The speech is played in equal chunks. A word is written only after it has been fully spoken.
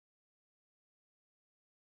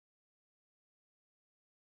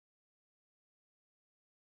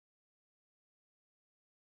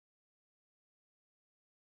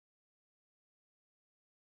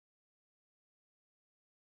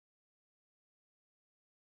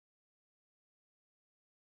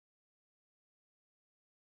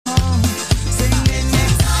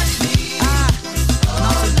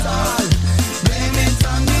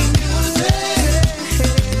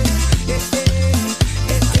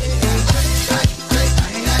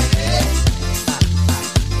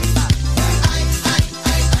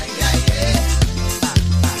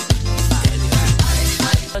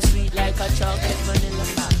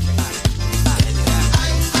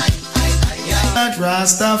that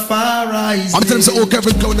Rastafari. I'm telling you,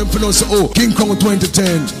 Kevin Clown and pronounce it, King Kong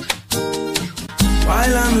 2010.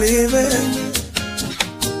 While I'm living,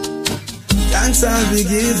 thanks I'll be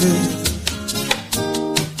giving.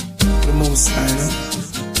 The most I know.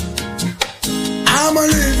 I'm a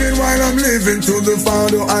living while I'm living, to the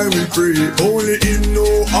Father I will pray. Only Him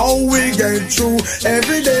know how we get through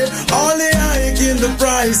every day. Only I give the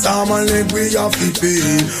price, I'm a live we have to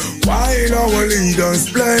pay. While our leaders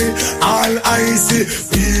play, all I see,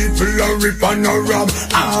 people are rip and a rob,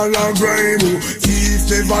 all are grime. Thief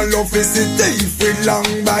never love is the thief with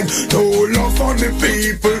long bag. No love for the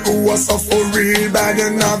people who are suffer real bad.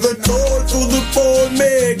 Another toll to the poor,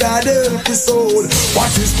 may God help his soul.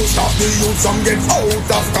 What is to stop the youth from get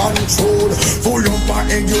out of control? Full of my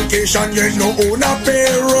education, yet no own a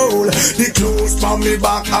payroll. The clothes from me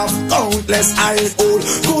back have countless eyes old.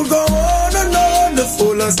 Could go on and on, the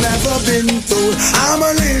fool has never been told. I'm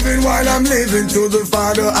a living while I'm living, to the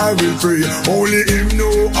Father I will pray. Only Him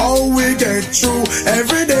know how we get through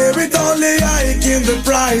every day. With only I give the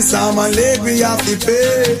price, I'm a leg we have to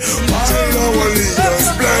pay. While our leaders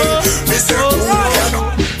play, me say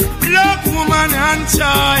Love, woman and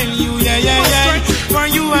child, you, yeah. For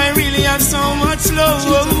you I really have so much love.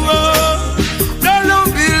 Dollar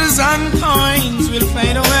bills and coins will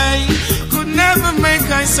fade away. Could never make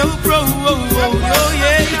I so proud.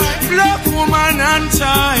 Love, woman and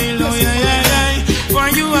child, oh yeah. For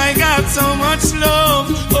you I got so much love.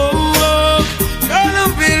 Dollar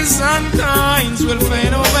bills and coins will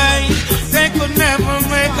fade away. They could never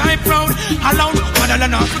make I proud. Alone,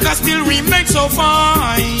 motherland Africa still remains so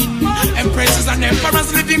fine. Empresses and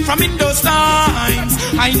emperors living from in those times.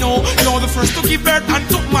 I know you're the first to give birth and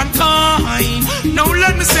took mankind. Now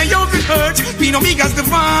let me say you've been hurt, being Omega's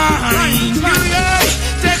divine.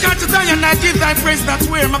 Take out to Zion and give thy praise. That's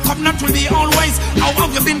where my covenant will be always. How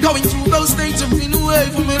have you been going through those states? You've been away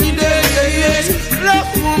for many days. Love,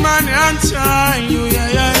 woman and child, you,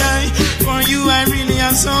 yeah. For you I really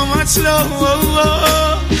have so much love.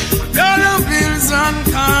 Dollar bills and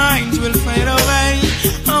kinds will fade away.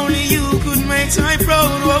 Only you could make my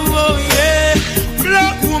proud. Yeah.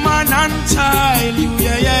 Black woman and child, you,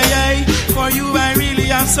 yeah. For you I really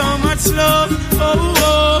have so much love.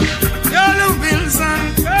 Dollar bills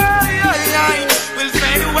and kinds will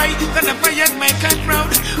fade away. Then never yet make I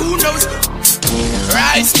proud. Who knows?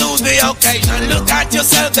 Rise to the occasion, look at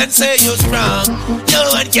yourself and say you're strong. No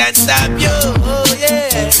one can stop you, oh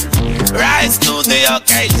yeah. Rise to the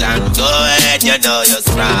occasion, go ahead, you know you're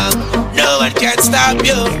strong. No one can stop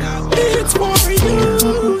you. It's for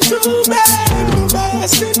you to make the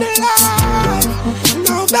best in the life.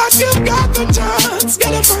 Now that you've got the chance,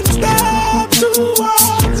 get a first step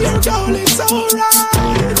towards your goal, it's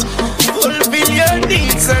alright. Fulfill your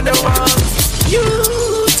needs and the wants. You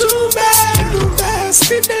to make the best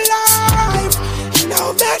in the life.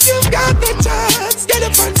 Now that you've got the chance, get a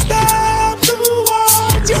first step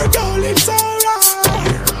towards your goal, it's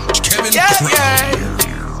alright. Kevin yeah.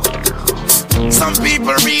 Some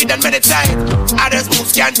people read and meditate, others move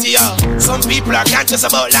scanty, yo. Some people are conscious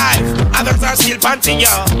about life, others are still panting,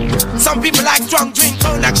 yo. Some people like strong drink,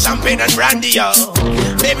 like champagne and brandy, yo.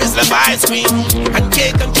 Babies love ice cream and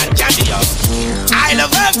cake and candy, yo. I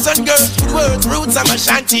love herbs and girls, good words, roots and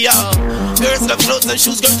shanty, yo. Girls love clothes and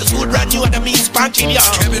shoes, going to school brand new and that means spanking, yo.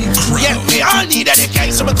 Yeah, we all need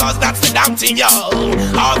education because that's the damn thing, yo.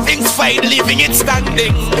 All things fade, leaving it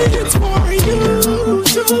standing. It's for you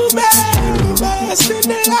to make the best in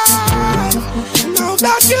the life. Now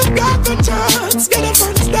that you've got the chance, get a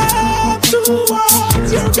first step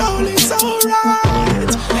towards your goal, it's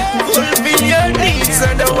alright. Fulfill your needs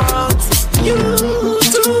and the wants. You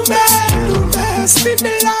to make the best in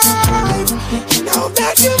the life. Now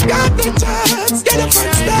that you've got the chance, get a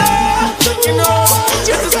first step towards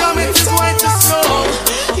your goal, it's alright.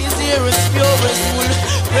 His ear is pure as full.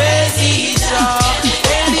 Praise Isha.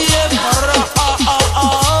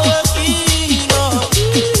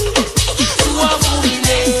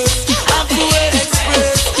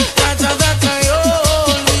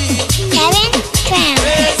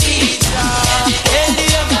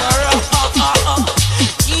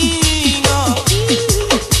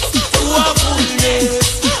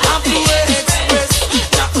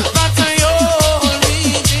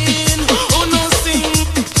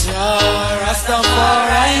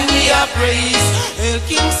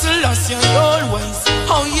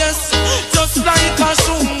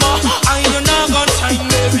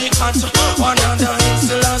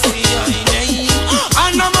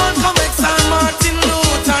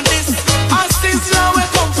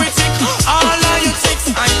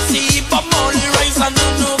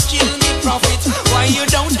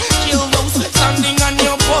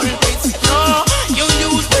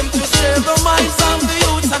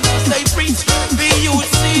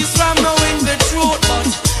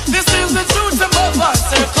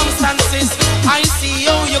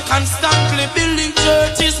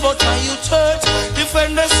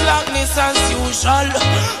 and the slackness as usual.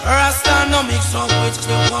 Rasta no mix up with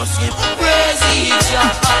the worship. Praise each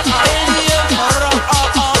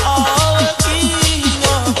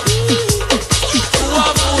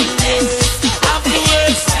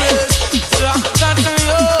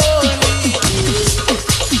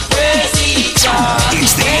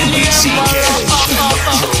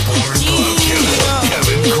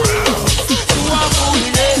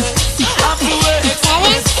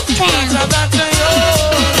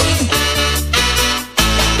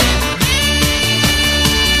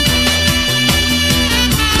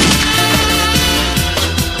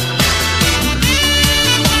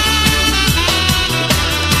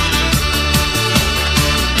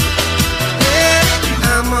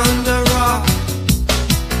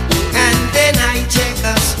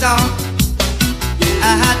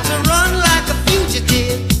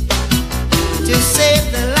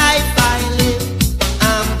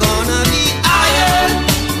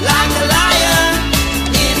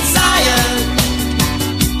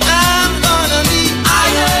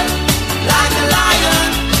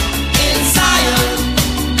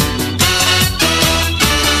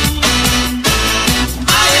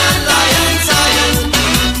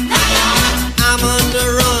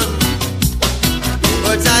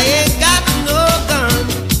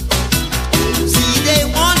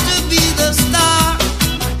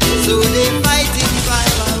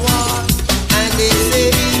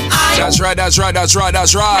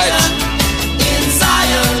That's right.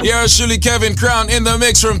 Here's Shirley Kevin Crown in the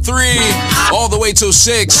mix from 3 all the way till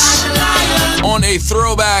 6 on a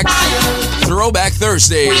Throwback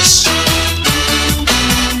Thursdays.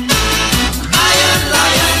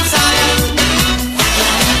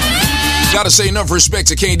 Gotta say enough respect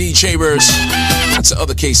to KD Chambers. That's the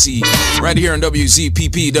other KC right here on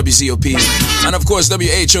WZPP, WZOP, and of course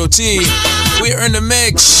WHOT. We are in the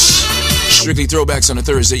mix. Strictly throwbacks on a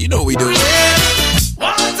Thursday. You know what we do.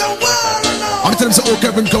 I'm telling you,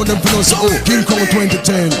 Kevin Crown, them pronounce King Kong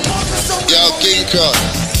 2010. Yo, King Kong,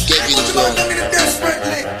 Kevin Crown.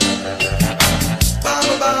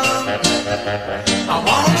 I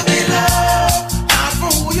wanna be loved, not for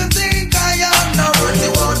who you think I am, not what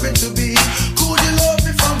you want me to be. Could you love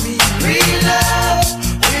me for me? Real love,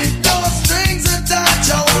 with those strings attached.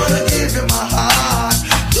 I wanna give you my heart,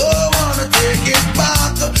 don't wanna take it back.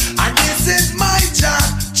 And this is my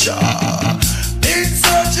job. Been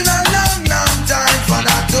searching a long, long time for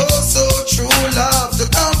that so true love to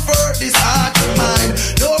comfort this heart of mine.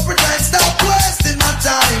 No pretend, stop wasting my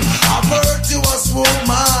time. A virtuous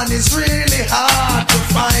woman is really hard to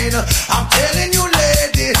find. I'm telling you,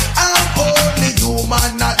 lady, I'm only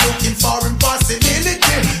human, not looking for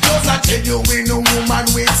impossibility. Just a genuine woman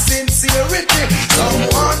with sincerity,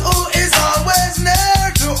 someone who is always near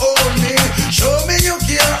to hold me. Show me you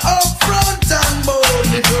care up front and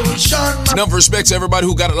boldly. Don't shun my enough respect to everybody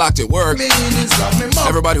who got it locked at work,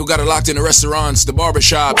 everybody who got it locked in the restaurants, the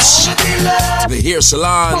barbershops, the hair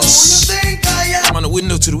salons. Come on, the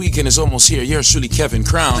window to the weekend is almost here. Yours truly, Kevin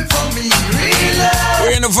Crown.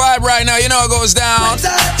 We're in the vibe right now. You know it goes down.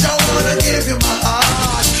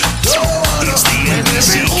 It's the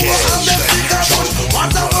NBC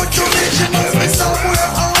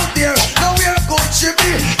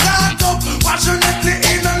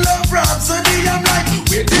I'm like,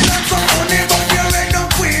 waiting on some money, but you ain't no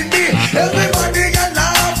queen bee. Everybody got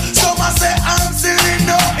love, some I say I'm silly.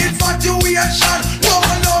 No infatuation, no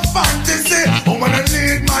fantasy. I wanna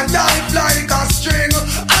lead my life like a string.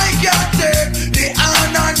 I can't take the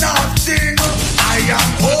on and off thing. I am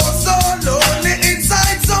oh so lonely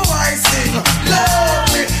inside, so I sing. Love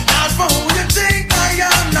me, not for who you think I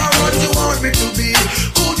am, not what you want me to be.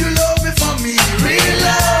 Who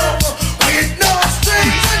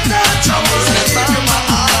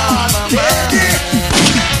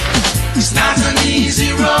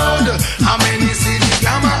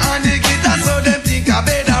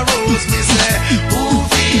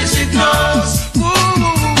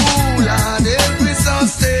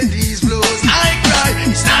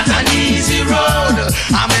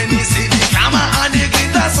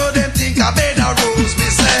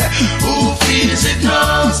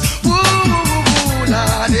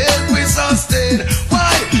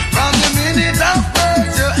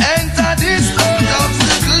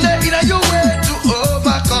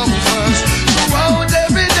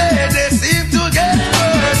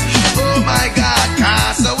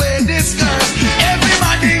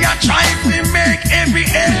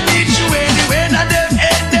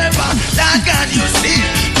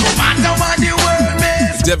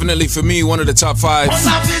Definitely for me, one of the top 5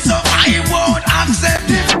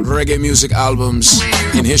 reggae music albums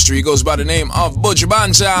in history. It goes by the name of Buju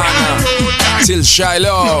Banton, Till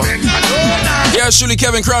Shiloh. Yeah, surely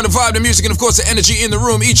Kevin Crown, the vibe, the music, and of course the energy in the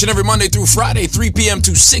room each and every Monday through Friday, 3 p.m.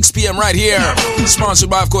 to 6 p.m. right here. Sponsored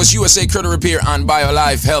by, of course, USA Credit Repair and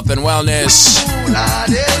BioLife Health and Wellness.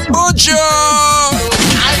 Buju!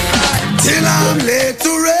 Till I'm laid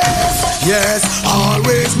to rest. Yes,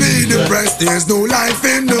 always be depressed. There's no life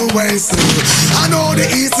in the West. I know the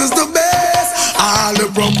East is the best. All the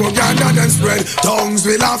propaganda done spread. Tongues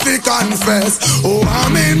will have to confess. Oh,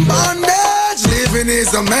 I'm in bondage. Living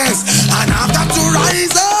is a mess. And I've got to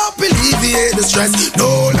rise up, alleviate the stress.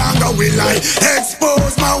 No longer will I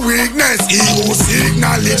expose my weakness. Ego seek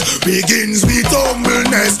knowledge begins with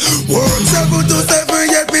humbleness. Work 7 to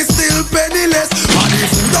 7, yet me still penniless. Money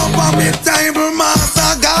food up on me table,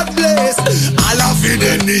 master, God bless. All of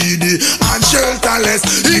the needy and shelterless.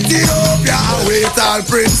 Ethiopia await all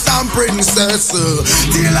prince and princess.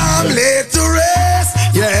 Till I'm laid to rest.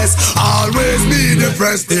 Yes, always be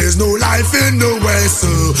depressed. There's no life in the West.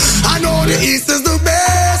 I know the East is the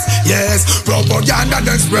best. Yes, propaganda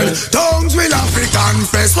that spread. Tongues will African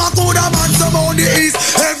fest. What could have been about the East?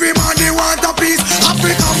 Everybody want a piece.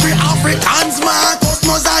 Africa free Africans, man.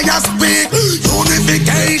 Messiah speak.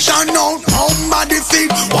 Unification out from by the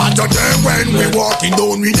feet. What a day when we walking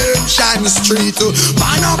down Redemption Street.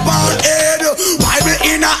 Man up our head, Bible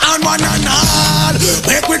in a hand, one and all.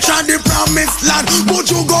 Make we try the promised land. But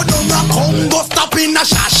you go down a Congo, stop in a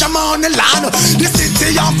Shashamane land. The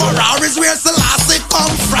city of Ferraris where Selassie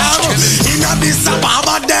come from. In Addis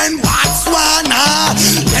Ababa, then Botswana.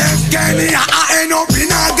 Left Kenya, I end up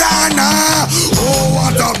in a Ghana. Oh,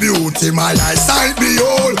 what a beauty, my eyesight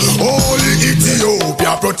behold. Holy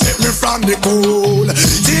Ethiopia, protect me from the cold.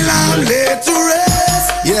 Till I'm laid to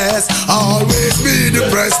rest. Yes, always be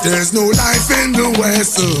depressed. There's no life in the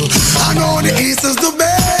West. I know the East is the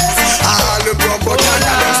best. All the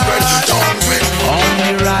propaganda that spread.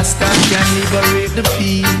 Only Rasta can liberate the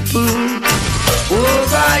people.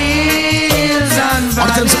 Over years and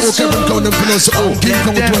valleys.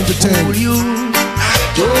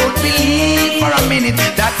 Don't believe for a minute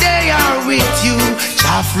that they are with you.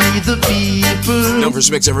 Shall free the people. No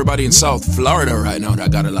respect to everybody in South Florida right now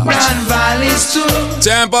that got a lot. And valleys too.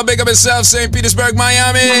 Tampa, big up itself. St. Petersburg,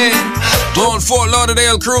 Miami. On Fort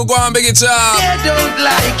Lauderdale crew, go on, big it up. They don't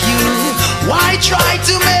like you. Why try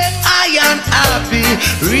to make I unhappy?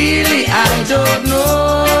 Really, I don't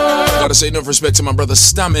know. Gotta say no respect to my brother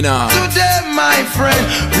Stamina. Today, my friend,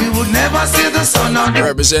 we would never see the sun on the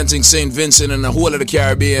representing St. Vincent and the whole of the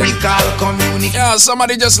Caribbean. Yeah,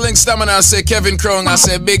 somebody just linked Stamina. I say Kevin Crown. I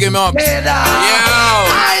say big him up. Yeah.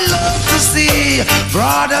 I love to see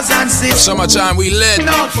brothers and sisters. Summertime we lit.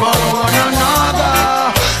 Not for one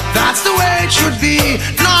another. That's the way it should be,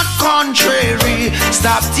 not contrary.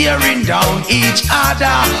 Stop tearing down each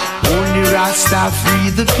other. Only Rasta free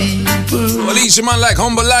the people. Well, each man like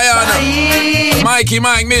Humble Lion, Mikey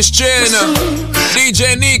Mike, Miss Chin,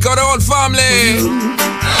 DJ Nico, the whole family.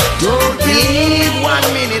 Don't believe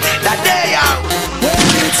 1 minute that they are. Well,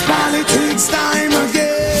 it's politics time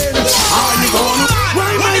again. Are you gonna?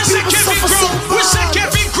 Why my people suffer so bad? We say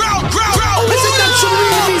Kevin Crown. Is it that you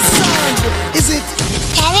really sad? Is it?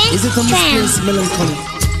 Is it a mysterious melancholy?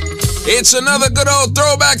 It's another good old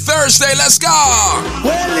throwback Thursday. Let's go.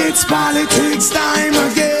 Well, it's politics time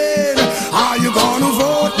again. Are you gonna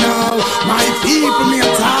vote now? My people may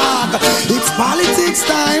talk. It's politics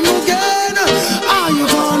time again. Are you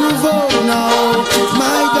gonna vote now?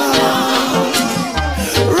 My God.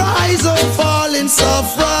 Rise up, fallen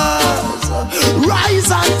sufferers.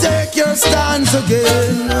 Rise and take your stance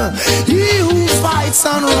again. He who fights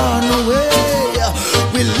and run away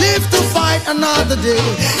will live to fight another day.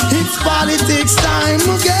 It's politics time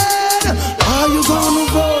again. Are you gonna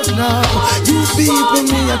vote now? You people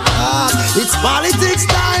me attack. It's politics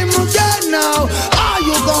time again now. Are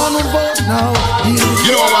you gonna vote now?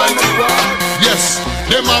 You know what? Yes,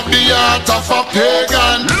 them have the heart of a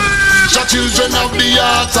pagan. The children have the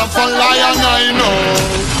heart of a lion, I know.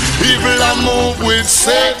 Evil and move with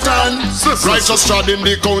Satan. Righteous treading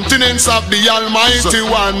the countenance of the Almighty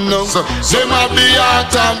One. Them have the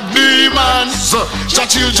heart of demons. The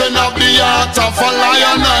children have the heart of a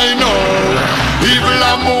lion, I know. Evil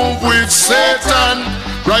and move with Satan.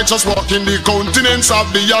 Righteous walk in the countenance of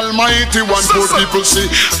the Almighty One. Poor people see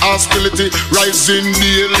hostility rising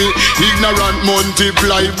daily. Ignorant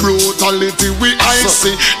multiply brutality. We I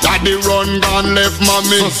see that they run gone left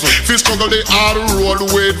mommy. Fi struggle the hard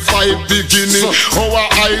road with 5 beginning. Our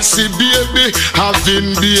I see baby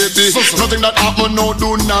having baby. Nothing that happen now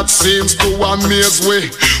do not seems to amaze we.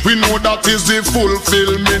 We know that is the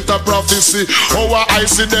fulfillment of prophecy. Our I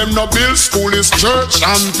see them no build school is church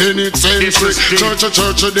and penitentiary. Church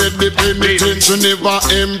dead the penitentiary never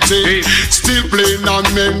empty. Still playing a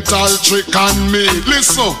mental trick on me.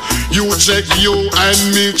 Listen, you check you and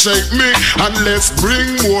me check me, and let's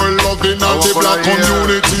bring more love in the black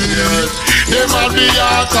community. Them are the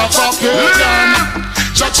heart of a pagan.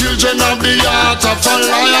 The children of the heart of a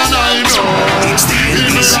lion, I know.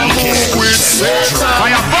 People are moved with Satan.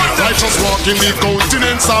 Righteous walk in the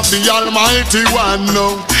countenance of the Almighty One.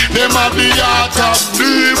 No, them are the heart of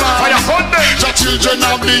demon. The children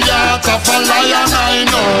of the heart of a lion, I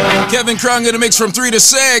know. Kevin Crown in the mix from 3 to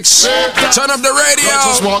 6. Turn up the radio.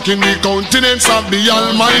 Righteous walk in the countenance of the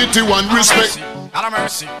Almighty One. Respect. Out of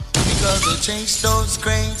mercy. Because they changed those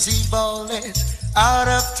crazy bullets out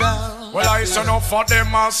of town. Well, I saw no for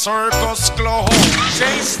them a circus clown.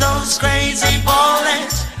 Chase those crazy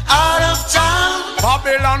bullets out of town.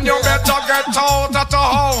 Babylon, you better get out of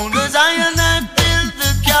town. Cause I and I build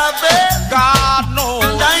the cabin. God knows.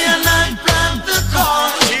 And I and I plant the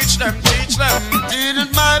corn. Teach them, teach them.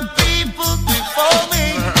 Didn't my people before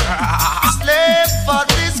me slave for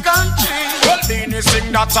this country? Well, Dini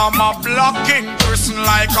sing that I'm a blocking person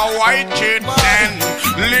like a white kid and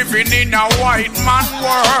living in a white man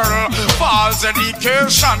world. False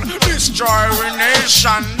education, destroying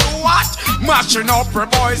nation. Do what? Mashing up for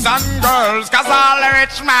boys and girls. Cause all the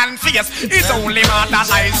rich man face is only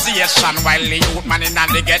modernization, while the youth man in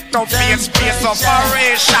the ghetto face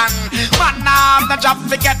operation. Man have the job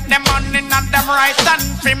to get them money and them right and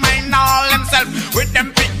fi mind all themselves with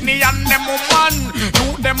them picnic and them woman.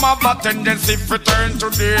 You them have a tendency to turn to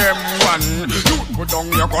them one. You put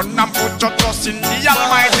down your gun and put your trust in the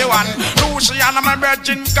Almighty One. Luciana, my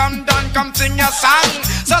virgin, come down, come sing your song.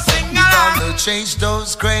 So sing along. Gonna chase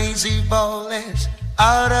those crazy bullets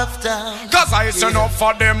out of town. Cause I send up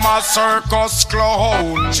for them a circus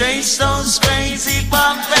clown. Chase those crazy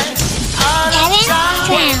bumpers out of town.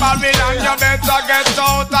 Well, Babylon, you better get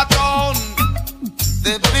out of town.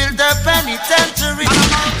 They built a penitentiary.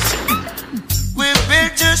 We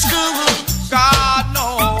built your school. God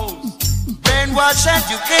knows. Brainwash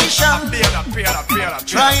education.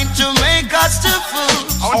 Trying to make us to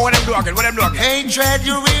fools. Oh, what them do again? What them do again? Hatred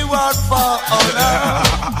you reward for honor.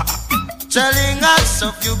 Telling us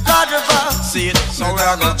of you God above. See it. So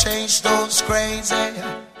we're gonna change those crazy.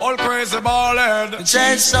 All crazy ballhead.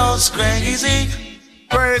 Change those crazy.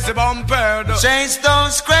 Crazy bumped. Change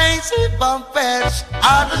those crazy bumpers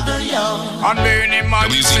out of the yard. And Beanie Man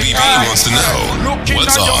WZPP wants to know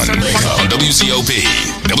what's on WZOP,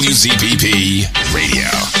 WZPP Radio.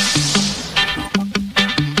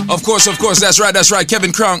 Of course, that's right.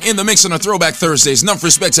 Kevin Crown in the mix on a Throwback Thursdays. Enough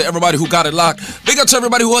respect to everybody who got it locked. Big up to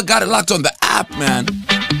everybody who got it locked on the app, man.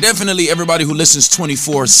 Definitely everybody who listens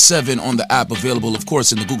 24/7 on the app, available, of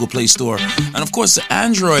course, in the Google Play Store. And, of course, the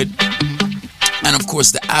Android. And, of course,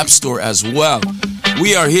 the App Store as well.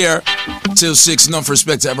 We are here till 6. Enough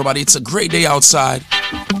respect to everybody. It's a great day outside.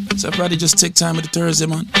 So everybody just take time with the Thursday,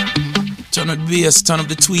 man. Turn up the BS, turn up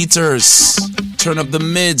the tweeters, turn up the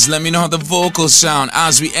mids. Let me know how the vocals sound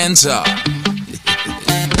as we enter.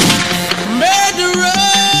 Murderer,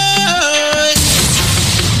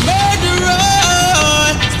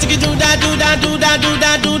 stick it do that.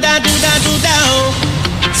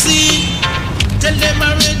 See, tell them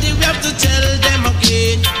already, we have to tell them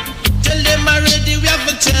again. Tell them already, we have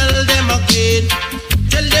to tell them again.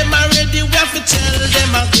 Tell them already, we have to tell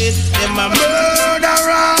them again. Them a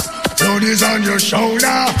murderer. Blood is on your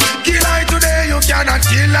shoulder. Kill I today, you cannot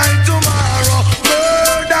kill I tomorrow.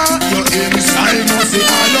 Murder, your inside must be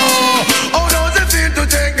hollow. How does it feel to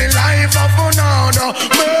take the life of another?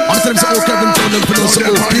 Murderer, blood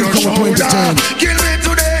on your shoulder. Kill me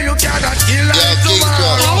today, you cannot kill I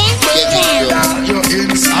tomorrow. Murder, your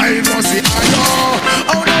inside must be hollow.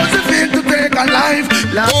 How does it feel to take a life?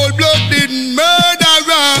 Cold-blooded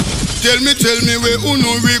murderer. Tell me where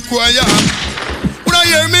uno require. Would I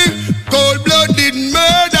hear me? Cold-blooded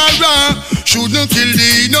murderer shouldn't kill the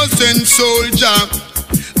innocent soldier.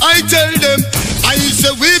 I tell them, I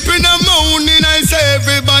say weeping and moaning, I say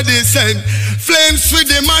everybody send flames with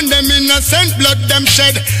them and them innocent blood them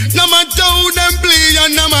shed. No matter how them play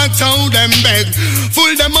and no matter how them beg.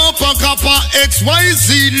 Full them up a copper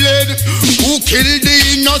XYZ lead. Who killed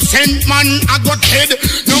the innocent man I got head.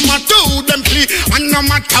 No matter how them play and no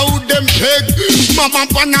matter how them beg. Mama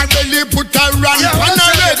pan a belly put a run pan a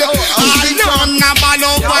red. I don't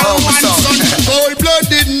know about one son.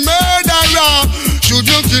 Cold-blooded murderer. Should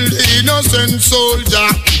you kill the innocent soldier?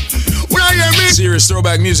 Serious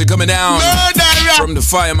throwback music coming down from the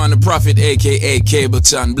Fireman, the Prophet, aka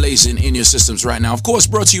Cableton, blazing in your systems right now. Of course,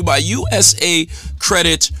 brought to you by USA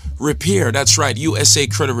Credit Repair. That's right, USA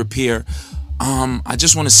Credit Repair. I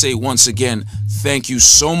just want to say once again, thank you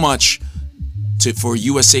so much for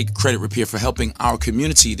USA Credit Repair for helping our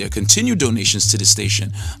community. Their continued donations to the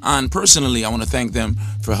station. And personally, I want to thank them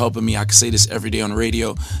for helping me. I can say this every day on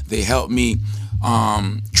radio. They helped me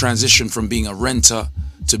transition from being a renter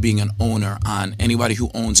to being an owner. And anybody who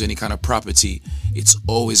owns any kind of property, it's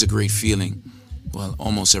always a great feeling. Well,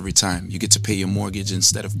 almost every time you get to pay your mortgage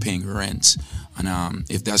instead of paying rent. And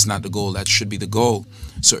if that's not the goal, that should be the goal.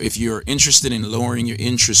 So if you're interested in lowering your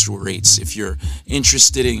interest rates, if you're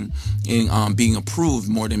interested in being approved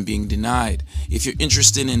more than being denied, if you're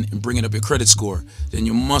interested in bringing up your credit score, then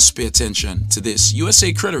you must pay attention to this.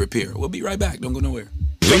 USA Credit Repair. We'll be right back. Don't go nowhere.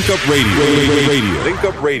 Link Up Radio. Link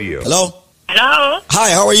Up Radio. Hello? Hello?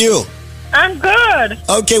 Hi, how are you? I'm good.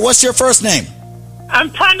 Okay, what's your first name? I'm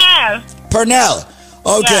Pernell. Pernell.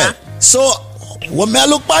 Okay. Yeah. So, when I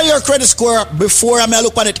look by your credit score before I may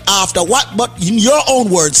look at it after, but in your own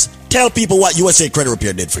words, tell people what USA Credit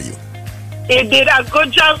Repair did for you. It did a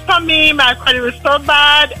good job for me. My credit was so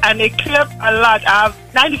bad and it clipped a lot. I have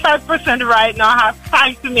 95% right now. I have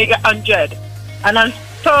time to make 100. And I'm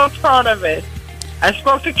so proud of it. I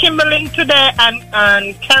spoke to Kimberly today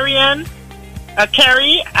and Carrie,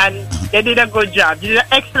 and they did a good job. They did an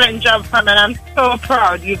excellent job for me, and I'm so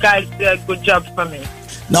proud. You guys did a good job for me.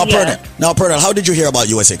 Now, Pernell, how did you hear about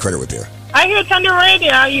USA Credit Repair? I hear it on the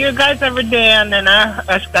radio. I hear you guys every day, and then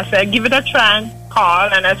I said, give it a try and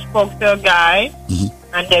call, and I spoke to a guy,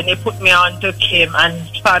 and then he put me on to Kim and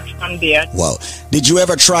start from there. Wow. Did you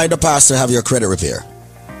ever try in the past to have your credit repair?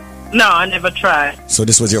 No, I never tried. So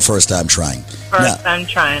this was your first time trying? First time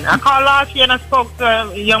trying. I called last year and I spoke to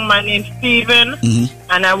a young man named Steven,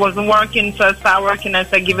 and I wasn't working, so I started working and I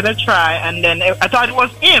said, give it a try. And then I thought it was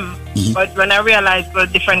him, but when I realized it was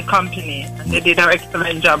a different company, and they did an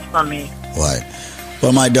excellent job for me. Right.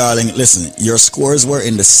 Well, my darling, listen, your scores were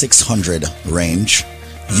in the 600 range.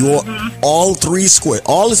 All three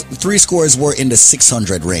scores were in the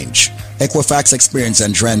 600 range. Equifax, Experian,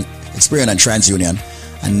 and TransUnion.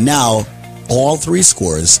 And now, all three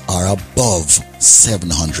scores are above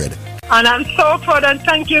 700. And I'm so proud, and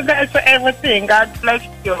thank you guys for everything. God bless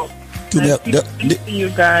you.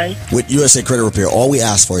 You guys. With USA Credit Repair, all we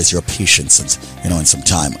ask for is your patience and some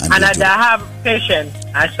time. And I have patience.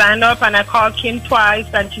 I signed up and I called Kim twice,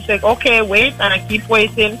 and she said, "Okay, wait," and I keep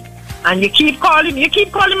waiting. And you keep calling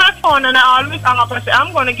my phone, and I always hang up and say,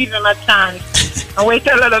 "I'm going to give him a chance." I wait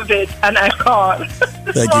a little bit, and I call.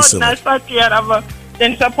 Thank you so much. I sat here and have a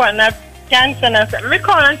disappointment. I canceled, and I said, "Let me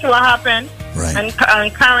call and see what happened." Right. And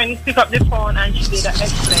Karen picked up the phone, and she did an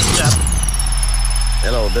excellent job.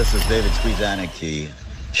 Hello, this is David Squeezaniki,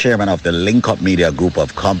 chairman of the Link Up Media Group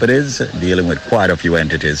of companies, dealing with quite a few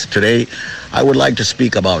entities. Today, I would like to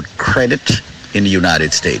speak about credit in the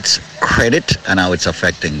United States. Credit and how it's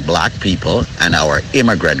affecting black people and our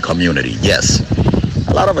immigrant community. Yes,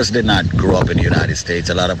 a lot of us did not grow up in the United States.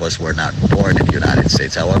 A lot of us were not born in the United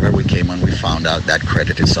States. However, we came and we found out that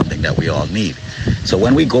credit is something that we all need. So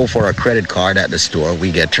when we go for a credit card at the store,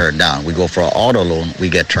 we get turned down. We go for an auto loan, we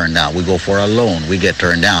get turned down. We go for a loan, we get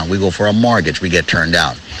turned down. We go for a mortgage, we get turned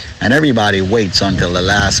down. And everybody waits until the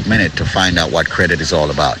last minute to find out what credit is all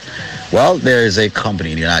about. Well, there is a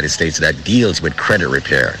company in the United States that deals with credit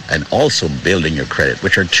repair and also building your credit,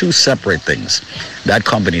 which are two separate things. That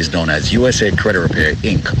company is known as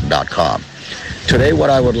USACreditRepairInc.com. Today, what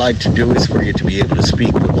I would like to do is for you to be able to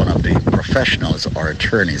speak with one of the professionals or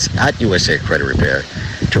attorneys at USA Credit Repair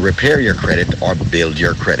to repair your credit or build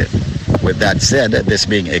your credit. With that said, this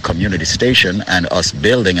being a community station and us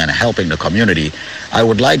building and helping the community, I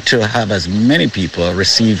would like to have as many people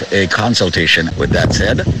receive a consultation. With that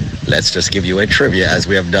said, let's just give you a trivia as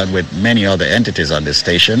we have done with many other entities on this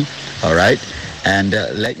station, all right? And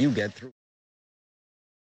let you get through.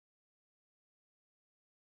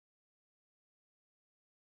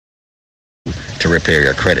 To repair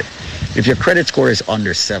your credit. If your credit score is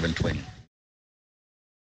under 720,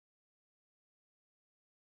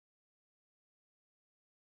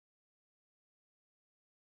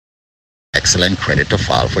 excellent credit to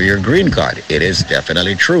file for your green card. It is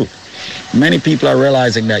definitely true. Many people are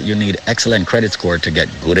realizing that you need excellent credit score to get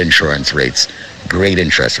good insurance rates, great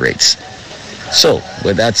interest rates. So,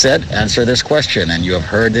 with that said, answer this question, and you have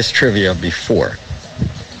heard this trivia before.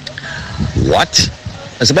 What?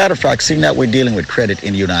 As a matter of fact, seeing that we're dealing with credit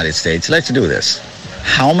in the United States, let's do this.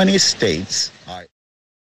 How many states are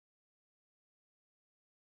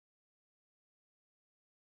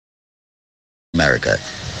America?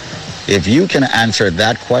 If you can answer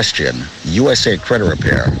that question, USA Credit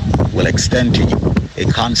Repair will extend to you a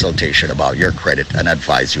consultation about your credit and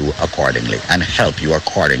advise you accordingly and help you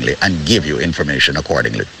accordingly and give you information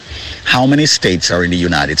accordingly. How many states are in the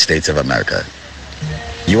United States of America?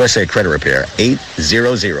 USA Credit Repair,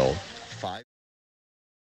 800-5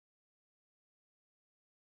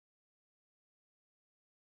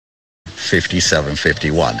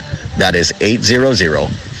 5751. That is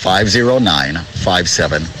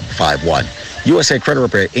 800-509-5751.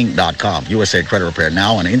 USACreditRepairInc.com. USA Credit Repair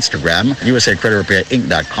now on Instagram.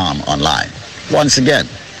 USACreditRepairInc.com online. Once again,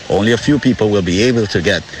 only a few people will be able to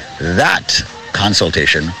get that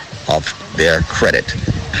consultation of their credit.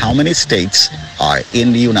 How many states are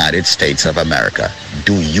in the United States of America?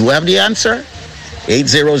 Do you have the answer?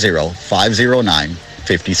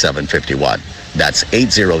 800-509-5751. That's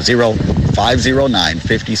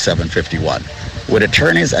 800-509-5751. With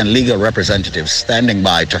attorneys and legal representatives standing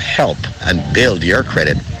by to help and build your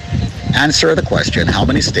credit, answer the question, how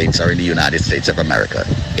many states are in the United States of America?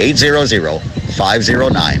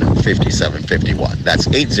 800-509-5751. That's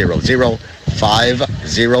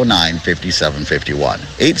 800-509-5751.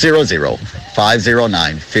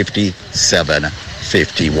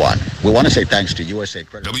 800-509-5751. We want to say thanks to USA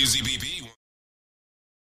Credit. WZBP.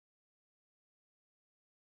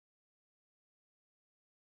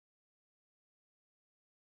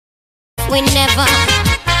 We never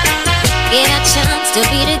get a chance to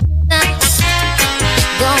be together.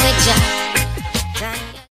 Go with ya.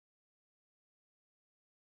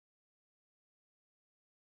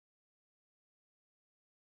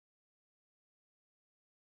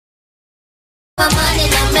 My money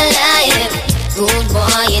in my life. Good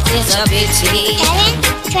boy, it is a pity.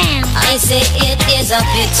 I say it is a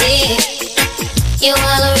pity. You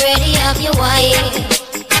already have your wife.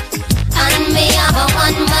 And me have a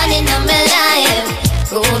one man in my life.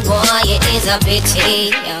 Good boy, it is a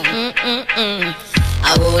pity.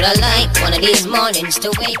 I woulda liked one of these mornings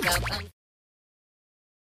to wake up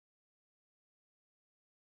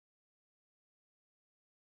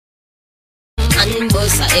and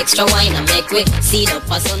bust a extra wine and make we see the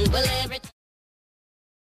person believe it.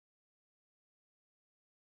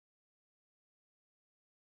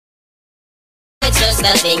 It's just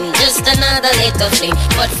a thing, just another little thing.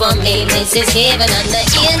 But for me, this is heaven and the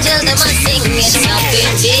angel them a sing. It's a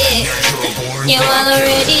pity. You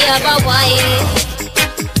already have a wife,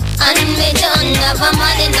 and me don't have a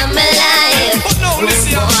man in my life. Good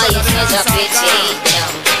boy, it is a pity.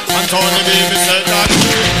 And Tony baby said that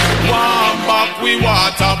warm back, we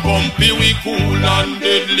water bumpy, we cool and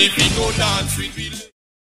deadly. We go dance with we.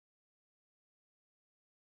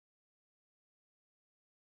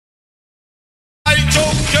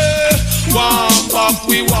 Warm up,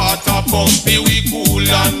 we water pumpy, we cool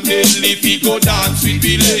and deadly. We go dance with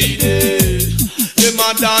the lady. Them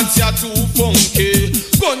a dance ya too funky.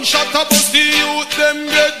 Gunshot a bust the youth, them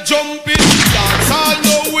get jumpy. Dance all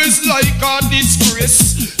know is like a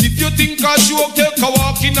disgrace. If you think a joke, take a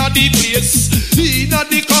walk in a the place. In a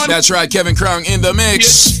the corner. That's right, Kevin Crown in the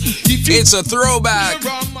mix. It's a throwback.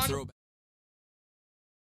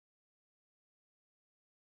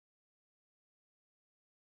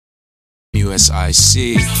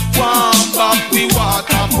 USIC.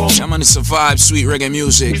 I'm on the Survive Sweet Reggae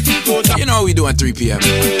Music. You know what we do at 3 p.m.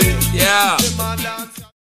 Yeah.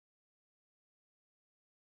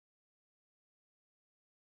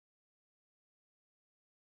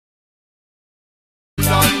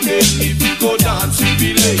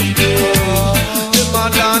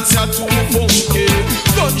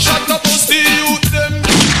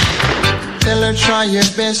 Tell her try your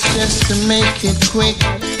best just to make it quick.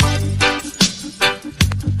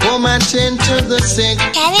 Come and tend to the sick.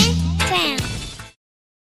 Kevin Crown.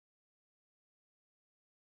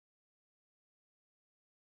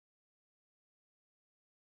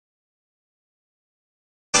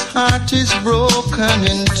 Heart is broken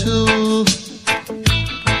in two.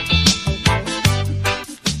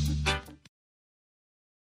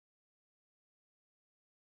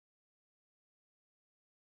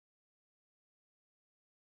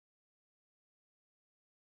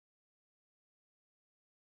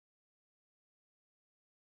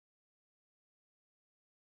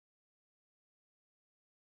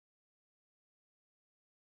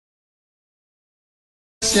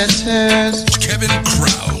 trendsetters. Kevin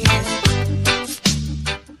Crown.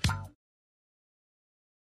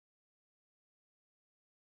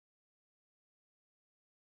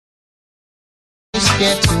 It's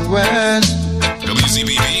getting worse.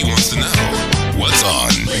 WZBP wants to know what's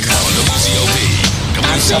on WZOP.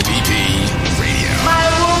 WZPP Radio. My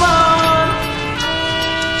woman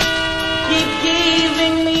keep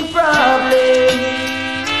giving me problems.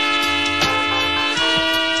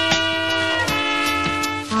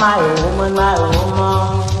 My woman,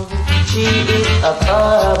 she is a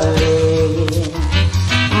problem.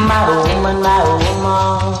 My woman,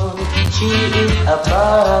 she is a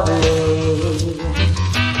problem.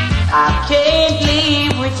 I can't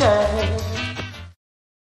live with her.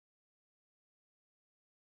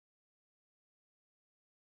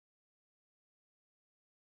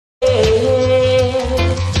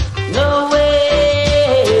 No way.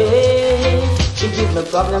 She give me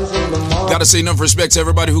problems in the morning. Gotta say enough respect to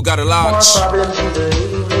everybody who got it locked.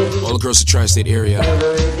 All across the tri-state area.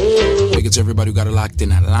 Big up to everybody who got it locked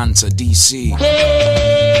in Atlanta, DC.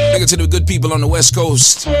 Big up to the good people on the West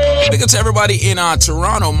Coast. Big up to everybody in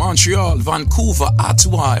Toronto, Montreal, Vancouver,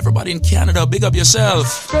 Ottawa. Everybody in Canada, big up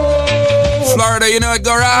yourself. Florida, you know it,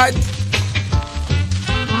 go right.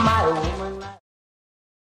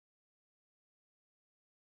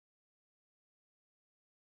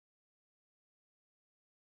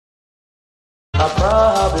 A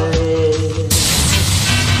problem.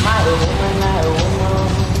 My woman,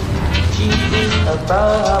 she is a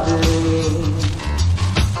problem.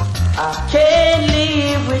 I can't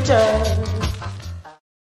live with her.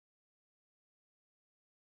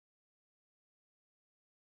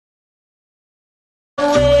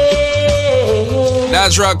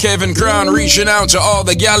 That's right, Kevin Crown reaching out to all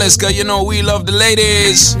the gals, cause you know we love the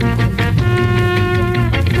ladies.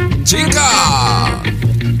 Tinka!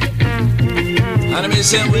 And me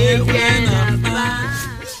say when I'm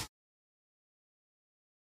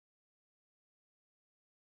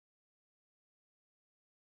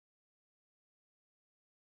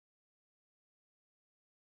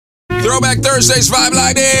Throwback Thursdays vibe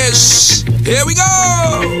like this. Here we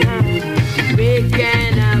go. We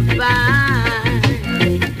can find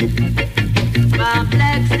my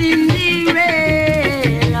Black Cinderella.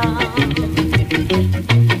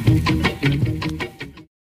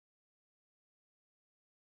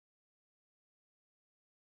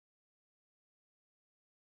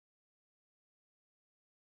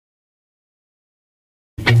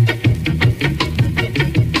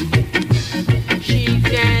 She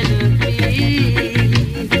can be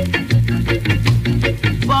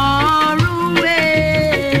far away.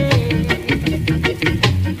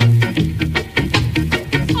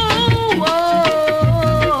 Oh,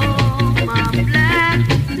 my Black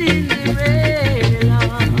Cinderella.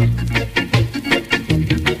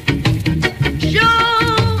 Show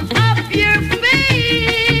up your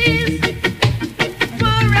face,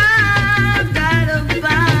 for I've got a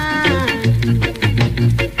find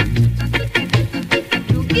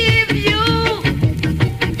to give you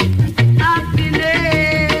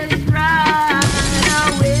happiness right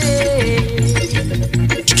away.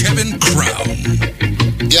 Kevin Crown.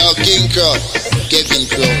 Yo, King Crown. Kevin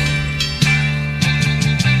Crown.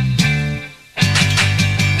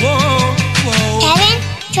 Whoa, whoa. Kevin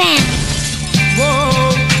Crown.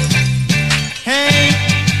 Whoa. Hey,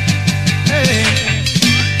 hey.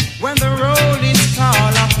 When the road is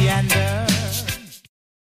called up yonder.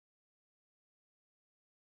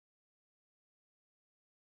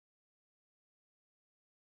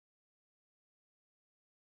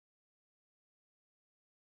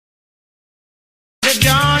 The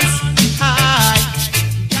dance high.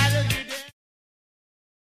 Gotta be there.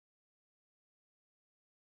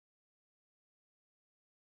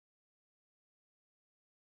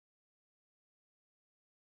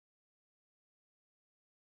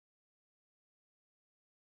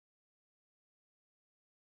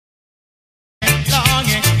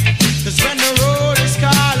 Longing, 'cause when the road is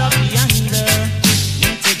called up yonder,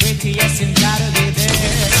 integrity, yes, and gotta be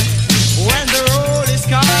there. When the road is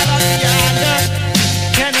called up yonder,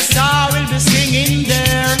 Kennesaw will be singing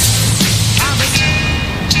there.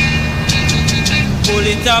 Pull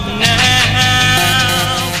it up now.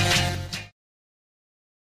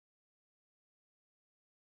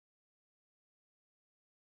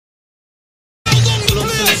 Look,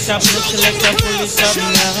 selector, pull it up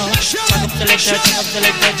now. Jack up,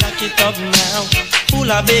 selector, jack it up now.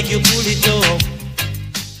 Pull, I beg you, pull it up.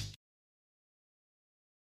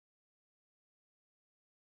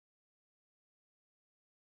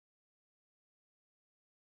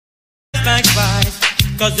 Like spice,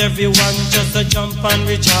 'cause everyone just a jump and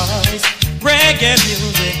rejoice. Reggae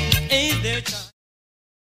music ain't their choice.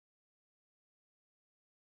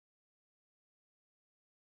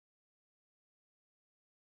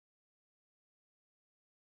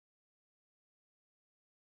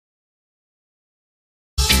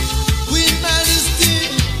 Queen Majesty,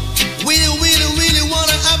 we really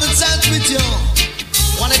wanna have a chat with you.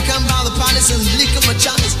 Wanna come by the palace and lick up my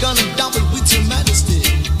chalice, gonna dump it with your majesty.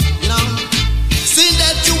 You know, see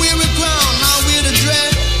that you wear a crown, now wear the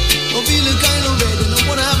dread. I'm feeling kind of red and I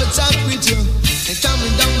wanna have a chat with you. And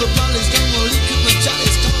coming down the palace, gonna lick up my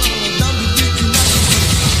chalice, gonna dump it with your majesty.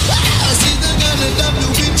 I see they're gonna dump it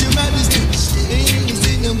with your majesty.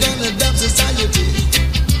 See them gonna dump society.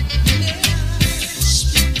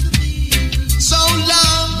 So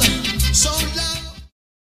long, so long.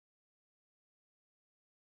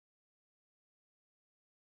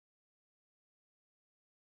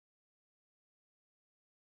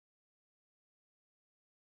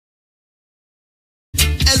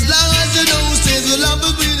 As long as you know, says the love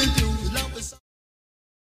is really true. The love is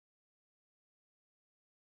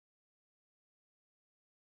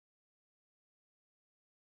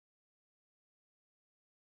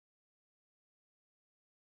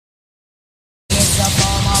It's a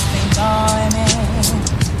form of enjoyment.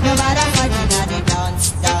 No matter what you know, the dance.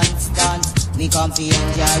 We come to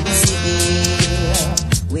enjoy the city.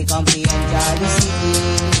 We come to enjoy the city.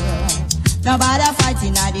 No matter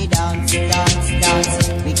fighting at the dance.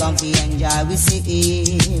 We come to enjoy the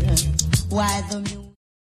city. Why the music?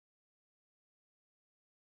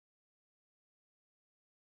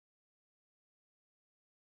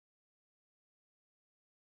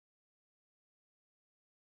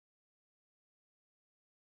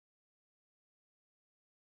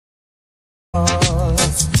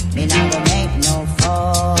 Me not gonna make no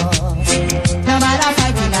fuss. No matter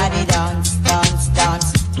fighting at the dance.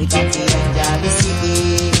 We come to enjoy the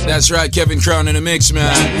city. That's right, Kevin Crown in the mix,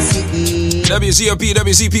 man. WZOP,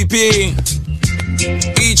 WZPP.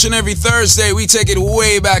 Each and every Thursday, we take it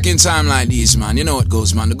way back in time like these, man. You know what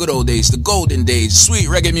goes, man. The good old days, the golden days, sweet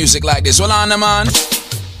reggae music like this. Well, on, man.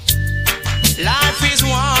 Life is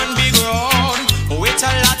one big road with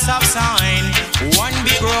a lots of sign. One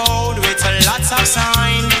big road with a lots of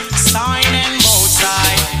sign. Sign and both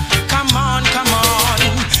sides. Come on.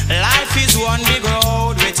 Life is one big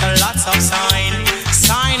road with a lots of sign.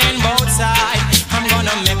 Sign and both sides. I'm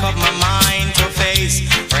gonna make up my mind to face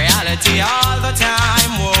reality all the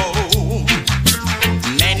time. Whoa.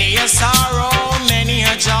 Many a sorrow, many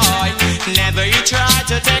a joy. Never you try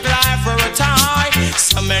to take life for a toy.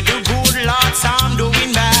 Some may do good, lots, some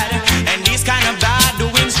doing bad. And this kind of bad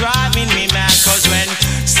doing's driving me mad. 'Cause when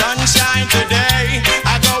sunshine today,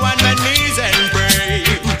 I go on my knees and pray.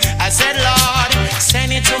 I said, Lord,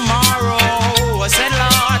 send it tomorrow. I said,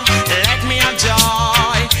 Lord, let me have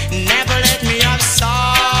joy. Never let me have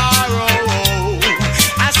sorrow.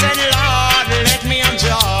 I said, Lord, let me have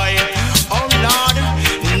joy. Oh, Lord,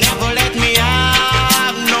 never let me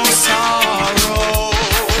have no sorrow.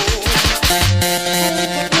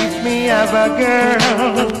 If me have a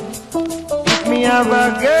girl, if me have a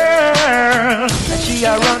girl, and she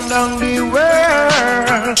a run down the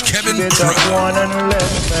world. Kevin get up one and let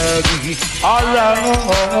Maggie. Alright,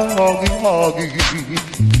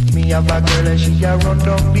 me have a girl and she a run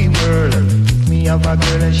down the world. Me have a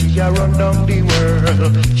girl and she a run down the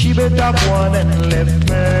world. She bet up one and left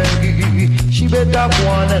Maggie. She bet up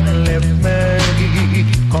one and left Maggie.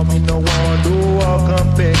 Come in no one do walk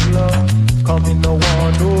and beg love. Come in no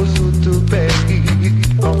one do suit to beg.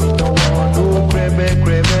 Come in no one do crebe.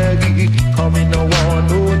 Come in no one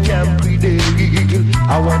do camp day.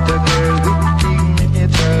 I want a girl with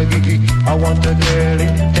dignity. I want a girl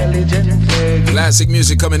intelligent. Classic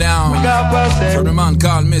music coming down from the man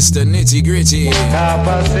called Mr. Nitty Gritty.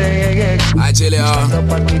 I tell ya.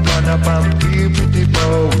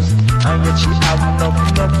 And yet she have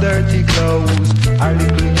enough dirty clothes. Her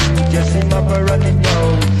little you just him up a running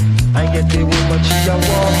nose. And yet the woman she a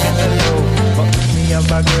walking alone. But me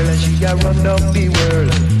have a girl and she a run down the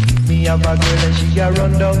world. Me have a girl and she a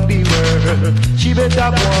run down the world. She bet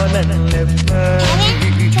up one and left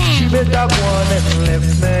me. She bet up one and left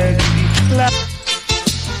me.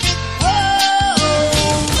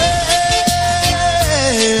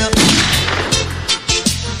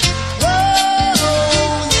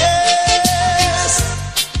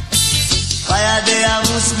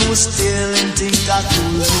 Still in think I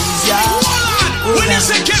cool breeze, yeah. When they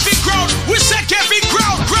say Kevin Crown, we say Kevin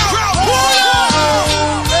Crown.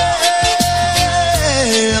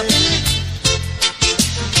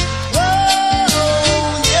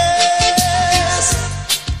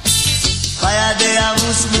 Fire day I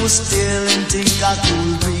move still and think a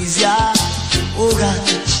cool breeze, yeah. Oh God.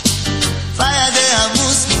 Fire there, I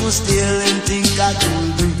move still and think a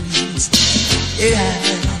cool breeze, yeah.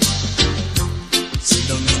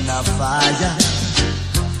 Sit down in a fire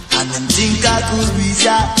and then think a cool breeze,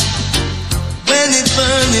 yeah. When it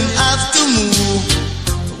burn, him have to move.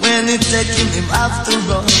 When it take him have to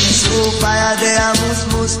run. So fire there, I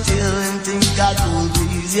move still and think a cool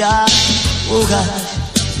breeze, yeah. Oh God.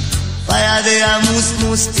 Fire there, I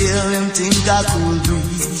move still and think a cool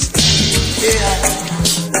breeze, yeah.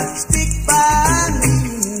 Stick by me,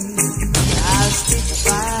 I'll stick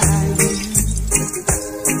by you.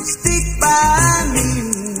 Stick by me,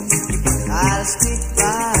 I'll stick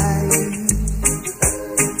by you.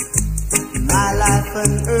 My life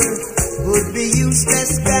on earth would be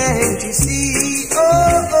useless, can't you see?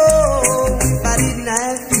 Oh, if I didn't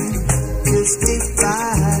have you, you'll stick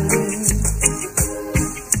by me.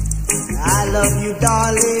 I love you,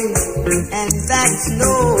 darling, and that's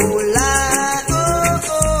no lie.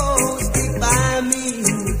 Oh, stick by me,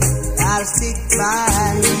 I'll stick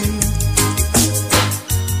by you.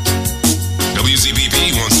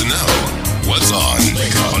 WZPP wants to know what's on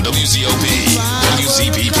WZOP,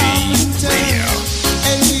 WZPP Radio.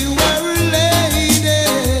 And you were a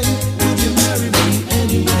lady, would you marry me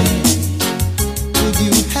anyway? Would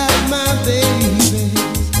you have my baby?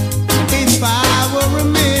 If I were a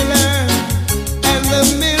miller and the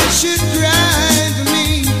mill should grind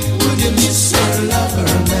me, would you miss your lover,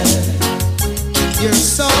 man? Your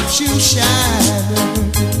soft shoe shiner,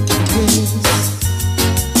 yes.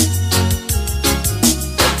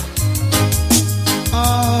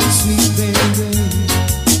 Oh, sweet baby.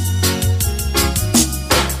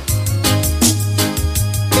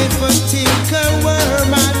 If a tinker were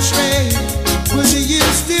my trade, would you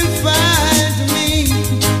still find me?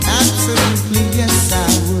 Absolutely, yes I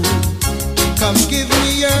would. Come give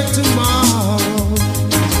me your tomorrow.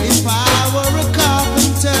 If I were a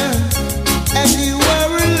carpenter and you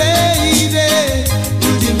were a lady,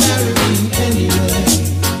 would you marry me anyway?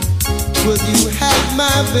 Would you have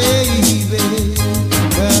my baby?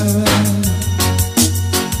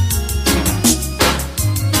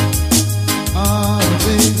 Oh,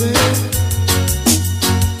 baby.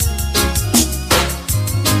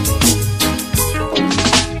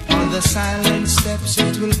 On the silent steps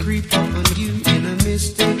it will creep up on you. In a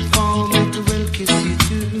mystic form it will kiss you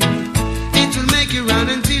too. It will make you run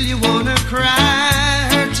until you wanna cry.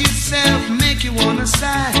 Hurt yourself, make you wanna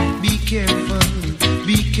sigh. Be careful,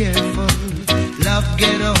 be careful. Love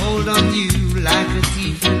get a hold on you like a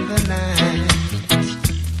thief in the night.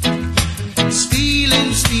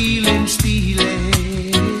 Stealing, stealing, stealing.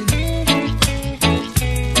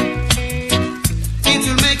 It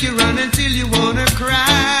will make you run until you wanna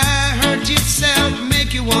cry. Hurt yourself,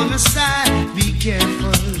 make you wanna sigh. Be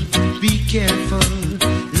careful, be careful.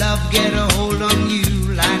 Love get a hold on you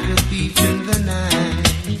like a thief in the night.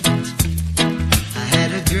 I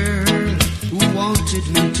had a girl who wanted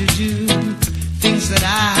me to do things that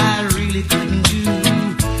I really couldn't do.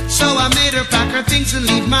 So I made her pack her things and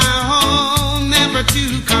leave my home, never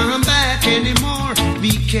to come back anymore.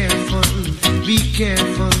 Be careful, be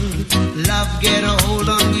careful. Love get a hold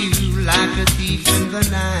on you like a thief in the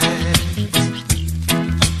night.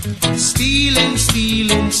 Stealing,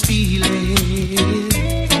 stealing, stealing.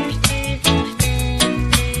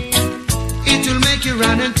 It will make you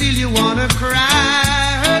run until you wanna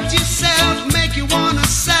cry. Hurt yourself, make you wanna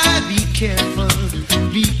sigh. Be careful,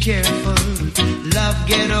 be careful. Love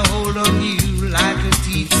get a hold on you like a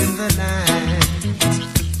thief in the night.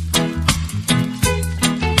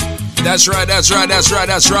 That's right, that's right, that's right,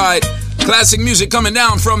 that's right. Classic music coming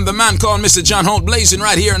down from the man called Mr. John Holt, blazing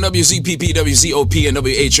right here on WZPP, WZOP, and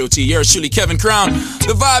WHOT. Yours truly, Kevin Crown.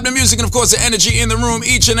 The vibe, the music, and of course the energy in the room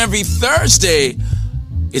each and every Thursday.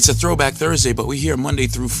 It's a throwback Thursday, but we're here Monday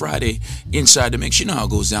through Friday inside the mix. You know how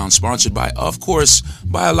it goes down. Sponsored by, of course,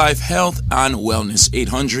 BioLife Health and Wellness.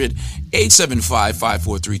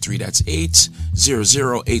 800-875-5433. That's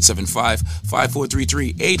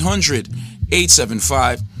 800-875-5433.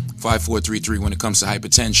 800-875-5433 when it comes to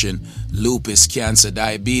hypertension, lupus, cancer,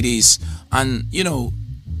 diabetes, and, you know,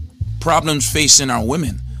 problems facing our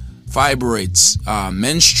women. Fibroids,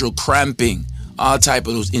 menstrual cramping, all type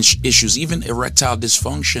of those issues, even erectile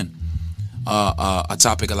dysfunction. A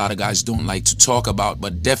topic a lot of guys don't like to talk about,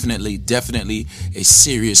 but definitely a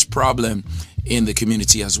serious problem in the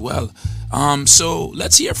community as well. So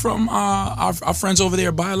let's hear from our friends over there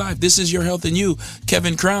at BioLife. This is Your Health and You,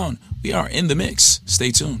 Kevin Crown. We are in the mix. Stay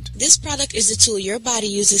tuned. This product is a tool your body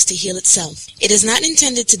uses to heal itself. It is not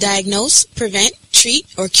intended to diagnose, prevent, treat,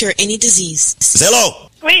 or cure any disease. Hello.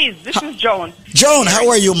 Squeeze, this is Joan. Joan, how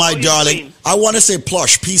are you, my darling? I want to say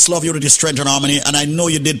plush, peace, love, unity, strength, and harmony. And I know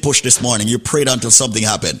you did push this morning. You prayed until something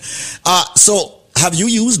happened. So, have you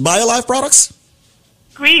used BioLife products?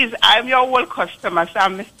 Squeeze, I'm your old customer, so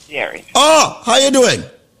I'm Miss Jerry. Oh, how you doing?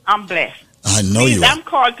 I'm blessed. I know Squeeze, you are. I'm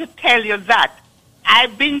called to tell you that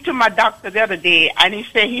I've been to my doctor the other day, and he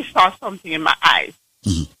said he saw something in my eyes.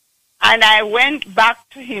 Mm-hmm. And I went back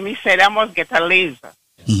to him. He said I must get a laser.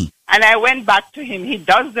 Mm-hmm. And I went back to him. He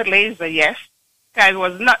does the laser, yes, because it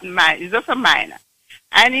was not mine. It's just a minor.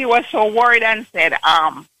 And he was so worried and said,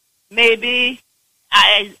 maybe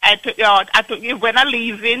I took you when I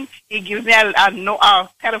leave in. He gives me a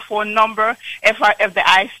telephone number if the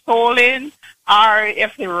eye swollen or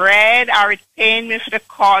if it red or it pain me to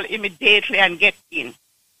call immediately and get in.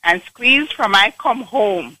 And Squeeze from I come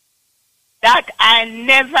home. That I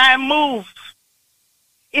never moved.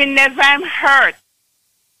 It never hurt.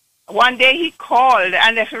 One day he called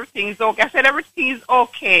and everything's okay. I said, everything's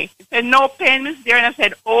okay. He said, no pain is there. And I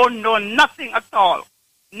said, oh, no, nothing at all.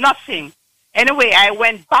 Nothing. Anyway, I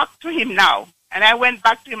went back to him now. And I went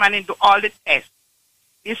back to him and he do all the tests.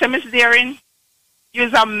 He said, Miss Darren, you're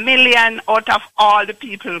 1 million out of all the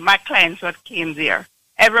people, my clients that came there.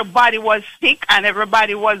 Everybody was sick and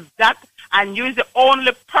everybody was that. And you're the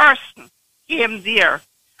only person came there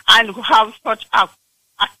and have such a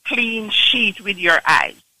clean sheet with your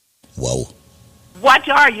eyes. Wow. What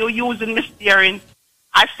are you using, Miss Darren?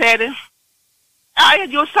 I said, I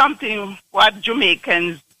use something what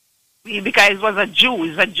Jamaicans, because it was a Jew,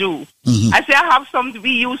 it's a Jew. Mm-hmm. I said, I have some,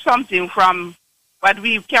 we use something from what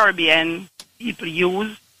we Caribbean people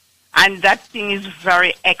use, and that thing is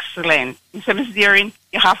very excellent. He said, Miss Darren,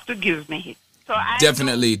 you have to give me it. So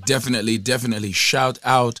Definitely. Shout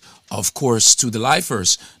out, of course, to the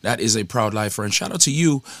lifers. That is a proud lifer. And shout out to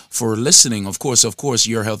you for listening. Of course,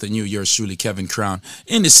 your health and you. Yours truly, Kevin Crown,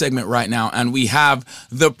 in this segment right now. And we have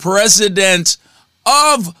the president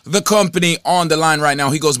of the company on the line right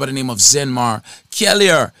now. He goes by the name of Zenmar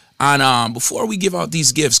Kellier. And before we give out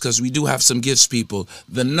these gifts, because we do have some gifts, people,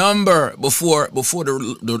 the number before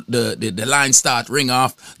the line start ring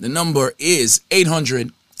off, the number is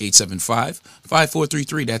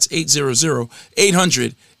 800-875-5433. That's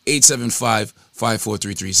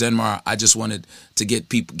 800-875-5433. Zenmar, I just wanted to give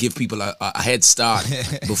people a head start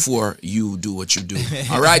before you do what you do.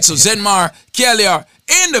 All right, so Zenmar Kellier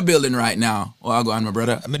in the building right now. Well, I'll go on, my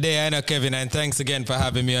brother. I'm I know, Kevin, and thanks again for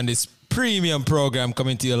having me on this premium program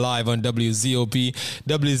coming to you live on WZOP,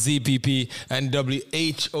 WZPP, and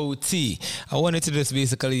WHOT. I wanted to just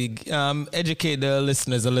basically educate the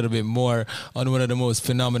listeners a little bit more on one of the most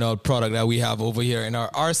phenomenal products that we have over here in our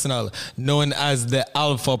arsenal, known as the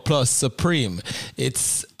Alpha Plus Supreme.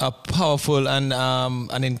 It's a powerful and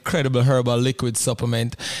an incredible herbal liquid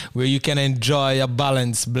supplement where you can enjoy a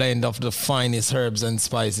balanced blend of the finest herbs and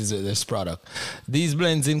spices with this product. These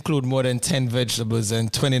blends include more than 10 vegetables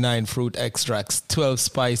and 29 fruit extracts, 12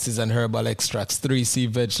 spices and herbal extracts, 3 sea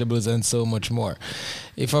vegetables, and so much more.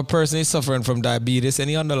 If a person is suffering from diabetes,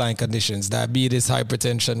 any underlying conditions, diabetes,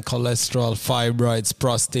 hypertension, cholesterol, fibroids,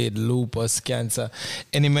 prostate, lupus, cancer,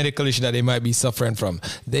 any medical issue that they might be suffering from,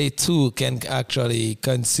 they too can actually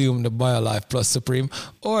consume the BioLife Plus Supreme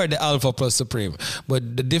or the Alpha Plus Supreme.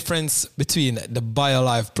 But the difference between the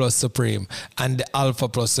BioLife Plus Supreme and the Alpha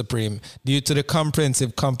Plus Supreme, due to the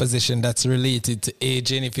comprehensive composition that's related to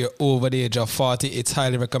aging, if you're over the age of 40, it's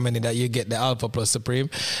highly recommended that you get the Alpha Plus Supreme.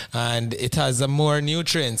 And it has a more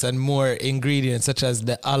nutrients and more ingredients such as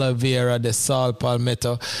the aloe vera, the sal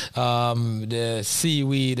palmetto, the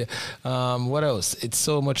seaweed, what else? It's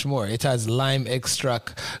so much more. It has lime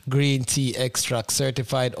extract, green tea extract,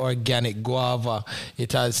 certified organic guava.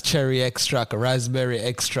 It has cherry extract, raspberry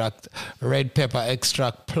extract, red pepper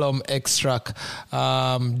extract, plum extract,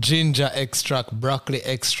 ginger extract, broccoli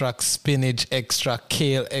extract, spinach extract,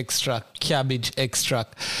 kale extract, cabbage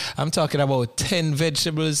extract. I'm talking about 10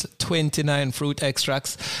 vegetables, 29 fruit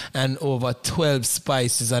extracts, and over 12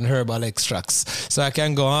 spices and herbal extracts. So I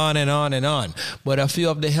can go on and on and on. But a few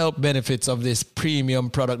of the health benefits of this premium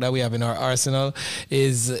product that we have in our arsenal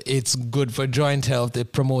is it's good for joint health.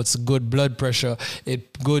 It promotes good blood pressure.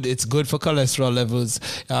 It's good for cholesterol levels.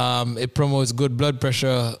 It promotes good blood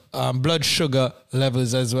pressure, blood sugar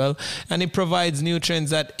levels as well, and it provides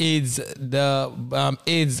nutrients that aids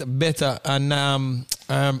better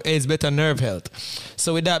nerve health.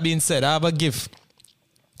 So with that being said, I have a gift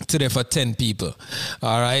today for 10 people.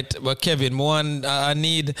 All right. But Kevin, one, I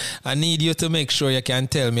need you to make sure you can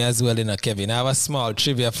tell me as well, Kevin. I have a small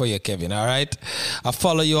trivia for you, Kevin. All right. I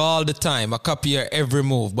follow you all the time. I copy your every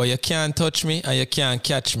move, but you can't touch me and you can't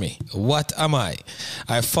catch me. What am I?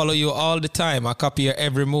 I follow you all the time. I copy your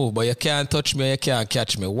every move, but you can't touch me and you can't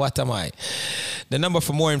catch me. What am I? The number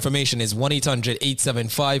for more information is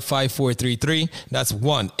 1-800-875-5433. That's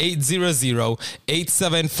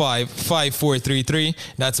 1-800-875-5433.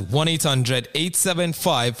 That's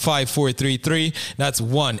 1-800-875-5433. That's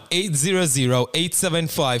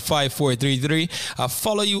 1-800-875-5433. I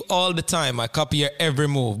follow you all the time. I copy your every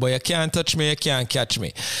move, but you can't touch me, you can't catch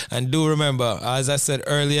me. And do remember, as I said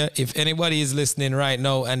earlier, if anybody is listening right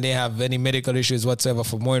now and they have any medical issues whatsoever,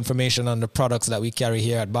 for more information on the products that we carry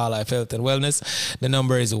here at Bar Life Health and Wellness, the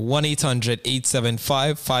number is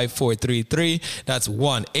 1-800-875-5433. That's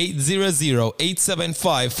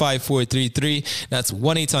 1-800-875-5433. That's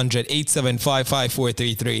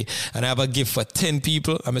 1-800-875-5433. And I have a gift for 10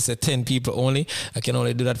 people. I'm going to say 10 people only. I can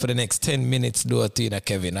only do that for the next 10 minutes. Do it to you,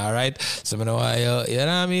 Kevin. All right? So, you know what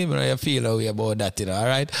I mean? I know you feel how about that, all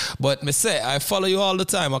right? But me say, I follow you all the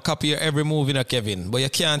time. I copy your every move, Kevin. But you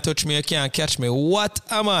can't touch me, you can't catch me. What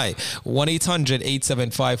am I?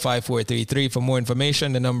 1-800-875-5433. For more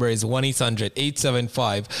information, the number is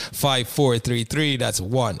 1-800-875-5433. That's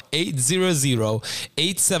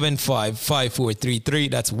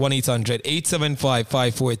 1-800-875-5433. That's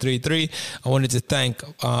 1-800-875-5433. I wanted to thank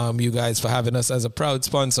you guys for having us as a proud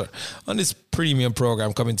sponsor on this premium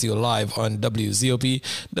program coming to you live on WZOP,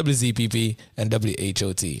 WZPP, and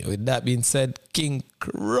WHOT. With that being said, King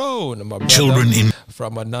Crown, my brother, Children in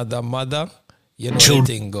from another mother, you know the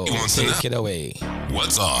thing go. Take it away.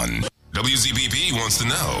 What's on? WZPP wants to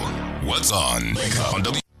know what's on.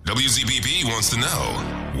 WZPP wants to know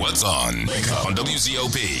what's on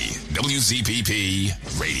WZOP, WZPP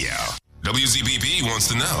Radio. WZPP wants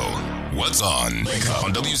to know what's on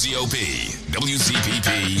WZOP,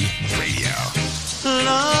 WZPP Radio.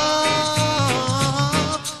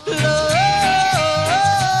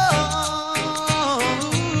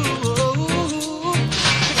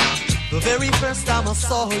 The very first time I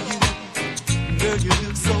saw you, girl, you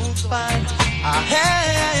look so fine. I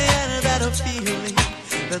had that feeling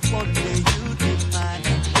that one day you'd be mine.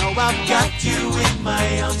 Now I've got you in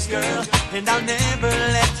my arms, girl, and I'll never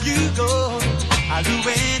let you go. I'll do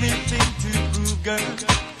anything to prove, girl,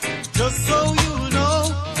 just so you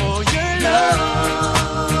know, for your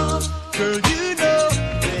love, girl, you know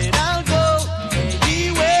that I'll go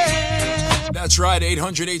anywhere. That's right,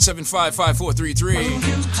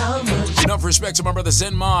 800-875-5433. Enough respect to my brother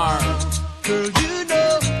Zenmar. Girl, you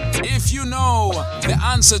know. If you know the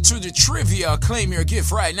answer to the trivia, claim your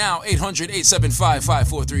gift right now.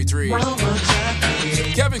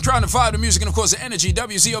 800-875-5433. Kevin Crown, the Vibe, the music, and of course the energy.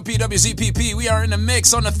 WZOP, WZPP. We are in the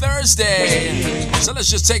mix on a Thursday. So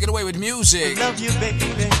let's just take it away with music. Love you, baby.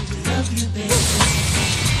 Love you, baby.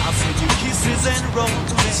 I'll send you kisses and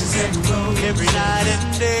roses every night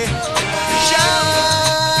and day. Shout,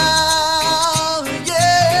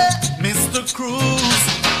 yeah, Mr. Cruz.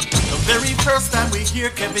 The very first time we hear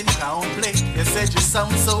Kevin Crown play, they said you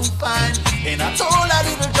sound so fine. And I told that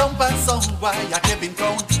little jumper song, why I Kevin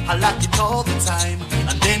Crown, I like it all the time.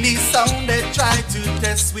 And then he sounded, tried to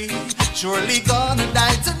test we, surely gonna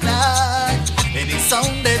die tonight. And he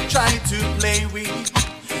sounded, tried to play we,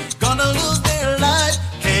 gonna lose their life.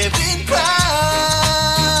 Kevin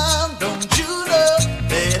Crown, don't you know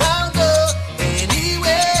that I'll go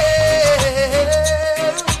anywhere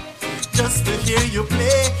just to hear you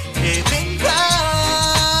play. Kevin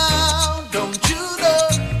Crown, don't you know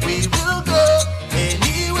we will go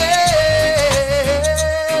anywhere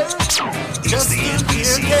just to hear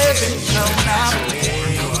Kevin Crown now play.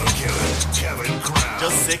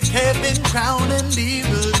 Just say Kevin Crown and he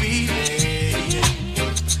will be there.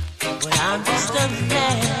 Well, I'm just a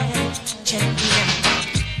man, champion.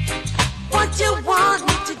 What you want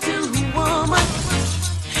me to do, woman?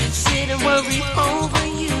 Sit and worry over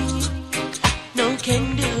you. No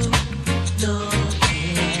can do, no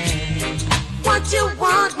can. What you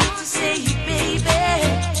want me to say, baby?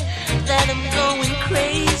 That I'm going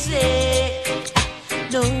crazy.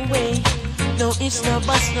 No way, no ifs, no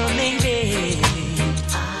buts, no maybe.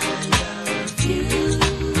 I love you,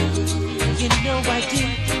 you know I do.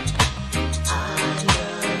 I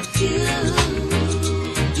love you,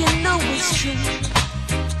 you know it's true.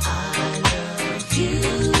 I love you,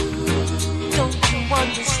 don't you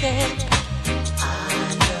understand? I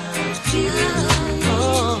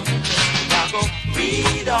go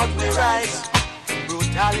read out the rights.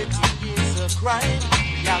 Brutality is a crime.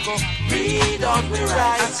 Ya go read out we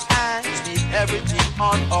rights and keep everything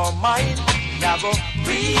on our mind. Ya go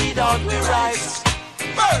read out we rights.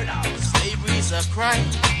 Murder, slavery's a crime.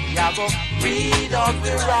 Ya go read out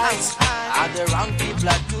we rights and the wrong people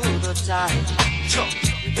are do the time.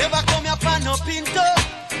 You never come here for no pinto.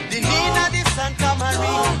 The Nina, the Santa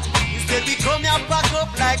Maria. Instead we come here pack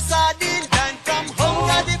up like sardine. Time from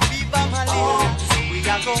hunger, the fever, malaria. So we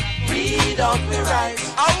are go read out we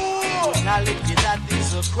rights. Oh, knowledge that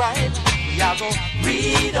is a crime. We are go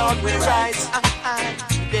read out we rights.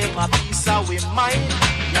 Them a piece of we mind.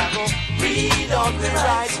 We are go read out we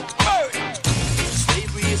rights.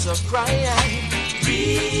 Slavery is a crime.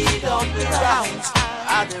 Read out we rights.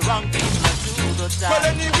 Are the wrong people that do the time. Well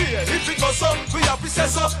anyway, if it goes up, we have to say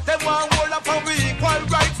so. Them want hold up and we equal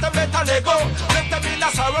rights, them better let go. Let them in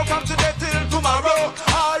a sorrow from today till tomorrow.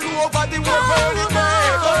 All over the world, it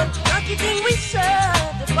may go. Lucky thing we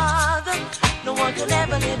serve the Father. No one could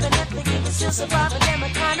ever live and let the give us still survive them a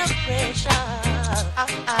kind of pressure.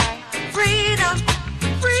 Freedom,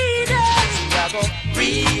 freedom.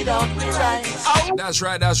 Freedom, we rights. That's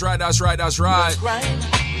right, that's right, that's right, that's right.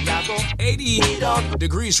 80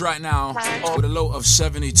 degrees right now with a low of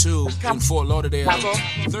 72 in Fort Lauderdale.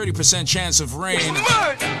 30% chance of rain.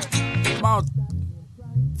 About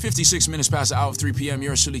 56 minutes past the hour of 3 p.m.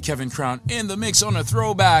 Yours truly, Kevin Crown, in the mix on a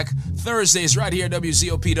throwback Thursdays right here,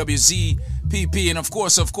 WZOP, WZPP. And of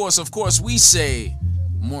course, we say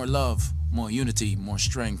more love, more unity, more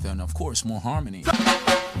strength, and of course, more harmony.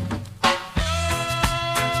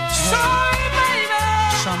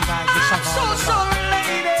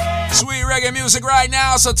 Sweet reggae music right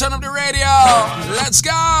now, so turn up the radio. Let's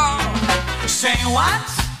go. Say what,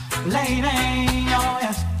 lady? Oh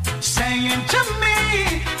yes. Saying to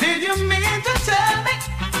me, did you mean to tell me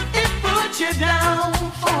it put you down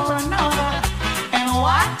for another? And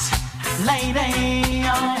what, lady?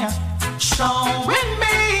 Oh yes. Showing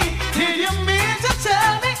me, did you mean to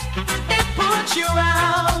tell me it put you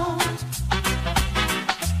out?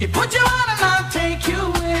 It put you out and I'll take you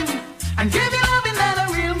in and give you loving that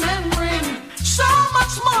a real man bring. So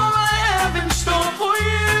much more I have in store for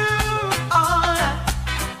you. Oh,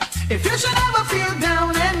 yeah. If you should ever feel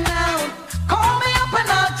down and out, call me up and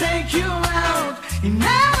I'll take you out. You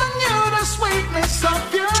never knew the sweetness of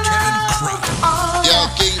your love. Oh, yeah,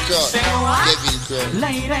 King Crow. Say what, Kevin Crow.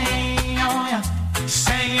 lady? Oh, yeah.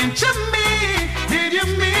 Saying to me, did you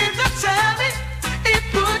mean to tell me it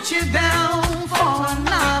put you down for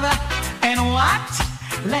another? And what,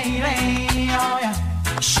 lady? Oh yeah.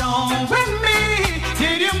 Showing me,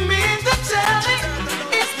 did you mean to tell me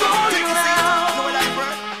it's going around?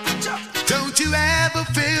 Don't you ever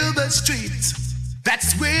feel the streets?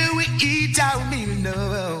 That's where we eat our meal.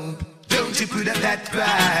 No, don't you put up that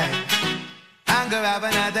pride and grab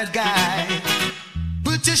another guy.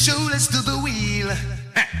 Put your shoulders to the wheel.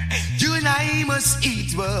 You and I must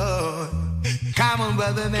eat, boy. Come on,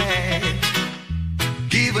 brother man.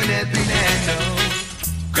 Give an helping hand, no.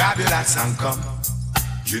 Grab your lass and come.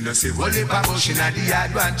 You know, say, roll it by bush in the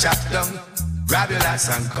yard, one chop down. Grab your lass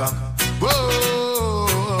and come. Whoa,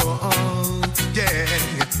 yeah.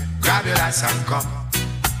 Grab your lass and come.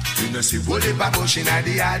 You know, say, roll it by bush in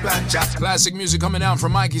the yard, one chop. Classic music coming down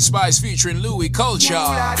from Mikey Spice featuring Louis Culture.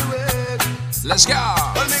 Let's go.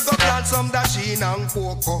 Well, me go plant some dasheen and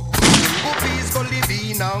cocoa. Puppies go live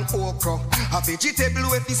in and okra. A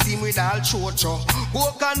vegetable with the steam with all chocho.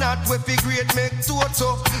 Coconut with the great make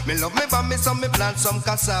toto. Me love me but me so me plant some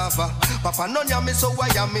cassava. Papa no ya me so why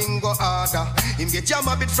ya mingo harder. Him get yam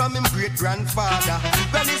a bit from him great grandfather.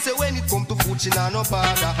 Well he say when it come to food she nah no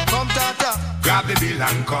bother. Come tata, grab the bill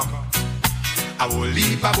and come. I will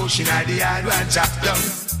leave a bush in the yard and chop down.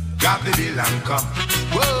 Grab the bill and come.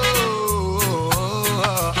 Whoa.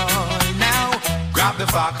 Grab the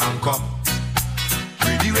fork and come.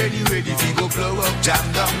 Ready, ready, ready, we go blow up,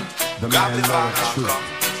 jam down. Grab the fork and come.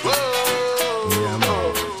 Whoa.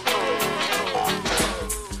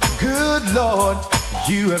 Good Lord,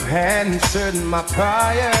 you have answered my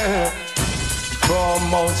prayer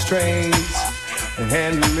from all strains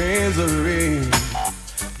and misery.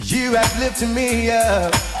 You have lifted me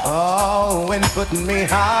up, oh, and put me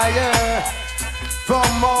higher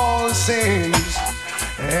from all sins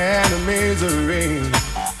and misery.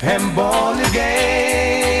 Am born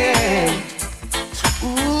again.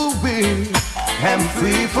 Ooh, we am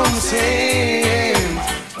free from sin.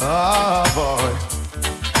 Oh boy,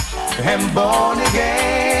 am born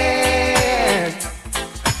again.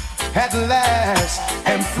 At last,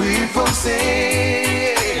 am free from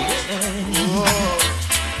sin.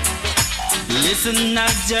 Listen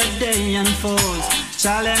as your day unfolds.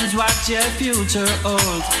 Challenge what your future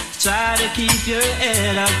holds. Try to keep your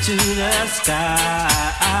head up to the sky.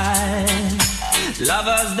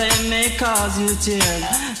 Lovers, they may cause you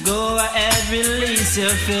tears. Go ahead, release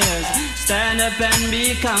your fears. Stand up and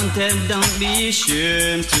be content, don't be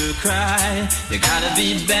ashamed to cry. You gotta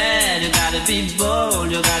be bad, you gotta be bold,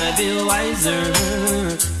 you gotta be wiser.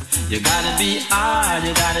 You gotta be hard,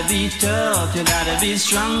 you gotta be tough, you gotta be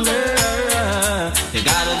stronger. You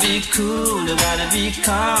gotta be cool, you gotta be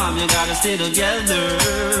calm, you gotta stay together.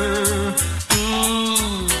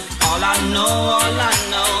 All I know,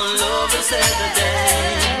 love is every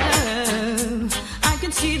day. I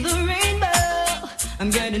can see the rainbow. I'm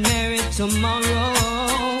getting married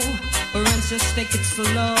tomorrow. For instance, take it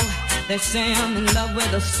slow. They say I'm in love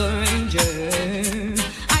with a stranger.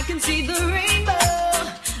 I can see the rainbow.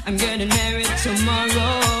 I'm getting married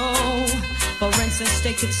tomorrow. For instance,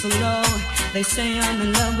 take it slow. They say I'm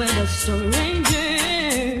in love with a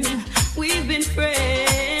stranger. We've been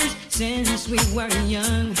friends since we were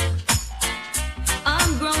young.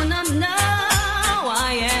 I'm grown up now,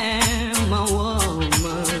 I am a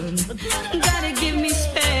woman. Gotta give me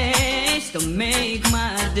space to make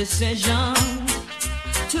my decisions.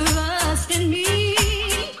 Trust in me,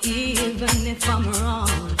 even if I'm wrong.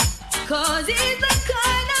 Cause he's the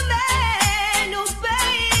kind of man who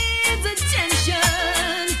pays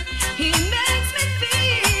attention. He makes me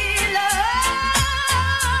feel a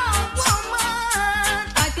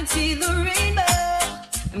woman. I can see the rainbow.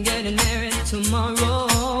 I'm getting married tomorrow.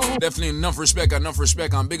 Definitely enough respect.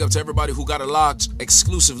 And big up to everybody who got it locked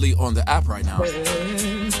exclusively on the app right now.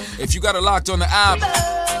 If you got it locked on the app,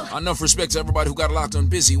 enough respect to everybody who got it locked on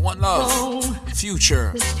Busy. One Love,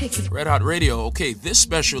 Future, Red Hot Radio. Okay, this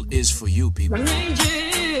special is for you, people.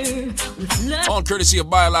 All courtesy of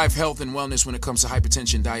BioLife Health and Wellness when it comes to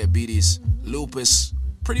hypertension, diabetes, lupus,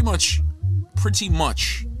 pretty much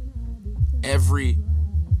every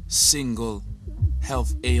single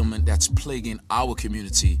health ailment that's plaguing our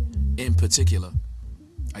community in particular.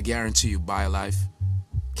 I guarantee you BioLife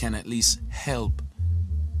can at least help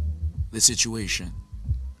the situation.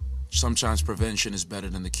 Sometimes prevention is better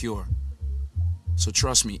than the cure. So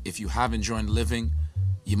trust me, if you haven't joined Living,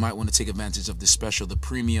 you might want to take advantage of this special, the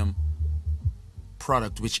premium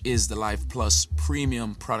product, which is the Life Plus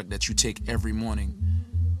premium product that you take every morning.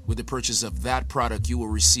 With the purchase of that product, you will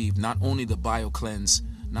receive not only the Bio Cleanse,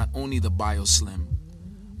 not only the Bio Slim,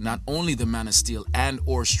 not only the Man of Steel and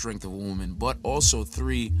or Strength of a Woman, but also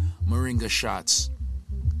 3 Moringa shots.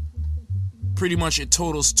 Pretty much it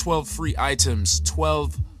totals 12 free items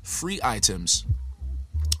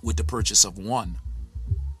with the purchase of 1.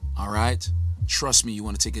 All right? Trust me, you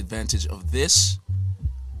want to take advantage of this.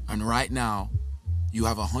 And right now, you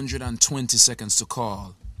have 120 seconds to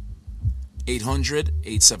call.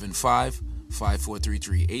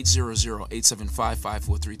 800-875-5433.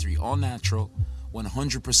 800-875-5433. All natural,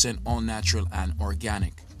 100% all natural and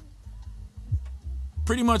organic.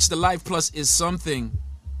 Pretty much the Life Plus is something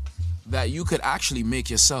that you could actually make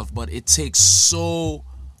yourself, but it takes so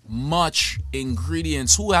much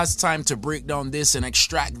ingredients. Who has time to break down this and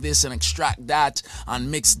extract that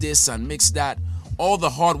and mix this and mix that? All the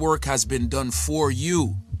hard work has been done for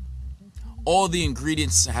you. All the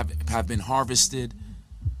ingredients have been harvested.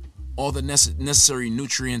 All the necessary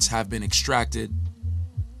nutrients have been extracted,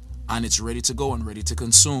 and it's ready to go and ready to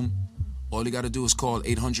consume. All you got to do is call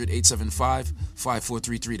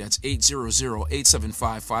 800-875-5433. That's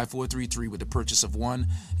 800-875-5433. With the purchase of 1,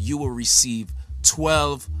 you will receive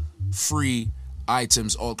 12 free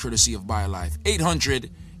items, all courtesy of BioLife.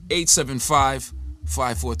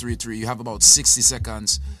 800-875-5433. You have about 60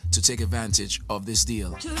 seconds to take advantage of this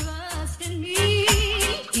deal. Trust in me,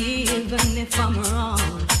 even if I'm wrong.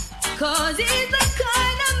 Cause he's the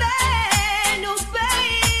kind of man who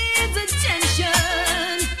pays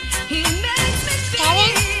attention. He makes me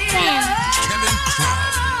feel Kevin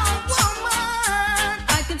Crown. Woman,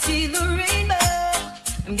 I can see the rainbow.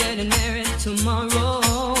 I'm getting married tomorrow.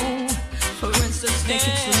 For instance, take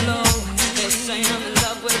it slow. They say I'm in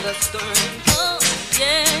love with a story. Oh,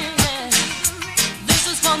 yeah. This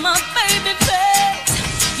is for my baby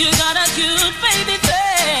face. You got a cute baby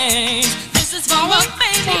face. This is for my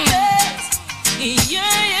baby face. Yeah.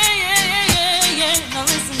 Now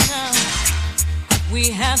listen now. We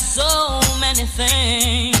have so many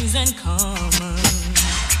things in common,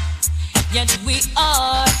 yet we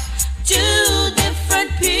are 2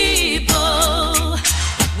 different people.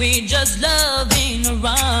 We just love being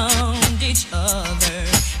around each other,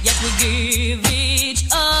 yet we give each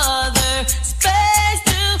other space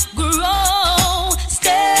to grow.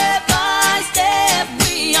 Step by step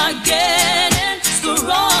we are getting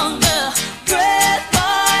stronger. Breath by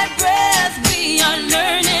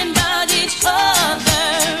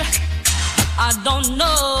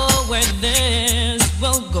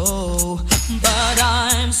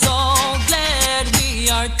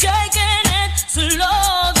taking it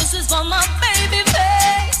slow. This is for my baby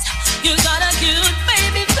face. You got a cute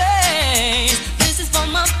baby face. This is for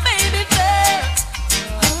my baby face.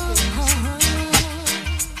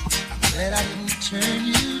 I'm glad I didn't turn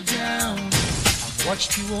you down. I've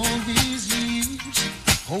watched you all these years,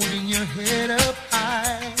 holding your head up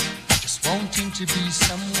high, just wanting to be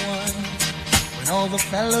someone. When all the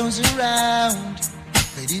fellows around,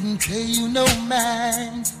 they didn't pay you no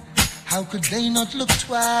mind. How could they not look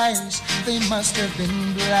twice? They must have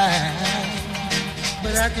been blind.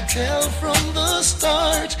 But I could tell from the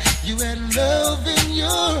start, you had love in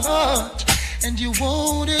your heart, and you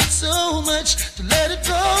wanted so much to let it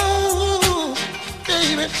go.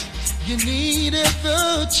 Baby, you needed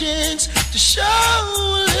the chance to show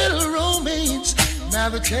a little romance. Now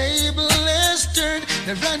the table has turned,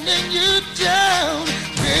 they're running you down.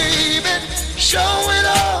 Baby, show it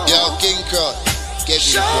all. Yo, King Crow,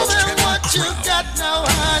 show them what you got now,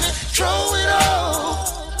 honey. Throw it all.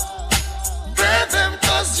 Grab them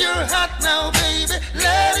 'cause you're hot now, baby.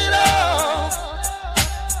 Let it all.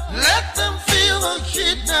 Let them feel the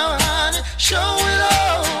heat now, honey. Show it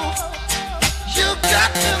all. You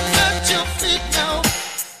got them at your feet now.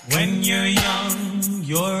 When you're young,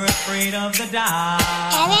 you're afraid of the dark.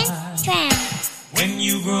 When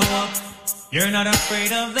you grow up, you're not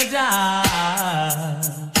afraid of the dark.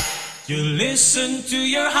 You listen to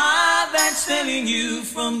your heart that's telling you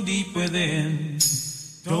from deep within.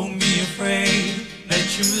 Don't be afraid, let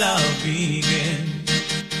your love begin.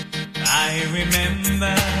 I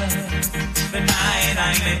remember the night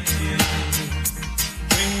I met you,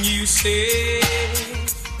 when you said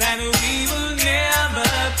that we will never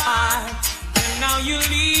part, and now you're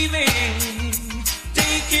leaving,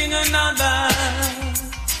 taking another,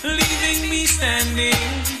 leaving me standing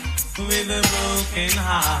with a broken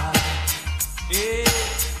heart. Yeah.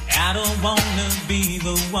 I don't wanna be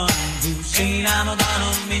the one who said I'm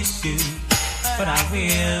gonna miss you, but I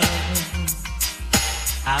will.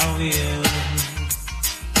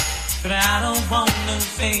 But I don't wanna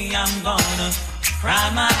say I'm gonna cry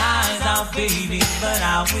my eyes out, baby, but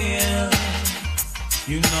I will.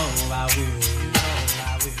 You know I will.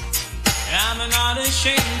 I'm not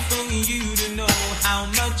ashamed for you to know how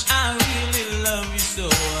much I really love you so.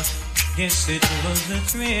 Guess it was a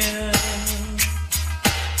thrill.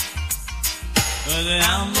 But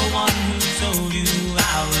I'm the one who told you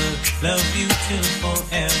I will love you till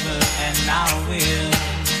forever, and I will.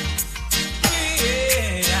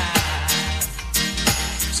 Yeah.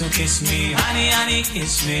 So kiss me, honey, honey,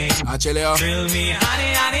 kiss me. Thrill me,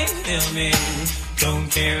 honey, honey, thrill me. Don't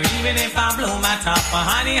care even if I blow my top,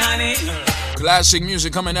 honey, honey. Classic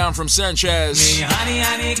music coming down from Sanchez. Me, honey,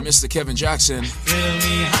 honey. Mr. Kevin Jackson. Thrill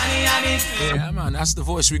me, honey, honey. Yeah, man, that's the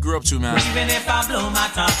voice we grew up to, man. Even if I blow my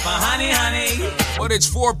top, honey, honey. But it's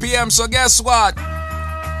 4 p.m., so guess what?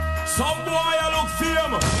 Some boy I look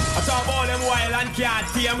fame. I talk about them wild and can't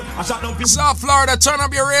tame. I shot down people. South Florida, turn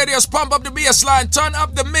up your radios, pump up the bass line, turn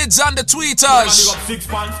up the mids and the tweeters.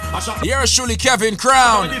 Here's surely Kevin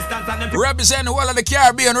Crown, representing the whole of the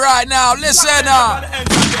Caribbean right now. Listen up.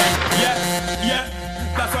 Yeah.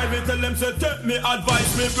 That's why we tell them, say, take me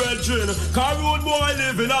advice, me brethren. Cause road boy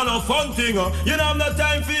living on a fun thing. You don't have no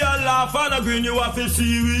time for your laugh and a grin. You have to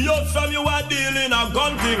serious from you are dealing a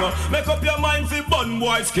gun thing. Make up your mind for bun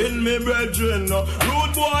boy skin, me brethren.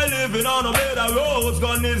 Road boy living on a bed of rose.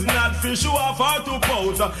 Gun is not for show off or to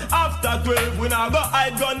pose. After 12, we now go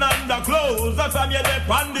hide gun under clothes. That's why you dip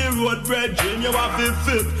on the road, brethren. You have to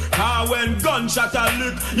fit. Cause when gunshot a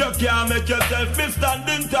lick, you can't make yourself be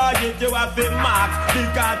standing target. You have to mark.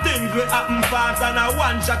 Because things will happen fast and a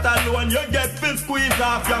one shot alone you get fi squeeze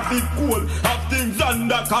off your feet cool. Have things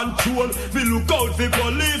under control. We look out for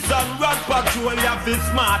police and rat patrol. You have to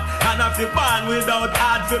smart and have to ban without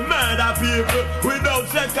hard for murder people without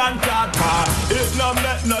second thought. It no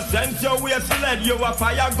make no sense your waist led. You a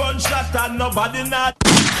fire gunshot and nobody not.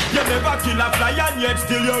 You never kill a fly and yet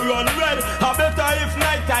still you run red. I better if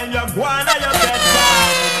night time you go on and you get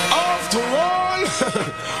down. After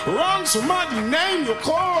all, wrong somebody name you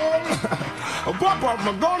call. I pop up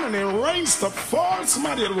my gun and it rains to fall.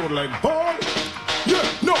 Somebody look like ball. Yeah,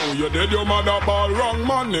 no, you dead your mother ball. Wrong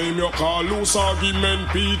man name you call. Loose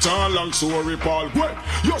argument, Peter, long story Paul. Well,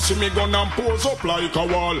 you see me gun and pose up like a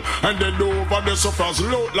wall. And then over the surface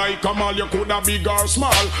look like a mall. You coulda big or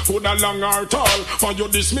small, coulda long or tall. For you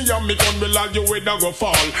this me and me gun will all you weather go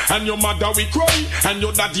fall. And your mother we cry, and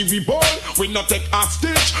your daddy we ball. We not take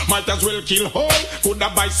hostage, might as well kill whole.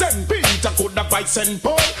 Coulda buy St. Peter, coulda buy St.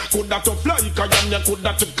 Paul. Coulda to fly, cause you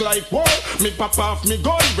coulda to like wall. Me pop off me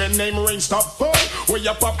gun when name rain stop fall. Where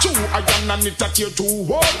you pop two iron and it a tear two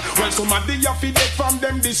hole. Well, somebody have to dead from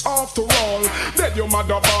them this after all. Dead your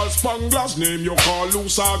mother ball spanglers, name you call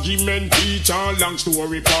loose argument, teacher, long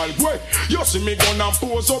story Paul. Wait, you see me gonna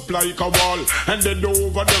pose up like a wall, and then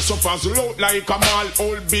over the sofas load like a mall.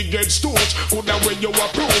 Old big head stooge, coulda when you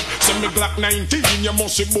approve. Say me Glock 19, you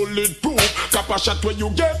must be bulletproof. Cap a shot when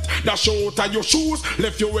you get, dash out of your shoes.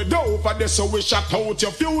 Left you head over there so we shot out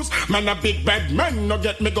your fuse. Man a big bad man, no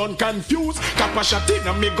get me gun confused. Cap a shot in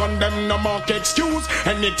a me gun, them no mark excuse.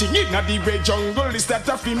 Anything in a the way jungle is that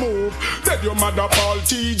a fi move. Dead your mother Paul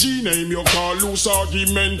TG, name you call loose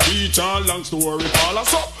argument, teacher, long story Paul.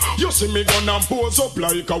 So you see me gun and pose up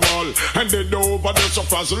like a wall, and then over the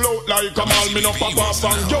sofas load like a mall. Me no pop off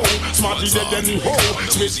and yo, smarty dead anyhow.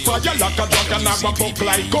 Smith fire like a dragon, I go buck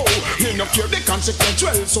like go. Me no care the consequence,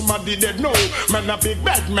 well somebody dead know. Man a big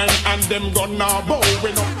bad man and them gun now bow.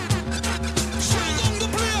 We no.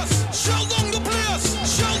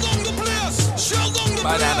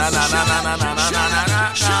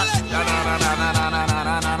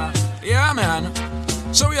 Yeah, man.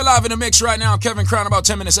 So we're live in the mix right now. Kevin Crown, about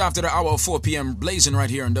 10 minutes after the hour of 4 p.m. blazing right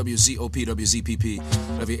here on WZOP, WZPP,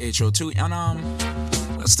 WHO2. And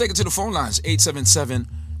let's take it to the phone lines.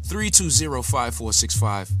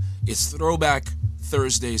 877-320-5465. It's Throwback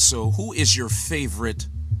Thursday. So who is your favorite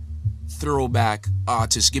throwback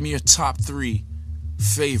artist? Give me your top 3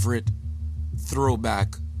 favorite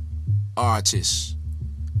throwback artists.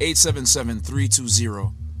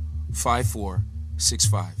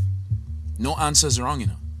 877-320-5465. No answer's wrong, you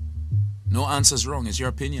know. No answer's wrong. It's your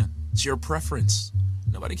opinion. It's your preference.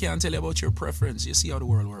 Nobody can tell you about your preference. You see how the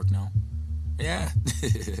world works now. Yeah.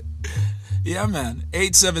 Yeah, man.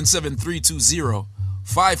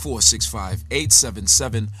 877-320-5465.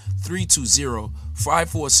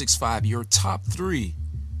 877-320-5465. Your top 3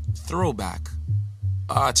 throwback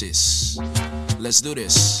artists. Let's do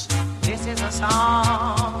this. This is a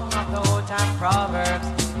song of the old time proverbs,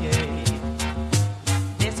 yeah.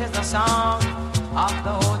 This is the song of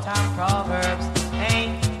the old time proverbs. Hey,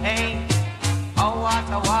 hey, oh what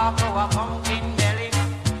a walk, oh a pumpkin belly.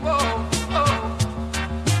 Whoa, whoa.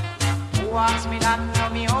 Who asked me that? Know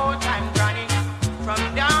me old time granny from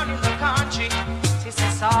down in the country. She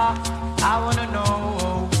says, "Saw, I wanna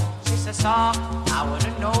know." She says, "Saw, I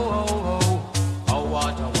wanna know." Oh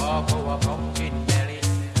what a walk, oh a pumpkin belly.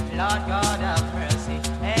 Lord God have mercy.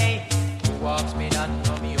 Hey, who walks me that?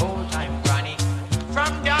 Know me old time granny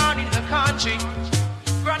from down in the country.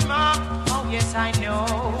 Grandma, oh yes I know.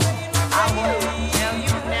 I won't tell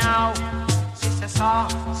you now. Sister Saw,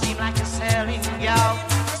 seem like a selling gal.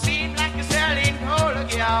 Seem like a selling whole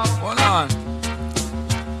gal. Hold on.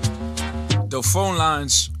 The phone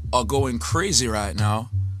lines are going crazy right now.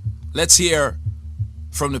 Let's hear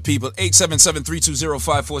from the people.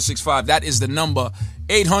 877-320-5465. That is the number.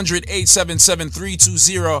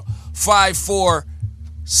 800-877-320-5465.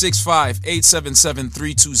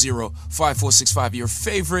 877-320-5465. Your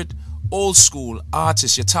favorite old school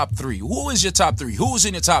artist, your top 3. Who is your top 3? Who's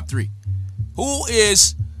in your top 3? Who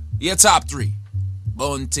is your top 3?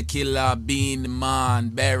 Bounty Killer, Bean Man,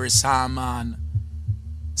 Barris Hammond,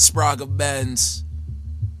 Sprague Benz.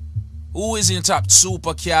 Who is in your top?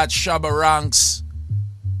 Super Cat, Shabba Ranks,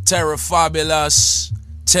 Terra Fabulous,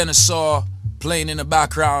 Tenasaw playing in the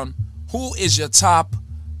background. Who is your top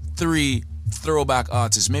 3 throwback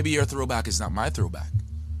artists? Maybe your throwback is not my throwback.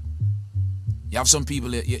 You have some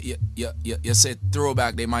people, you say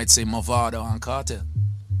throwback, they might say Mavado and Cartel.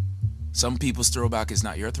 Some people's throwback is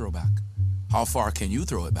not your throwback. How far can you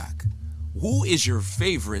throw it back? Who is your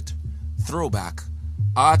favorite throwback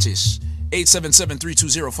artist?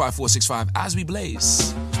 877-320-5465. As we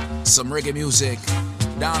blaze some reggae music,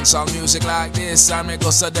 dancehall music like this, and we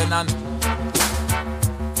go sudden and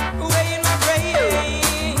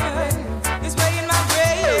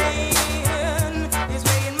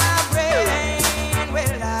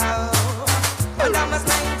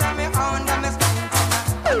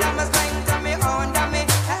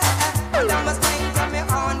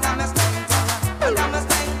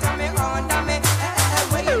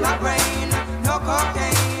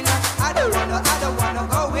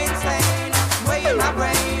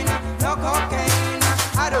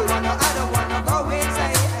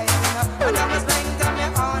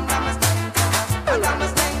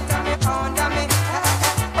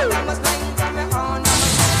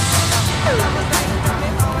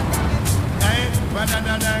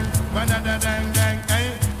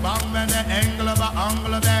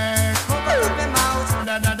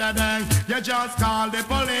just call the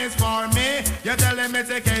police for me. You You tell him it's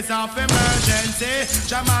a case of emergency.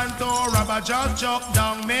 Shaman to rubber just chuck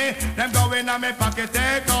down me. Them go in on me pocket,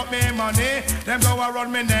 take out me money. Them go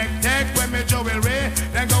around me neck, take with me jewelry.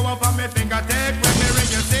 Then go up on me finger, take with me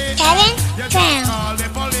ring. You see, you just call the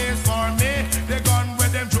police for me. The gun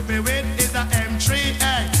with them troop me with is a M3.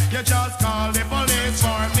 Hey, you just call the police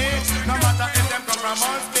for me. No matter if them come from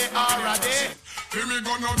us, they already. Here me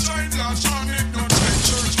go no child last on it, no child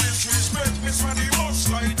church disrespect. Miss Manny must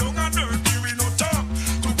slide down and dirt. Here we no talk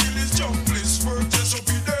to kill his junglist. Purchase up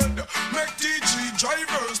be dead. Make DG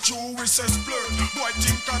drivers through recess blurred. Boy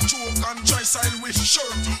think I choke and try style with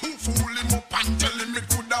shirt. Who fool him up and tell him it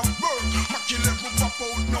could have worked. Mackie level pop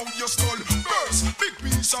out now your skull burst. Big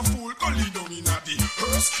piece of fool gully down in a the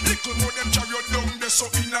hearse. Little more them chariot down there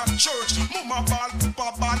so in a church. Mama ball,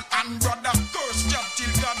 papa ball and brother curse. Jab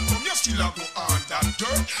till God come you still a go on that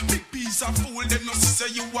dirt. Big piece of fool them no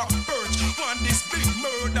say you a perch. Want this big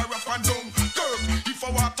murder up and down Kirk. If I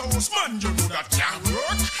want house man you know that can't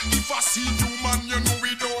work. If I see you man you know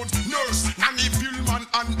we don't nurse. And if you man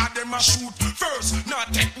and them a shoot first.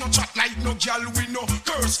 Not take no chat like no girl we no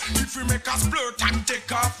curse. If we make us blurt and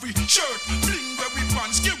take off we shirt. Bling where we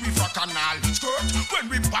pants give we for canal skirt. When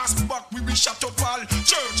we pass back we be shut up all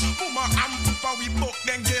church. Mama and papa we both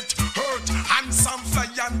then get hurt. And some fly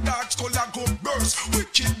and dark skull a go burst.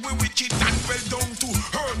 Wicked we wicked and well down to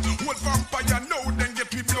hurt. Old vampire now then get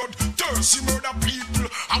me blood thirst. He murder people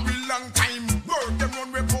a we long time work. Them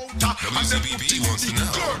run reporter and them put in the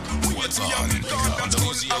clerk. We get me on the dog and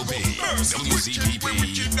skull a go burst. Wicked we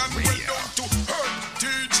wicked and well down to hurt.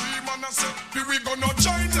 TG man I said we gonna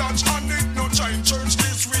join lodge and it no join church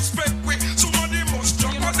disrespect we. Somebody must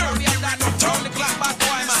jump on earth. We no turn the clock back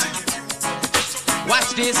boy man.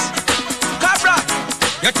 Watch this, Cabra.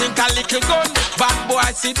 You think a little gun, bad boy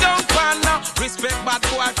sit down corner. Respect bad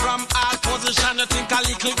boy from all position. You think a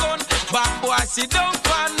little gun, bad boy sit down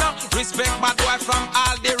corner. Respect bad boy from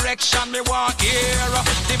all direction. Me want hear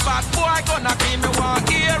the bad boy gonna clean. Me want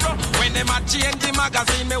hear when them a change the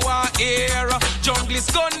magazine. Me want hear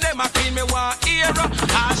junglist gun them a clean. Me want hear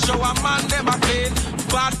I show a man them a clean.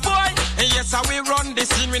 Bad boy, and yes I we run the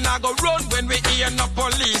scene. We not go run when we hear no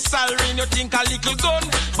police siren. You think a little gun,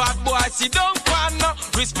 bad boy sit down corner.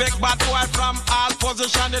 Respect bad boy from all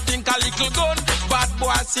position. You think a little gun, bad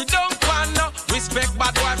boy sit down corner. Respect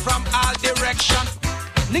bad boy from all direction.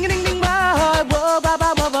 Ding ding ding boy, whoa ba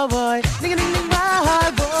ba ba ba boy. Ding ding ding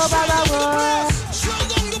boy, whoa ba ba boy. Show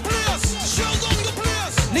them the place, show them the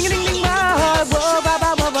place. Ding ding ding boy, whoa ba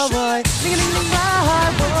ba ba ba boy. Ding ding ding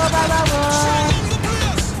boy, whoa ba ba boy.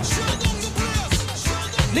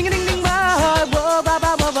 Ding ding ding boy, whoa ba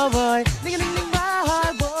ba ba ba boy. Ding ding ding boy,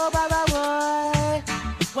 whoa ba ba boy.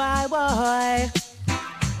 Why boy?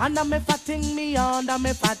 Under me fatting me, under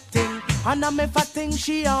me fatting. Under me fatting,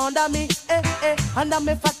 she under me, eh eh. Under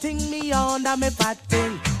me fatting me, under me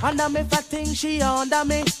fatting. Under me fatting, she under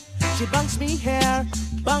me. She bunks me here,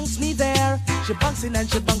 bunks me there. She bunks in and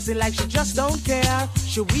she bunks in like she just don't care.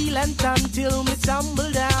 She wheel and turn till me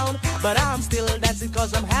tumble down. But I'm still dancing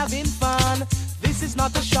cause I'm having fun. This is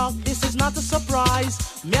not a shock, this is not a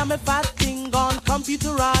surprise. Me and me fat thing gone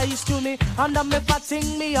computerized to me. Under me fat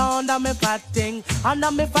thing, me under me fat thing.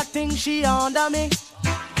 Under me fat thing, she under me.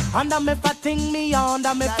 Under me fat thing, me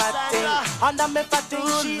under me fat thing. Under me fat thing,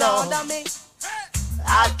 she under me.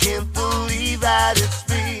 I can't believe that it's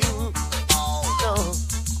real. No.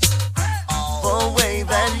 The way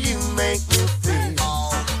that you make me feel.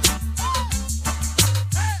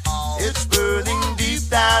 It's burning deep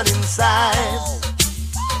down inside.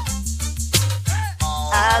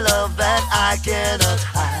 I love that I cannot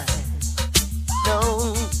hide.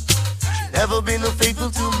 No, she's never been faithful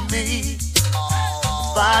to me.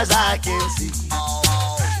 As far as I can see,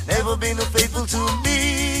 she's never been faithful to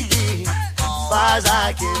me. As far as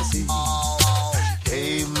I can see, she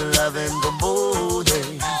gave me love in the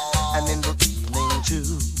morning and in the evening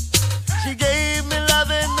too. She gave me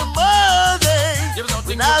love in the morning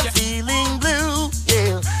when I'm feeling blue.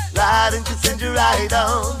 Yeah, ride and send you right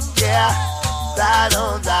on. Yeah, ride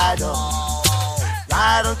on, ride on.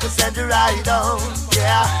 Ride on, send you right on.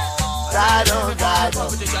 Yeah, ride on, ride on.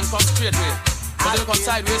 Competition come straight way. But you come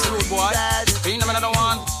sideways, rude boy. Being them another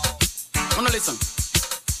one. Wanna listen?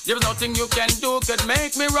 There's nothing you can do could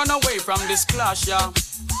make me run away from this clash, yeah.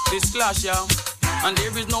 This clash, yeah. And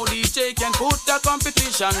there is no DJ can put the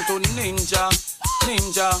competition to Ninja,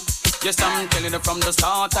 Ninja. Yes, I'm telling you from the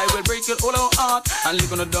start, I will break your whole heart and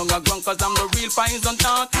live on the dung ground cause I'm the real poison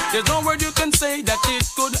tart. There's no word you can say that it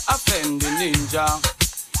could offend the Ninja.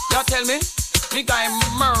 You tell me guy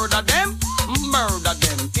murder them.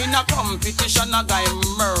 In a competition, a guy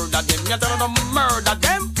murder them. You tell them murder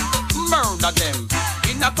them.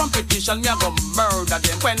 politician, me a go murder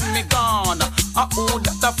them when me gone. Who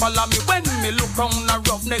that a follow me when me look round a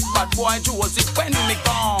roughneck bad boy Joseph when me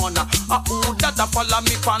gone. Who that a follow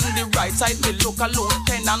me on the right side, me look a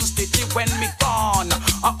Lieutenant Stitty when me gone.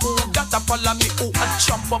 Who that a follow me who a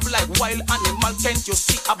jump up like wild animal, can't you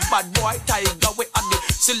see a bad boy tiger we are the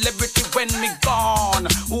celebrity when me gone.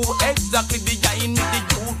 Who exactly behind me the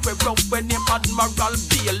youth we rough when him Admiral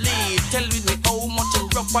Bailey. Tell me how much him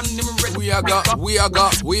rough and him red. We are got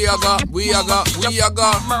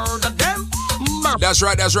murder them. That's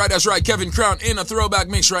right. Kevin Crown in a throwback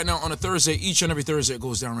mix right now on a Thursday. Each and every Thursday it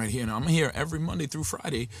goes down right here. Now I'm here every Monday through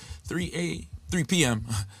Friday, 3 p.m.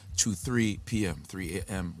 to 3 p.m. 3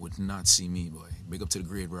 a.m. would not see me, boy. Big up to the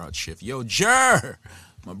graveyard shift. Yo, Jer,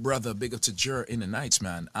 my brother, big up to Jer in the nights,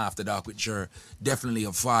 man. After Dark with Jer, definitely a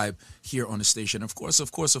vibe here on the station. Of course,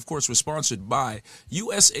 we're sponsored by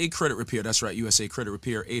USA Credit Repair. That's right, USA Credit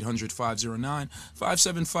Repair,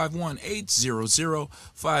 800-509-5751,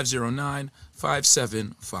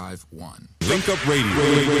 800-509-5751. Link Up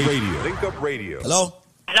Radio. Hello?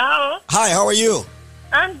 Hello? Hi, how are you?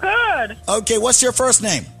 I'm good. Okay, what's your first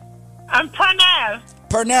name? I'm Pernell.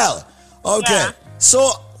 Pernell. Okay. Yeah.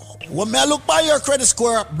 So, when I look by your credit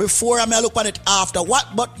score before I look at it after,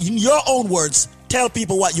 but in your own words, tell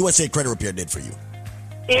people what USA Credit Repair did for you.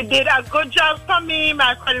 It did a good job for me.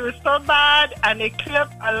 My credit was so bad, and it cleared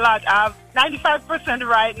a lot. I have 95%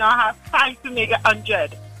 right now. I have time to make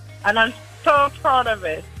 100, and I'm so proud of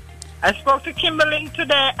it. I spoke to Kimberly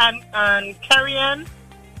today and Kerry,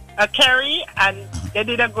 and they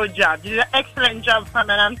did a good job. They did an excellent job for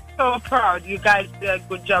me, and I'm so proud. You guys did a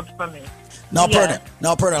good job for me. Now,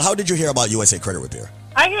 Pernell, how did you hear about USA Credit Repair?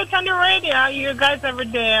 I hear it on the radio. I hear you guys every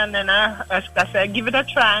day, and then I said, give it a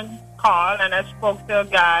try and call, and I spoke to a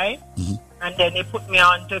guy, and then he put me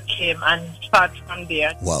on to Kim and start from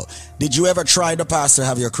there. Wow. Did you ever try in the past to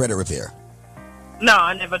have your credit repair? No,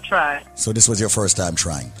 I never tried. So this was your first time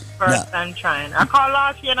trying? First time trying. I called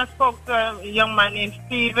last year and I spoke to a young man named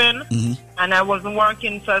Steven, and I wasn't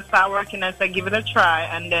working, so I started working and said, give it a try.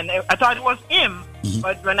 And then I thought it was him,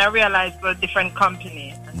 but when I realized it was a different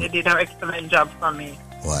company, and they did an excellent job for me.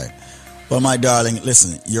 Why? Well, my darling,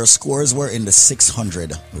 listen, your scores were in the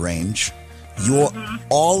 600 range.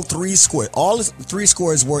 All three scores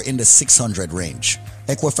were in the 600 range.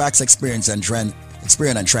 Equifax, Experian, and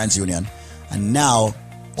TransUnion. And now,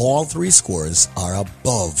 all three scores are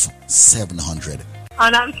above 700.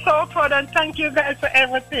 And I'm so proud, and thank you guys for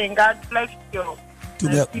everything. God bless you.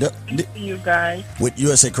 You guys. With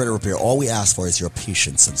USA Credit Repair, all we ask for is your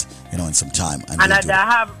patience and some time. And I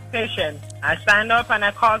have patience. I signed up and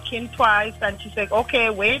I called Kim twice, and she said, okay,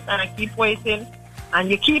 wait, and I keep waiting. And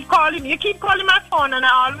you keep calling my phone, and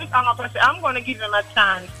I always hang up and say, I'm going to give him a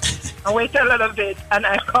chance. I wait a little bit, and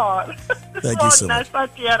I call. Thank you so much. I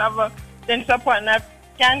sat here and have a dentist appointment. I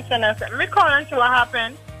cancer, and I said, let me call and see what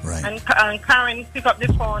happened. Right. And Karen picked up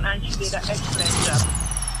the phone, and she did an excellent job.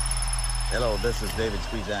 Hello, this is David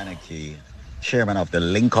Squeezaniki, chairman of the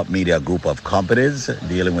Link Up Media group of companies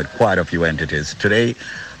dealing with quite a few entities. Today,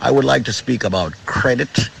 I would like to speak about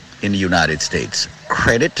credit in the United States.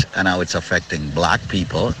 Credit and how it's affecting black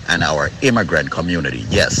people and our immigrant community.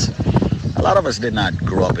 Yes, a lot of us did not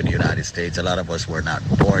grow up in the United States. A lot of us were not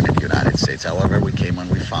born in the United States. However, we came and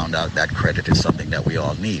we found out that credit is something that we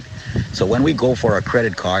all need. So when we go for a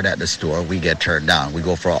credit card at the store, we get turned down. We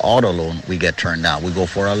go for an auto loan, we get turned down. We go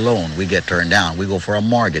for a loan, we get turned down. We go for a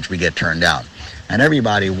mortgage, we get turned down. And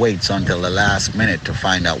everybody waits until the last minute to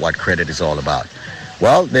find out what credit is all about.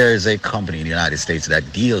 Well, there is a company in the United States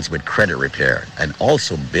that deals with credit repair and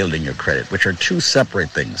also building your credit, which are two separate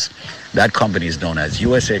things. That company is known as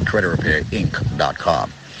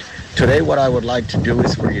USACreditRepairInc.com. Today, what I would like to do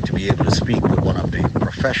is for you to be able to speak with one of the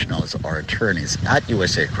professionals or attorneys at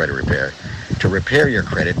USA Credit Repair to repair your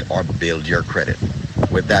credit or build your credit.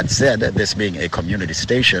 With that said, this being a community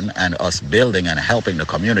station and us building and helping the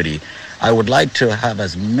community, I would like to have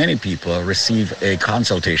as many people receive a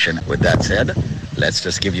consultation. With that said, let's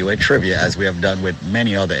just give you a trivia as we have done with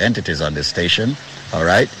many other entities on this station, all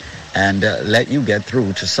right? And let you get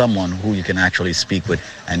through to someone who you can actually speak with,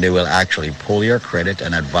 and they will actually pull your credit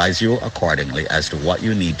and advise you accordingly as to what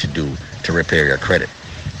you need to do to repair your credit.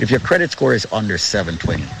 If your credit score is under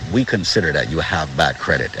 720, we consider that you have bad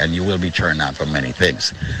credit and you will be turned down for many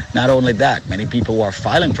things. Not only that, many people who are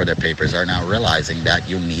filing for their papers are now realizing that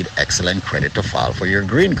you need excellent credit to file for your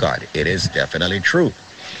green card. It is definitely true.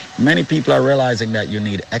 Many people are realizing that you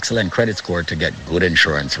need excellent credit score to get good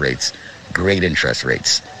insurance rates, great interest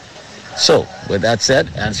rates. So, with that said,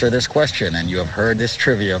 answer this question, and you have heard this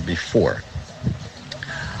trivia before.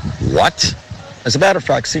 What As a matter of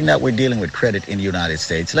fact, seeing that we're dealing with credit in the United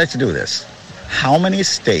States, let's do this. How many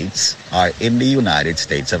states are in the United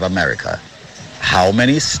States of America? How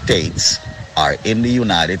many states are in the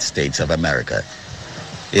United States of America?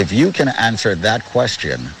 If you can answer that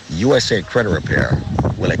question, USA Credit Repair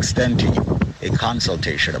will extend to you a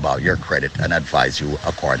consultation about your credit and advise you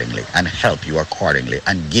accordingly and help you accordingly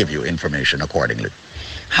and give you information accordingly.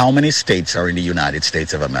 How many states are in the United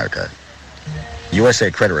States of America?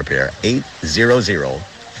 USA Credit Repair,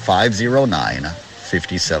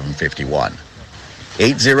 800-509-5751.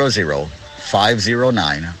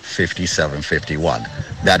 800-509-5751.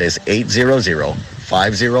 That is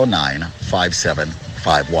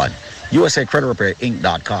 800-509-5751. USA Credit Repair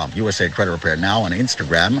Inc.com. USA Credit Repair now on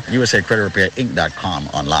Instagram. USA Credit Repair Inc.com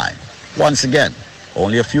online. Once again,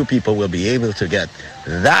 only a few people will be able to get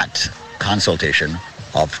that consultation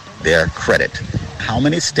of their credit. How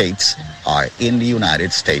many states are in the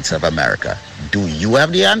United States of America? Do you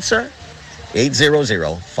have the answer?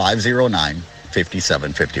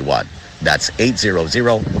 800-509-5751. That's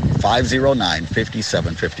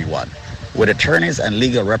 800-509-5751. With attorneys and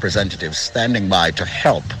legal representatives standing by to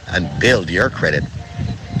help and build your credit,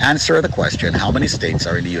 answer the question, how many states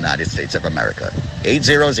are in the United States of America?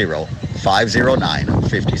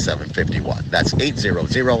 800-509-5751. That's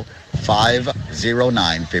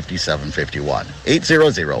 800-509-5751.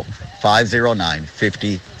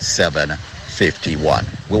 800-509-5751.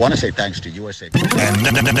 We want to say thanks to USA. And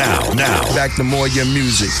now, back to more your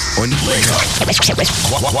music on Wake Up.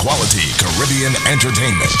 Quality Caribbean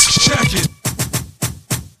Entertainment. Check it.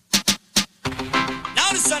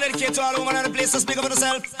 Now this is dedicated to all women and the place to speak up for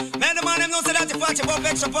yourself. Man, the man them know say that if you pop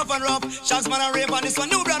extra puff and rub, Chance man and rave on this one,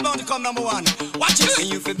 new brand bound to come number one. Watch it. And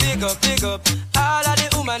you feel big up, all of the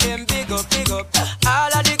woman them big up,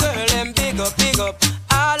 all of the girl them big up,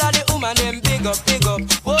 all of the woman them big up.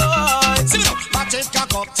 Whoa, see me now, batch it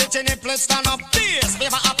cock up, titty nipple stand up. This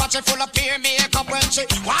favor Apache full of peer makeup when she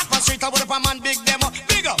walk on street. I would have a man big them up,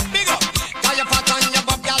 big up. Got your fat on your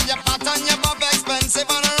bob, got your fat on your bob, expensive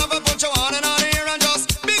and a rubber put you on and on here and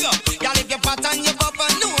just big up. Got if your fat on your bob,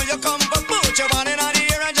 I know you come but put you on and on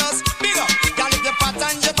here and just big up. Got if your fat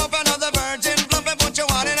on your bob, another virgin plump and put you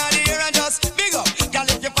on and on here and just big up. Got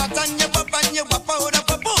if your fat on your bob and you wap out up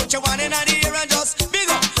and put you on and on here and just big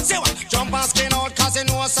up. Say what? Jump and skin out cause you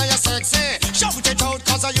know so you're sexy. Shout it out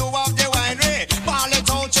cause you have the winery. Ball it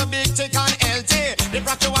out your big thick and healthy. The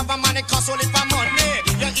brought you have a money cost only for money.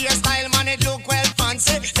 Your hairstyle man it look well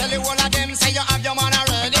fancy. Tell you all of them say you have your man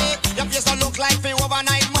already. Your face don't look like the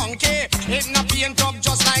overnight monkey. It not paint up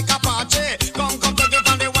just like a party. Come take it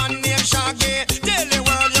from the one named Shaggy. Tell the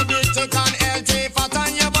world you big thick and healthy. Fat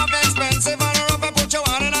and your buff expensive and rubber put you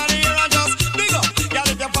on and on here and just big up. Girl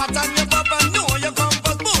if you're fat and your buff and know you come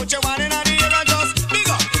first put you on and on here and just big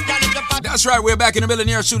up. Girl if you're fat. That's right, we're back in the middle of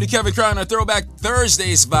near Shuli Kevin Crown, a throwback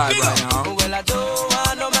Thursdays vibe right now. Well, I don't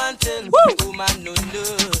want no man tell me woman no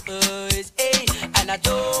noise, hey. And I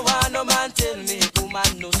don't want no man tell me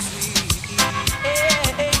woman no sweet,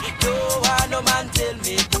 hey. Don't want no man tell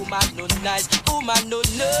me woman no nice, woman no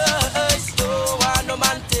nice. Don't want no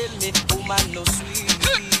man tell me woman no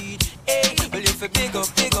sweet, hey. Well, if you big up,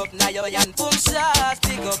 now your hand boom shot,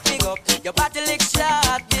 big up. Your body lick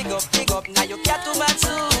shot, big up. Now you got to my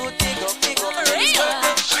suit, big up.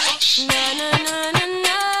 Na na na na na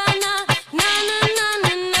na na na na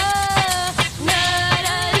na na.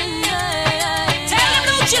 Tell them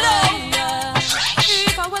don't you know?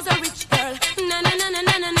 If I was a rich girl, na na na na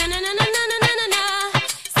na na na na na na na na.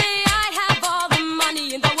 Say I have all the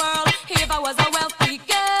money in the world. If I was a wealthy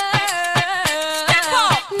girl,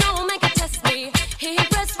 no man can test me. He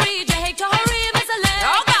press reject to hurry as a leg.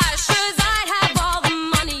 Oh gosh, 'cause I have all the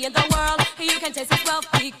money in the world. You can taste this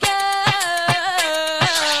wealthy girl.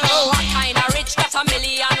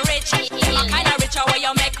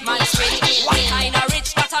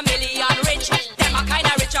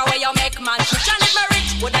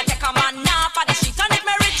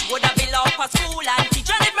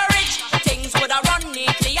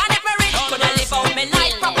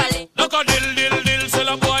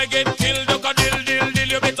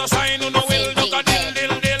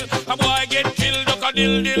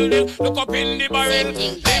 Look up in the barrel.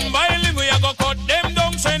 Limb by limb we a go cut them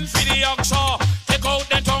down. Send for the oxa. Take out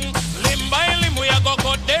the tongue. Limb by limb we a go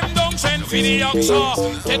cut them down. Send for the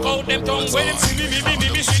oxa. Take out them tongue. When them see me,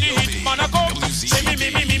 see the hit man a come. See me,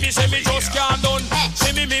 say me just can't done.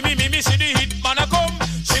 See me, see the hit man a come.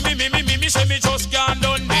 See me, say me just can't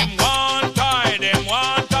done. Them one tie.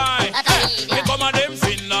 They come a them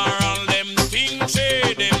funeral. Them things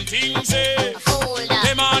say.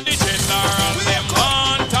 Them on the general. Them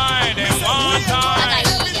one tie.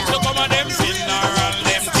 So come a them funeral.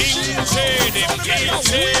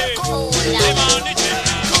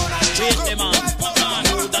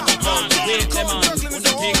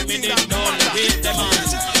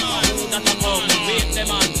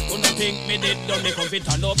 fi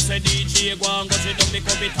turn up. Say DJ go and go sit down, make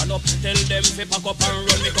up it turn up. Tell them fi pack up and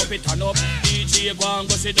run, make up it turn up. DJ go and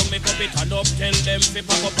go sit down, make up it turn up. Tell them fi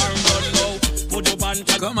pack up and run now. Put your band.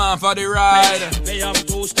 Come on for the ride. They have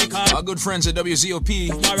two stickers. Our good friends at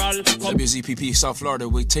WZOP, WZPP South Florida.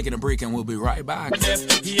 We're taking a break and we'll be right back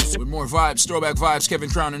with more vibes, throwback vibes. Kevin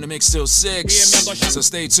Crown in the mix till 6. So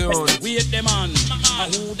stay tuned. Wait them on,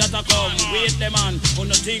 who that a come? Wait them on, who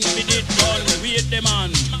no think we did done? Wait them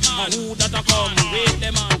on, who that a come? Wait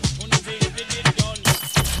them on, who no think we did done?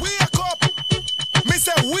 Wake up, me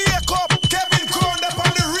say wake up. Kevin Crown up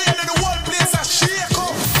on the rain and the whole place a shake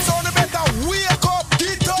up. So the better wake up,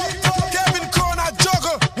 get up. Kevin Crown a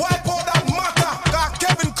juggle, wipe out that matter. Cause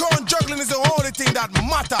Kevin Crown juggling is the only thing that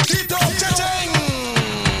matter. Get up, cha-ching.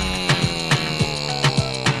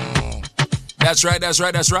 That's right.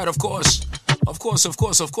 Of course,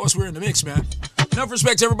 we're in the mix, man. Enough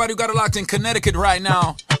respect to everybody who got it locked in Connecticut right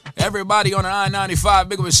now. Everybody on the I-95,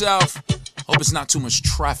 big of yourself. Hope it's not too much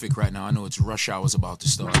traffic right now. I know it's rush hours about to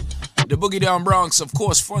start. The Boogie Down Bronx, of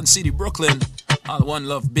course, Fun City, Brooklyn. One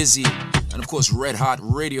Love, Busy. And of course, Red Hot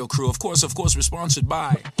Radio Crew. Of course, we're sponsored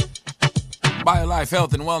by BioLife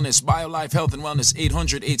Health and Wellness. BioLife Health and Wellness,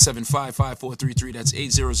 800-875-5433. That's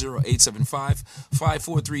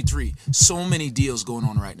 800-875-5433. So many deals going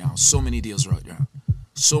on right now. So many deals right now.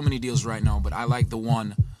 But I like the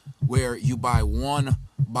one where you buy one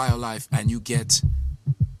BioLife and you get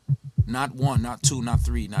not one, not two, not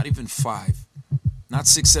three, not even 5, not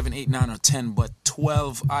 6, 7, 8, 9, or 10, but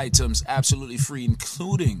 12 items absolutely free,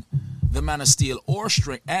 including the Man of Steel or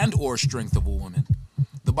Strength of a Woman.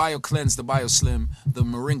 The Bio Cleanse, the Bio Slim, the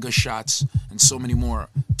Moringa shots, and so many more,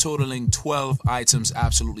 totaling 12 items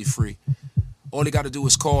absolutely free. All you got to do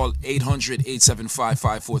is call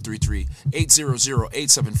 800-875-5433,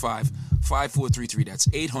 800-875-5433. That's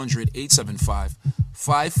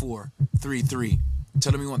 800-875-5433.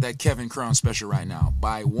 Tell them you want that Kevin Crown special right now.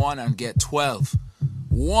 Buy one and get 12.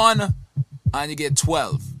 One and you get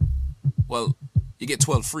 12. Well, you get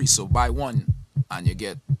 12 free, so buy one and you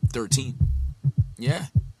get 13. Yeah.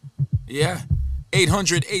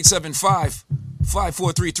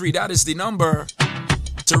 800-875-5433. That is the number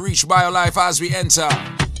to reach BioLife as we enter.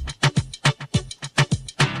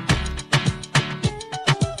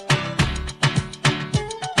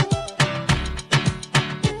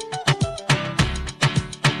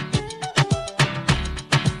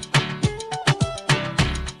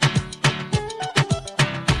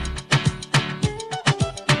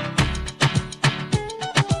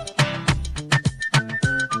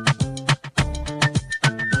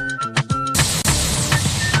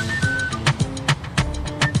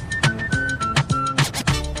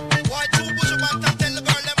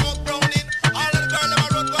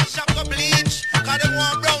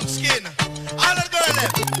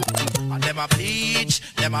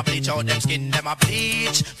 Them skin, them a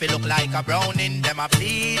bleach, feel look like a browning. Them a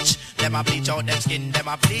bleach out them skin, them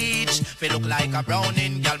a bleach, feel look like a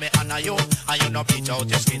browning. Girl, me honor you, and you no bleach out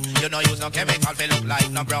your skin. You no use no chemical, feel look like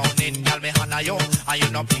no browning. Girl, me honor you, and you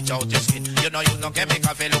no bleach out your skin. You no use no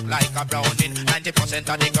chemical, feel look like a browning. 90%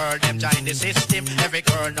 of the girl them join the system. Every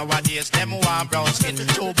girl nowadays them want brown skin.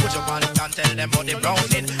 So put your hand and tell them about the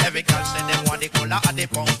browning. Every girl say them want the color of the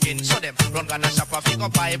pumpkin. So them run gonna shop a figure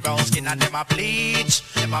buy brown skin, and them a bleach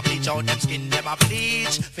out them skin, them a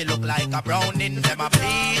bleach, feel look like a browning. Them a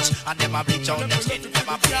bleach, and them a bleach out them skin, them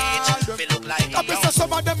a bleach, feel look like a browning.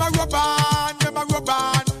 Some of them a rub on.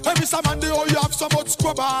 Every some man they all you have so much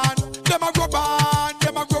scrub on. Them a rub on.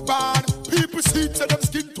 People see it, say them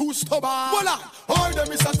skin too stubborn. Voila, all them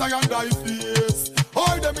is a tie and die face.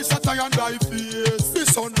 The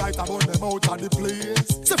sunlight above them out of the place.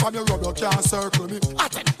 Say from your rub you can't circle me.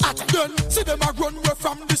 Then see them a run away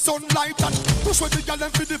from the sunlight and push with the girl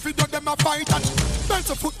and feed the video them a fight and belt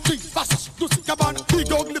a foot big fast. Do see a man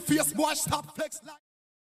big ugly face boy stop flex like.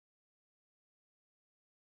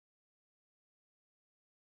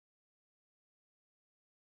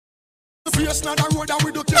 The face now the road and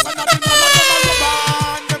we do kiss and nothing.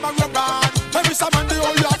 Them a rub on. Every some man they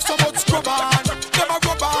all you have so much scrub on. Them a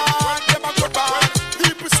rub on.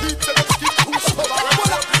 People see it, say them skin too stubborn.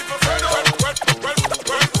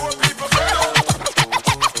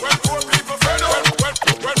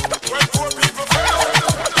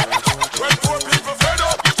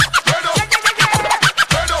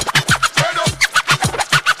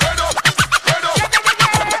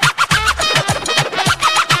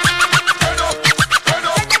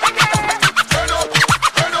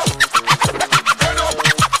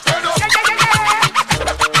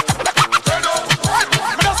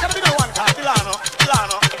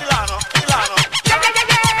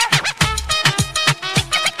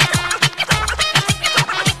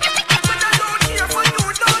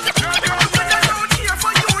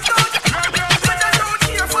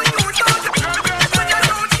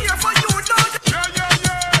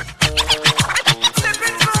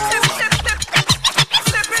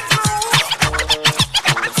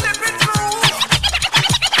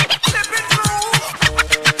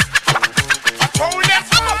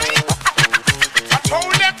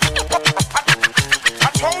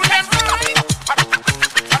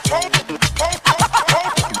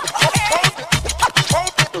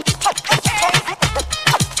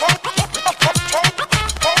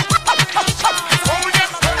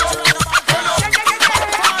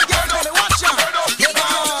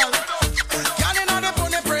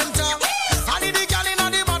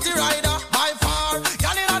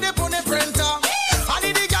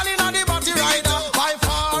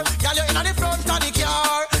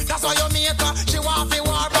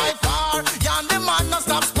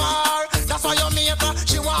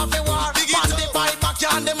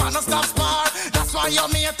 the man a stop spar. That's why your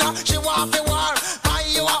mate she want the war. Buy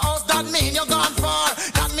you a house, that mean you gone far.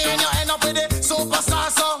 That mean you end up with the superstar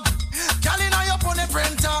song. Girl inna your pony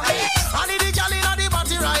printer, only the girl inna the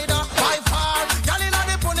body rider. By far, girl inna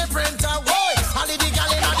the pony printer, boy. Only the girl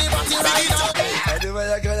inna the body rider.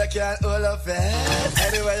 Anywhere you go, you can't hold up your head.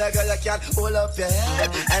 Anywhere you go, you can't hold up your head.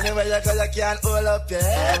 Anywhere you go, you can't hold up your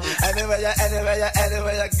head. Anywhere you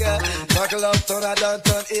go. Circle uptown and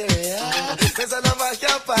downtown area. Cause no man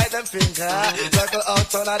can fight them finger. Circle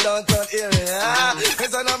uptown and downtown area.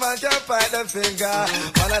 Cause no man can fight them finger.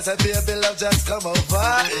 When I say baby love, just come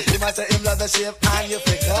over. He might say him love the shape and your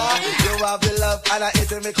figure. You have the love and I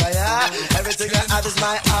eat me cry. Everything I have is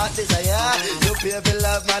my heart desire. You baby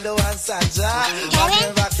love, man, the one Sandra. Man,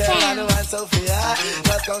 you rock there, man, the one Sophia.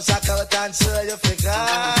 Just come shock out and show your figure.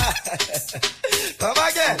 Come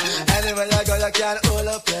again. Anywhere you go, you can't hold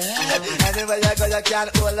up your head. Anywhere you go, you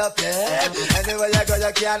can't hold up your head. Anywhere you go,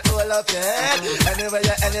 you can't hold up your head. Anywhere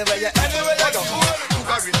you go.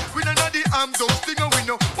 We don't know the arms out thing and we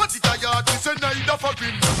know what it a yard is a night of a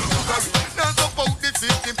bin. Now support the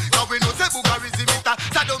system. Now we know say Bugarism is a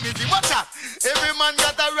sadomism. Watch out. Every man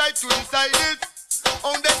got a right to decide it.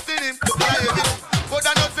 On destiny. But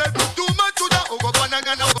I don't say too much to the over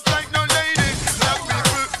banana like no lady. Black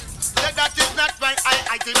people. Say that is not right.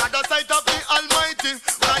 I think at the sight of the Almighty.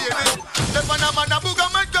 Them man a booga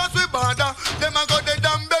man cause we bother. Them a go the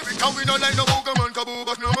damn berry. And we no like no booga man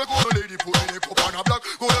kabuga. No me go lady put in a cup on a block.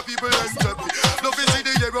 Go the people and step it. Love is see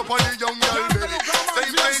the year up on the young girl belly.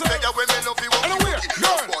 Same place say ya when me love you.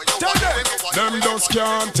 Them just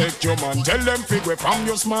can't take your man. Tell them figure from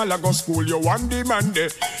your small I go school you one demand.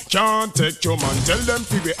 Can't take your man. Tell them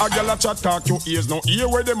figure a girl a chat talk your ears no hear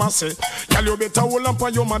where them a say. Girl you better hold on for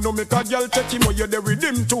your man no make a girl take him or you there with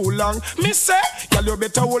him too long. Me say, girl you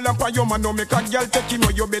better hold on for your man no make a girl take him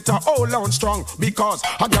or you better hold on strong. Because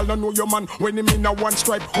a girl don't know your man when him in a one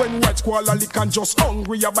stripe. When white squall a lick and just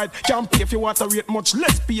hungry a bite. Can't pay if you water rate much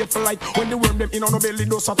less pay for light. When the worm them in on the belly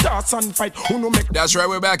those a toss and fight. Who no make. That's right,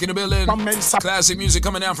 we're back in the building. Classic music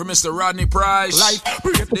coming down from Mr. Rodney Price.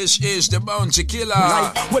 This is the Bounty Killer.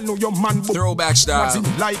 Well, no, your man throwback style.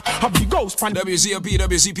 WZOP,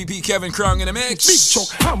 WZPP, Kevin Krong in the mix. Big chuck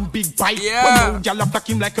and big bite. Yeah. Well, no, y'all attack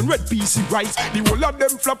him like a red PC rice. The whole of them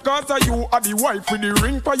flop cause of you are the wife with the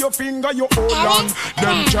ring for your finger, you hold on.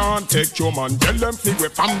 Them can't take your man. Tell them figure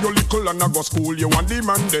from your little and I go school you want the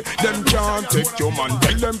man. Them can't take your man.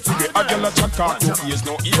 Tell them figure a girl a chat car your ears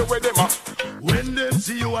no ear where them are. When them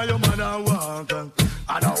see you and your man a walk, and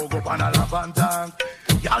I hook up and a laugh and talk.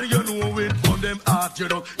 Girl, you know it from them heart, you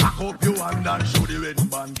know. Cock up your hand and show the wedding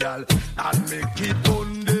band, girl, and make it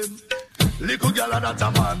on them. Little girl that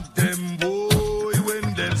a man, them boy.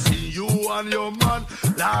 When them see you and your man,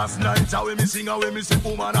 last night how we me sing, how we me say,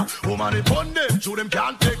 woman upon them. Show them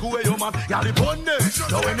can't take away your man, girl upon them.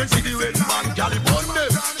 Now when they see the wedding band, girl upon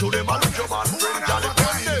them. Show them I look your man friend, girl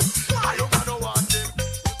upon them. I don't want them.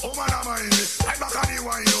 Woman a mind me, right back on the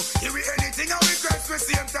wine, yo. Give me anything I request me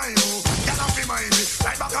same time, yo. Girl a fi mind me,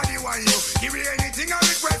 right back on the wine, yo. Give me anything I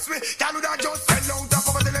request me. Girl would a just sell out and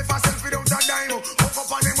fuck the left herself without a dime, yo. Hook up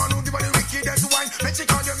on them and who give her the wickedest wine. Make she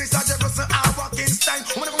call you Mr. Jefferson or Walkenstein.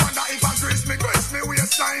 Woman wonder if I grace me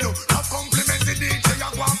waistline, yo. Have compliment the DJ, I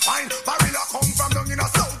go and find. Barilla come from down in a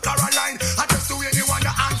South Carolina. I just do anyone the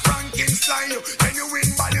Anne Frankenstein, yo. Then you win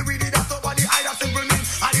by the with it, that's over the eye, that's simple mean.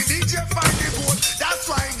 And the DJ find the vote, that's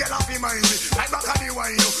why girl off in mind me. Right back on the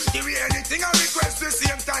wine, yo. Give me anything I request the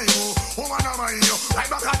same time, yo. Woman of mine, yo. Right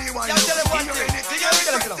back on the wine, yo. Give me anything I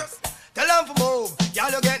request. Tell them to move,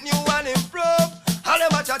 y'all you get new and improve. All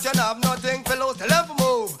them a chat you have nothing fellows. Tell them to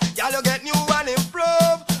move, y'all you get new and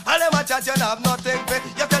improve. All them a chat you have nothing for.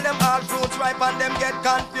 You tell them all fruits ripe and them get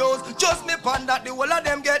confused. Just me pon that the whole of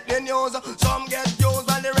them get the news. Some get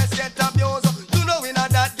used and the rest get abused. You know we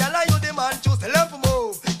not that, y'all you the man choose. Tell them to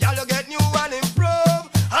move, y'all you get new and improve.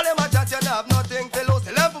 All them a chat you have nothing fellows.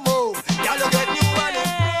 Tell them to move, y'all you get new and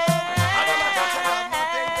improve. All them a chat you have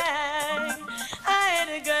nothing fellows. I had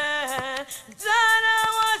a girl, Donna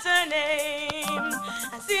was her name.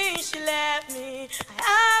 I see she left me, I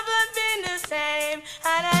haven't been the same.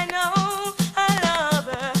 And I know I love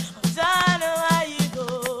her. Oh, Donna, why you go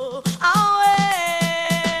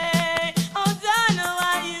away? Oh, Donna,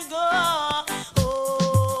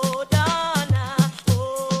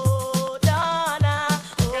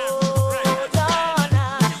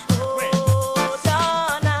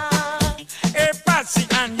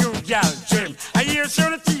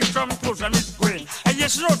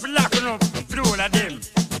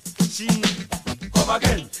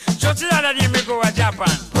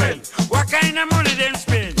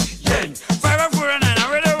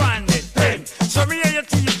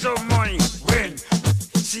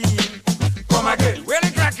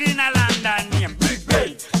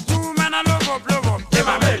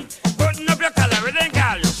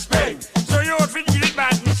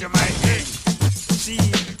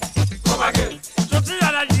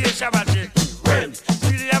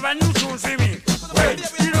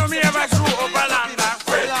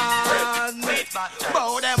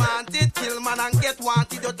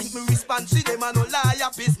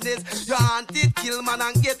 your business. You haunted, kill man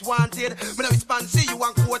and get wanted. Me no respond to you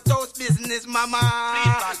and courthouse business, mama.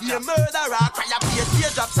 You murderer, cry up your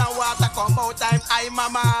teardrops and water come out time, I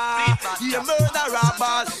mama. You murderer,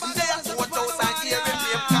 ball. They are courthouse and hear him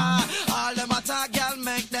name call. All them attack, girl,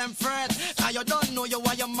 make them fret. Now you don't know you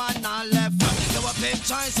are your man and left. You a pimp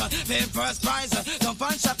choice, pimp first prize. Don't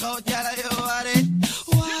punch up out, girl, you are it.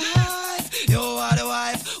 Wife, you are the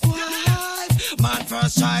wife. Wife, man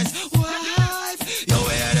first choice. Wife, you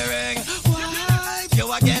wear the ring. Wife,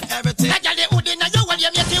 you a get everything. Now girl, the hood inna you want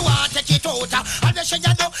you make you want take it out. All the shit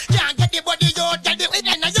you do, can't get the body out. Girl, the hood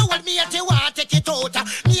inna you want me you want take it out.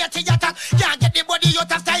 Me at yata, can't get the body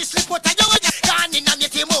out after you slip out. You gone inna me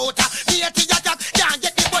te motor. Me at yata, can't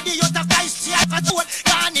get the body out after you slip out.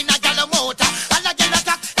 Gone inna gyal motor. All the gyal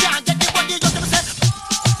attack, can't get the body out.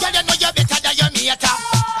 Girl, you know you better than your mate.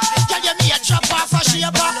 Girl, you me a chop off a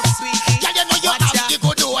shaper. Girl, you know you have the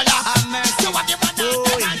good dollar. You want the man.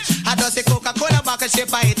 I just say Coca-Cola back a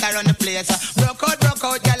shape, I hit around the place. Broke out,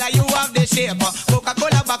 girl, you have the shape.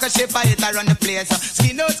 Coca-Cola back a shape, I hit around the place.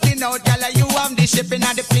 Skin out, girl, you have the shipping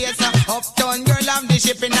at the place. Uptown girl, I'm the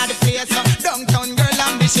shipping at the place. Downtown girl,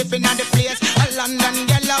 I'm the shipping at the place. London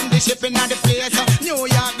girl, I'm the shipping at the place. New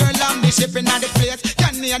York girl, I'm the shipping at the place.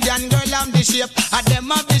 Canadian girl, I'm the shape. I them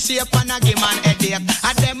have the shape and I give man headache.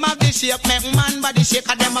 I them have the shape, make man body shake.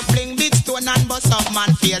 I them a fling big stone and bust up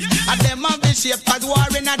man face. I them have the shape, cause war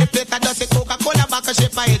in the place. I just say Coca-Cola back a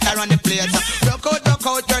shape, I hit around the place. Rock out,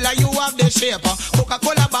 girl, you have the shape.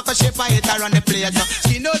 Coca-Cola back a shape, I hit around the place.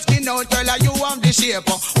 Skin out, girl, you have the shape.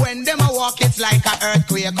 When them a walk, it's like a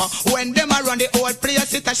earthquake. When them a run the whole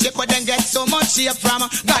place, it a shake. When them get so much shape from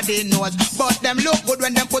God they knows. But them look good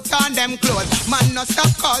when them put on them clothes. Man no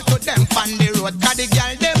stop call to them on the road. Cause the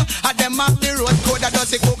girl them, a them off the road. Code that does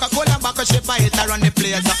say Coca-Cola back a shape, I hit around the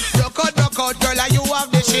place. Rock out, girl, you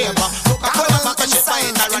have the shape. Coca-Cola back a shape, I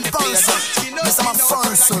hit around the place. Mr.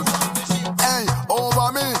 McPherson, hey,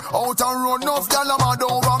 over me. Out and road, enough gal a mad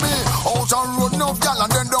over me. Out and road, enough gal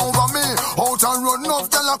and then over me. Out and road, enough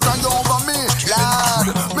gal a cry over me.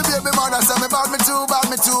 Lad, me baby mother say me bad, me too bad,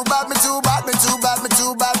 me too bad, me too bad, me too bad, me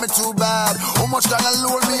too bad, me too bad. How much gal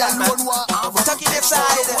alone me alone want? Tuck it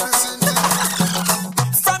inside.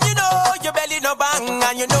 From you know your belly no bang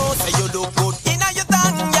and you know say you look good inna your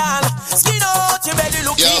tongue, y'all. Skin out your belly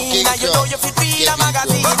look clean and you know you fit feel a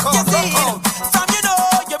magazine. You see, from you know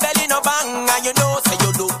your belly no bang and you know say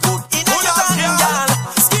you look good inna your tongue, y'all.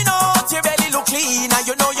 Skin out your belly look clean and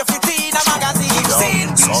you know you fit feel a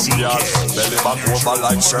magazine. Some y'all belly back over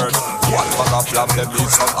like shirt. One bag of flap them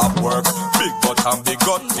need some up work. Big butt and big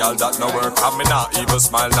gut, y'all that no work. And me not even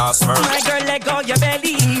smile, not smirk. My girl, let go your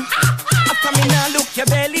belly. After me now look your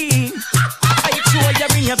belly. I sure you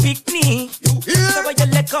bring your picnic. So when you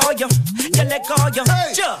let go, you let go, you.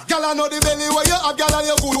 Girl, I know the belly where you have, girl, and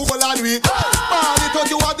you good over and we. Man, it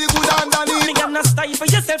you have the good underneath. Me got no style for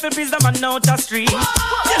yourself and please the man out the street.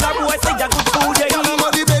 Tell a boy say that good food you eat. Girl, I know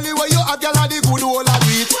the belly where you have, girl, and the good over and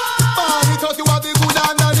we. Man, it you have the good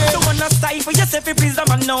underneath. You wanna style for yourself and please the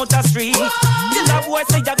man out the street. Tell a boy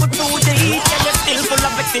say that good food you eat. Yeah, you're still full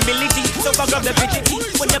of flexibility. So go grab the pretty tea.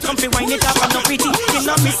 When you come to wine it up and no pretty. You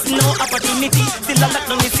no miss no opportunity. Still a lot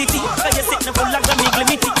on the city. So you sit no full of the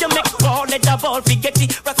limity. You make ball, let the ball forget it.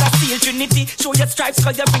 Rasta steel Trinity. Show your stripes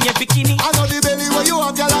cause you bring your bikini. I know the belly where you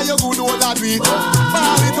have, girl, and you good over and we.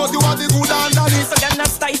 Man, it you have the good underneath. So you're not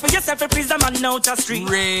style for yourself and please the man out the street.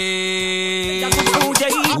 Ray. That good food you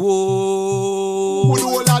eat. Whoa. Good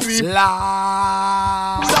over and we.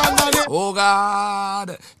 Oh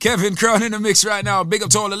God. Kevin Crown in the mix right now. Big up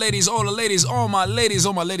to all the ladies, all my ladies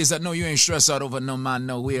that know you ain't stressed out over no man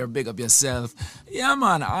nowhere. Big up yourself. Yeah,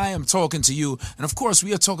 man, I am talking to you. And of course,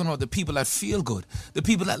 we are talking about the people that feel good, the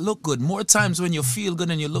people that look good. More times when you feel good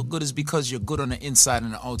and you look good is because you're good on the inside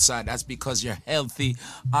and the outside. That's because you're healthy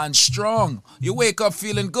and strong. You wake up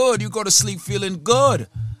feeling good. You go to sleep feeling good.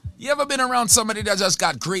 You ever been around somebody that just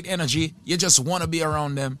got great energy? You just want to be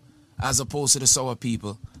around them as opposed to the sour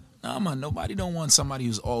people. Nah, man, nobody don't want somebody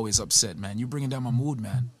who's always upset, man. You bringing down my mood,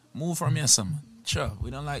 man. Move from here, son. Sure,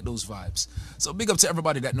 we don't like those vibes. So big up to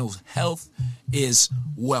everybody that knows health is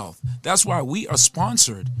wealth. That's why we are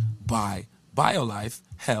sponsored by BioLife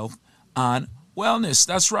Health and Wellness.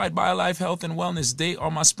 That's right, BioLife Health and Wellness. They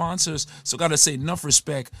are my sponsors. So gotta say enough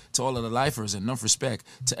respect to all of the lifers and enough respect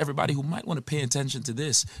to everybody who might want to pay attention to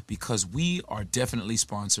this because we are definitely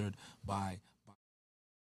sponsored by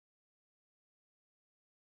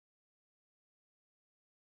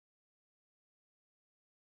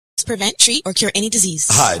prevent, treat, or cure any disease.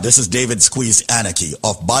 Hi, this is David Squeeze Anarchy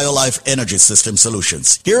of BioLife Energy System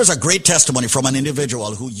Solutions. Here's a great testimony from an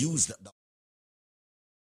individual who used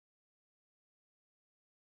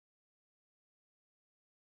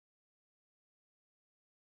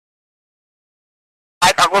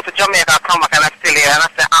I go to Jamaica, come back and I still here, and I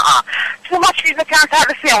say, too much people can't have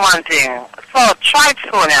the same one thing. So try it,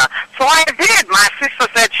 Sonia. So I did. My sister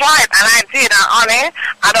said try it, and I did, and honey,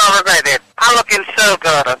 I don't regret it. I'm looking so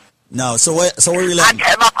good. No, so where you I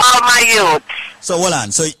gave up all my youth. So hold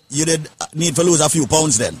on, so you did need to lose a few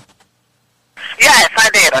pounds then? Yes, I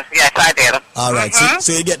did. Yes, I did. Alright,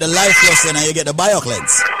 so you get the Life Plus and you get the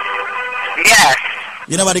BioCleanse? Yes.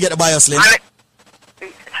 You never get the BioSlim?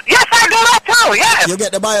 Yes, I do that too, yes. You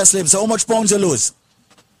get the BioSlim, so how much pounds you lose?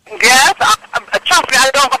 Yes, trust me, I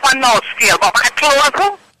don't go for no scale, but my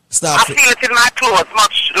clothes, I feel it in my clothes,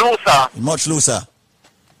 much looser. Much looser?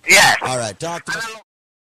 Yes. Alright, talk to me.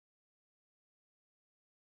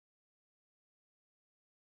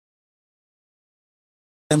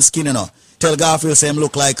 Them skin, you know. Tell Garfield say him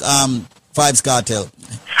look like Vibes Cartel. To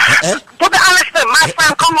be honest, my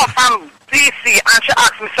friend come up from DC and she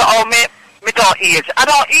asked me, so how me don't age. I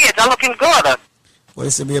don't age, I'm looking good. Well,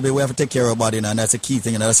 you see, baby, we have to take care of our body now, and that's a key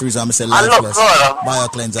thing, and that's the reason I'm saying I Life look Plus, good.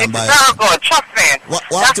 BioCleanse, and It's very good, trust me.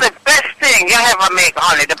 That's the best thing you ever make,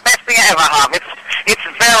 honey. The best thing you ever have. It's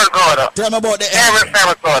very good. Tell me about the energy.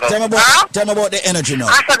 Very good. Tell me about the energy now.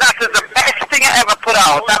 I said that is the best thing you ever put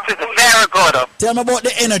out. That is very good. Tell me about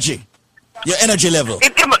the energy. Your energy level.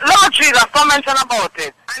 Lord Jesus, come mention about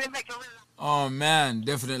it. And it make you Oh man,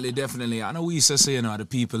 definitely. I know we used to say, the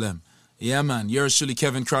people them. Yeah, man. Yours truly,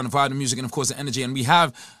 Kevin Crown, the Vibe, the Music, and of course the energy. And we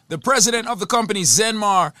have the president of the company,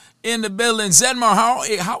 Zenmar, in the building. Zenmar,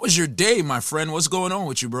 how was your day, my friend? What's going on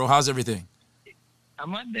with you, bro? How's everything?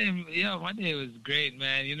 My day was great,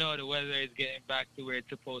 man. The weather is getting back to where it's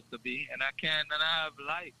supposed to be, and I have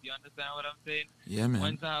life. You understand what I'm saying? Yeah, man.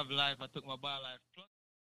 Once I have life, I took my BioLife Plus.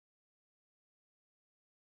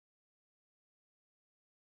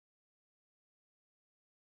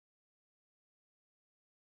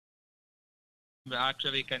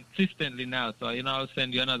 Actually consistently now, so I'll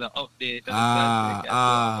send you another update.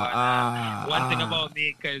 One thing about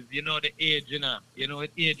me, because the age, with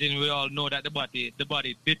aging we all know that the body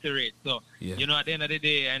deteriorates. So at the end of the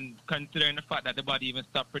day, and considering the fact that the body even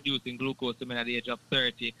stopped producing glucose at the age of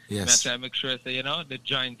 30, yes. I try to make sure the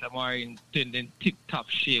joints are more in tip-top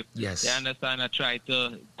shape. Yes. You understand? I try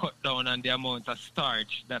to cut down on the amount of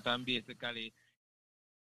starch that I'm basically.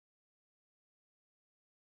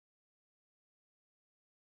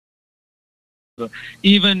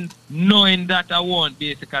 Even knowing that I won't,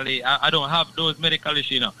 basically, I don't have those medical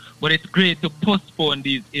issues, but it's great to postpone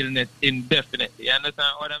these illness indefinitely. You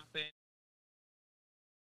understand what I'm saying?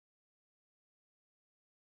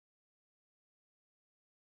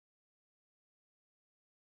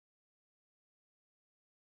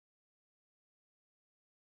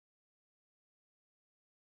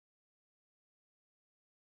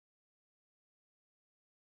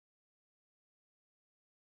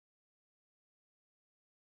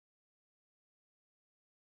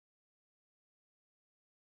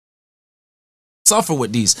 Suffer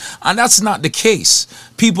with these, and that's not the case.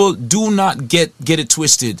 People, do not get it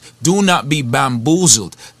twisted. Do not be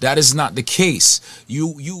bamboozled. That is not the case.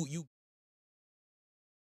 You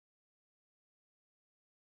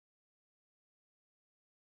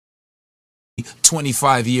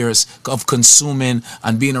 25 years of consuming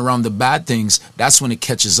and being around the bad things, that's when it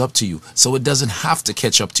catches up to you. So it doesn't have to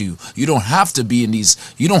catch up to you. You don't have to be in these,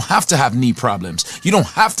 you don't have to have knee problems. You don't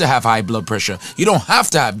have to have high blood pressure. You don't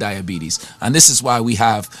have to have diabetes. And this is why we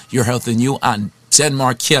have Your Health in You and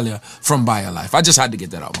Zenmar Kelia from BioLife. I just had to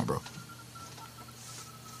get that out, my bro.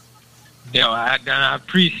 I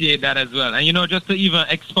appreciate that as well. And just to even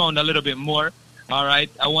expound a little bit more, all right,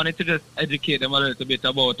 I wanted to just educate them a little bit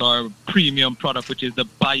about our premium product, which is the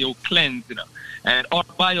BioCleanse, And our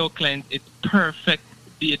BioCleanse, it's perfect.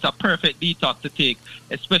 It's a perfect detox to take,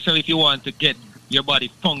 especially if you want to get your body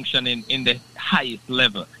functioning in the highest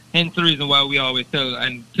level. Hence the reason why we always tell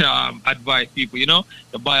and advise people,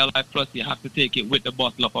 the BioLife Plus, you have to take it with the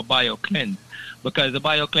bottle of a BioCleanse, because the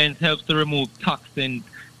BioCleanse helps to remove toxins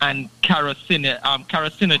and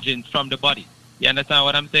carcinogens from the body. You understand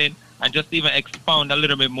what I'm saying? And just even expound a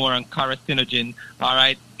little bit more on carcinogen, all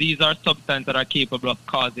right? These are substances that are capable of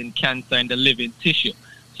causing cancer in the living tissue.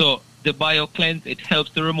 So the BioCleanse, it helps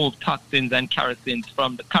to remove toxins and carcinogens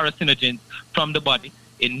from the body.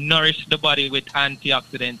 It nourishes the body with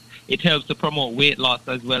antioxidants. It helps to promote weight loss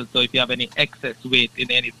as well. So if you have any excess weight in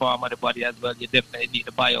any form of the body as well, you definitely need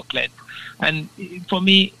the BioCleanse. And for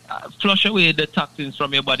me, flush away the toxins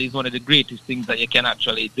from your body is one of the greatest things that you can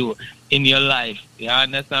actually do in your life. You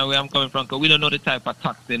understand where I'm coming from? Because we don't know the type of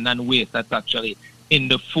toxin and waste that's actually in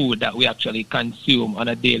the food that we actually consume on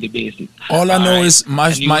a daily basis. All I know is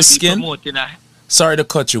my skin. Sorry to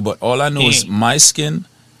cut you, but all I know is my skin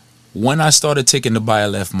when I started taking the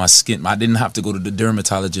BioLife, my skin, I didn't have to go to the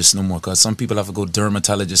dermatologist no more, because some people have to go to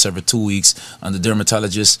dermatologist every 2 weeks, and the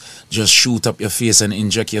dermatologist just shoot up your face and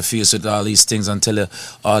inject your face with all these things and tell you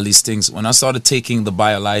all these things. When I started taking the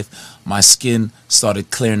BioLife, my skin started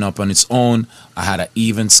clearing up on its own. I had an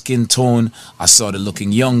even skin tone. I started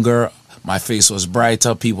looking younger. My face was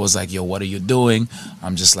brighter. People was like, yo, what are you doing?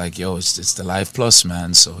 I'm just like, yo, it's the Life Plus,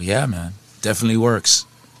 man. So yeah, man, definitely works.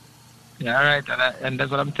 Yeah, all right, and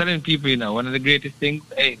that's what I'm telling people, you know, one of the greatest things,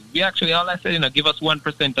 hey, we actually, all I said, you know, give us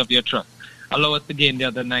 1% of your trust. Allow us to gain the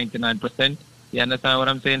other 99%. You understand what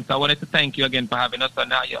I'm saying? So I wanted to thank you again for having us on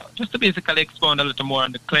now. Yo, just to basically expound a little more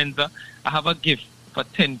on the cleanser, I have a gift for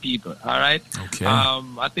 10 people, all right? Okay.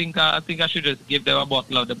 I think I should just give them a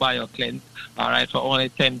bottle of the BioCleanse, all right, for only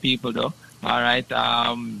 10 people, though, all right?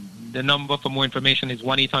 The number for more information is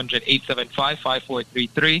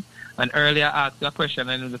 1-800-875-5433. And earlier I asked you a question,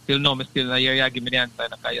 and I still know, give me the answer,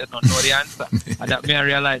 because you don't know the answer. And that me I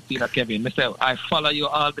realize, you know, Kevin, myself, I follow you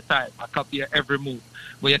all the time. I copy your every move.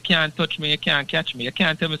 But you can't touch me, you can't catch me. You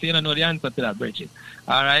can't tell me so you don't know the answer to that, Bridget.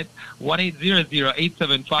 All right?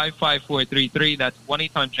 1-800-875-5433. That's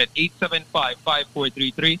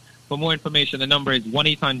 1-800-875-5433. For more information, the number is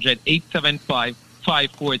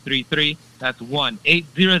 1-800-875-5433. That's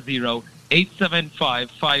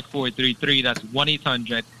 1-800-875-5433. That's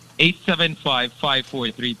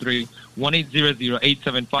 1-800-875-5433.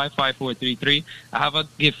 1-800-875-5433. I have a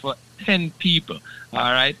gift for 10 people.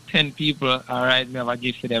 All right, 10 people. All right, we have a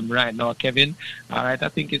gift for them right now, Kevin. All right, I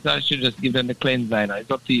think I should just give them the cleanser. It's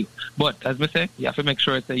up to you. But as we say, you have to make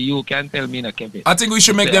sure that you can tell me, Kevin. I think we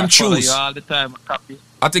should make them choose. You all the time.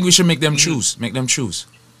 I think we should make them choose. Make them choose.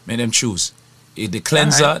 Make them choose. The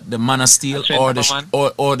cleanser, the Man of Steel, or the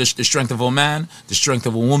strength of a man, the strength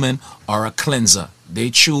of a woman, or a cleanser. They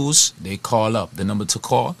choose. They call up. The number to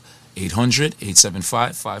call,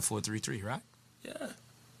 800-875-5433. Right?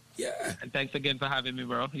 Yeah. And thanks again for having me,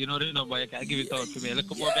 bro. You know the number. You can give it out to me.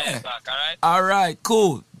 Look more back, all right? All right,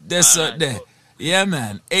 cool. That's there. Cool. Yeah,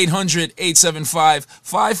 man.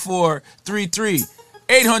 800-875-5433.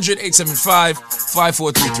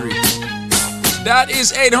 800-875-5433. That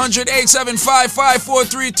is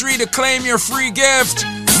 800-875-5433 to claim your free gift.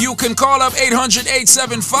 You can call up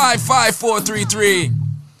 800-875-5433.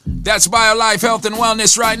 That's BioLife Health and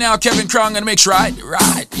Wellness right now. Kevin Crown gonna mix right,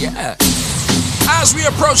 yeah. As we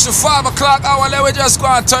approach the 5 o'clock hour, let me just go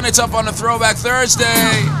and turn it up on the Throwback Thursday.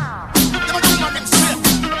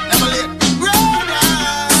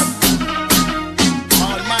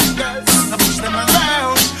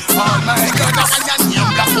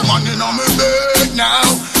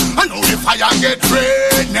 I know the fire get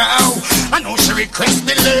red now. I know she request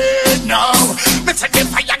the lead now. Me say the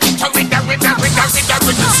fire get her with her. Sit down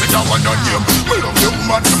on him. Me love the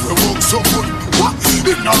woman who works so good.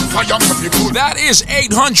 That is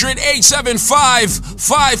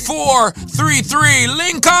 800-875-5433.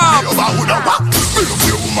 Link up.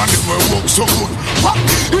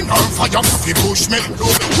 In her fire coffee push me.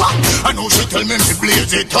 I know she tell me to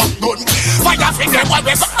blaze it up good. Fire finger boy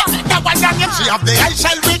we that one down. She have the I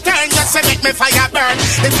shall return. Just to make me fire burn.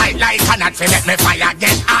 If I like her not to make me fire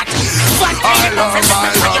get hot. I love them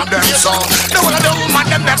so. The one of the woman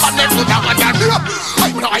them never do that one down.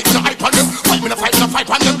 I'm gonna hype on them. I'm gonna fight on them.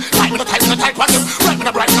 I'm gonna type on them. I'm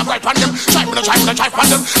gonna bright on them. I'm gonna try on them.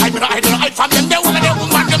 I'm gonna hype on them. The one of the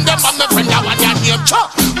woman them I'm the friend that one down here.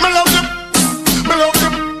 Me love them. Me love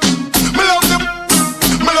them. Me love them.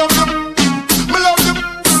 Me love them. Me love them.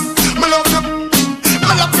 Me love them. Me love them.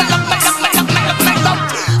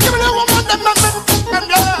 Give me the woman them and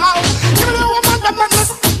the house. Give me the woman them and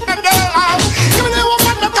the house. Give me the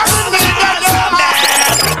woman them and the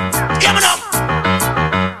house. Give me them.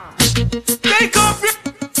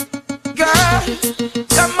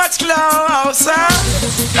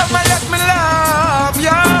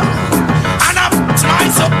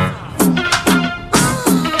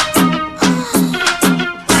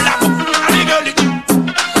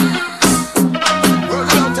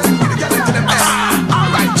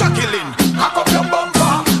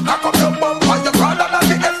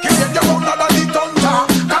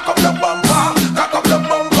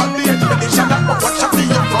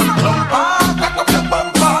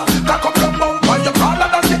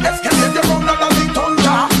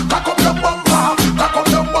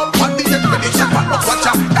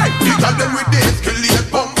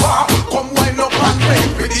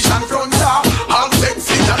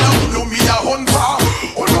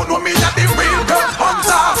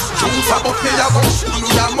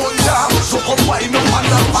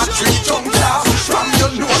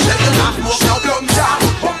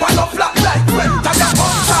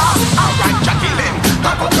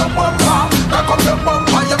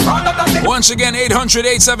 Once again,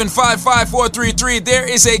 800-875-5433. There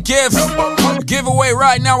is a giveaway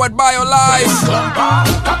right now at BioLife.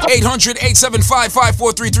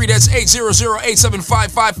 800-875-5433. That's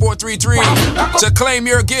 800-875-5433. To claim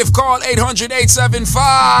your gift, call 800-875.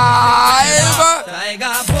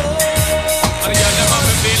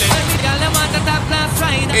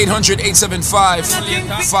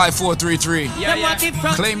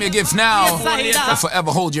 800-875-5433. Claim your gift now or forever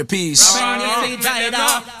hold your peace.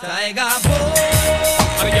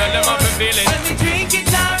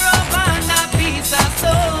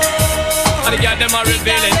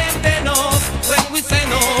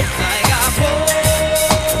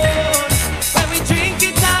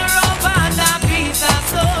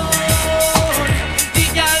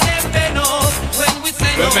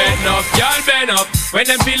 Y'all been up when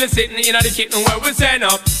them feel sitting in the kitchen where we send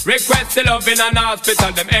up. Request the love in an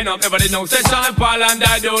hospital, them end up. Everybody knows that Sean Paul and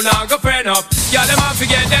I do not go friend up. Y'all them have to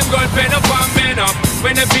get them girlfriend up and men up.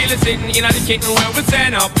 When them feel sitting in the kitchen where we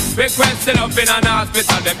send up. Request the love in an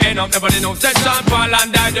hospital, them end up. Everybody knows that Sean Paul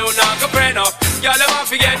and I do not go friend up. Y'all them have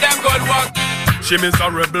to get them good work. She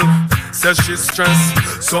miserable, says she's stressed,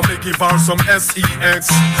 so me give her some sex.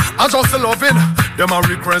 I just loving, them a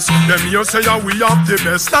request. Them here say we have the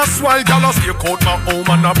best. That's why y'all stay out my home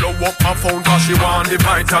and I blow up my phone, cause she want the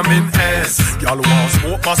vitamin S. Y'all want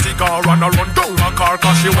smoke my cigar and I run down my car,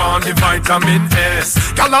 cause she want the vitamin S.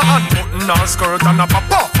 Y'all a unbutton her skirt and a pop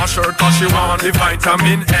off my shirt, cause she want the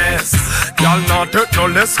vitamin S. Y'all not take no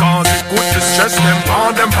less, cause it good to stress them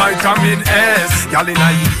on them vitamin S. Y'all in a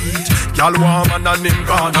heat, y'all warm and a name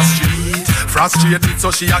on the street. Frustrated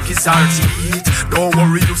so she a kiss her teeth. Don't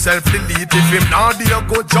worry yourself, delete. If him not there,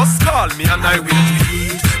 go just call me and I will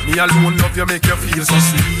tweet. Me alone love you, make you feel so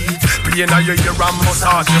sweet. Play in your ear and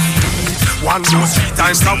massage your feet. 1, 2, 3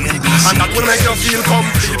 times a week, and that will make you feel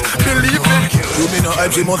complete. Believe me. You me no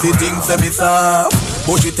hype, she must think say me soft.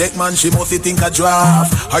 But she take man, she must think a draft.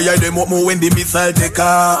 Hire them up more when the missile take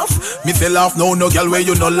off. Me say laugh, no girl where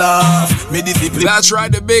you no laugh. Me discipline. That's right,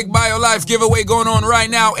 the big BioLife giveaway going on right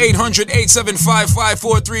now.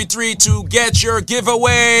 800-875-5433 to get your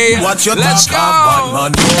giveaway. Watch your Let's talk, go.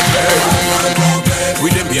 bad man.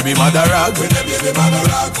 With them baby mother rag.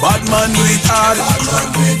 Bad man do it hard.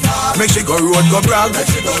 Make she go road go brag.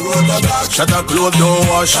 Shut her clothes don't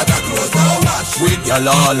wash. With y'all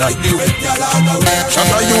all like you. Shut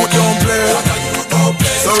her you don't play.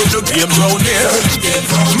 So the game's round here.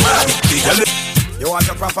 You want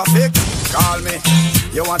a proper fix? Call me.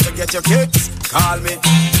 You want to get your kicks? Call me.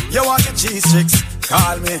 You want your cheese sticks?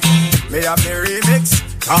 Call me. Me have the remix?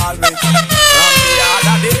 Call me. From the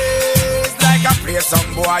other days, like I play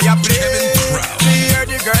some boy I play. Me hear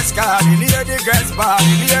the girls calling, hear the girls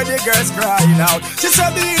bawling, hear the girls crying out. She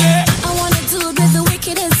said, "Be there." I wanna do it with the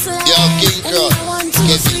wickedest slang. Yo, King Cross. I want to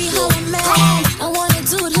see how I'm mad. I wanna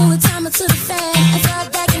do it who time it to the fan. I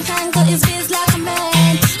thought back and tangle his biz like a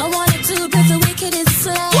man. I wanna do it with the wickedest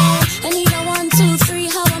slang. And he don't 1, 2, 3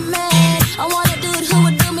 how I'm mad. I wanna do it who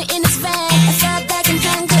would do me in his van. I thought back and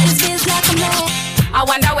tangle his biz like a man. I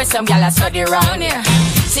wonder where some gyal are study round here.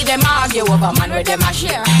 See them argue over man where them a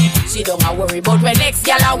share. See don't a worry about when next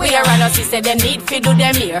gyal a wear. And us say they need fi do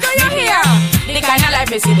them here. Do you hear? The kind of life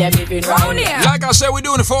we see them living round here. Like I said, we're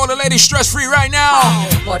doing it for all the ladies stress-free right now.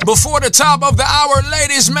 Before the top of the hour,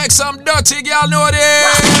 ladies, make some dirty, y'all know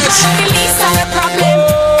this. The least of the problem.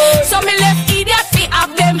 So me left idiot fi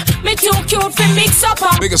have them. Me too cute fi mix up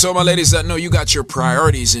on. Because all my ladies that know you got your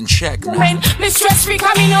priorities in check, man. Me stress-free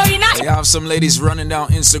coming know you not. You have some ladies running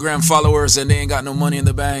down Instagram followers and they ain't got no money in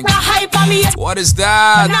the bank. Hype on me. What is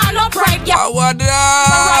that? Nah, no pride, yeah. What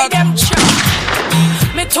that? Ride them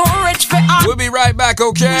me too rich for art. We'll be right back,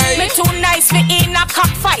 okay? Me too nice for in a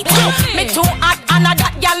cockfight. Me too hot and a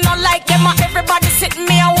that y'all not like them. Everybody sit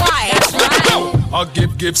me a while. I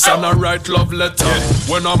give gifts and I write love letter.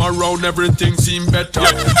 When I'm around, everything seem better.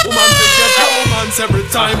 Woman to get romance every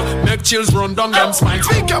time. Make chills run down them spines.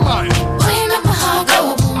 Speak your mind. When you make my heart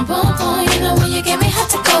go boom, boom, boom. You know when you get me hot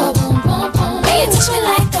to go boom, boom, boom. When you touch me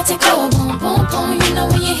like that to go boom, boom, boom. You know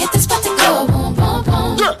when you hit the spot to go boom, boom,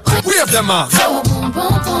 boom. We have them off. Go boom,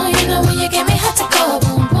 boom, boom. You know when you get me hot to go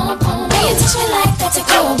boom, boom, boom. When you touch me like that to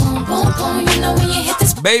go boom, boom, boom. You know when you hit the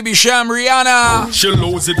spot. Baby Sham Rihanna. She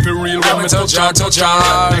lose it for real when me touch her.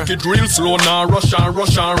 Make it real slow now, rush her.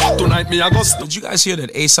 Tonight me I go. Did you guys hear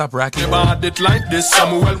that A$AP Rocky had it like this?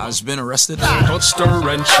 Samuel has been arrested. Touched her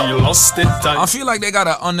and she lost it. I feel like they got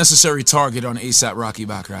an unnecessary target on A$AP Rocky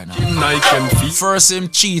back right now. First him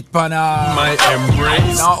cheat, pana. My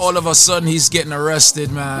embrace. Now all of a sudden he's getting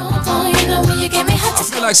arrested, man. I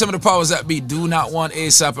feel feel like some of the powers that be do not want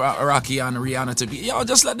A$AP Rocky and Rihanna to be. Yo,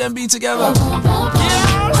 just let them be together.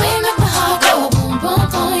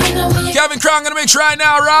 Kevin Crown gonna mix right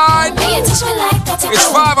now, right? It's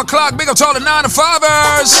 5 o'clock. Big up to all the 9 to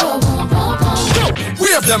 5ers.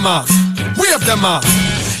 Wave them off. Wave them off.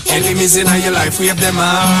 Enemies in your life, wave them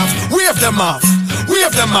off. Wave them off.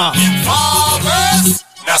 Wave them off. Farmers.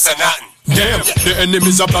 That's a nothing. Damn, the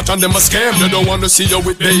enemies are plot and them a scam. They don't wanna see you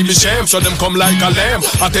with baby shame, so them come like a lamb.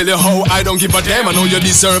 I tell you how I don't give a damn. I know you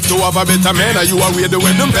deserve to have a better man, and you are with the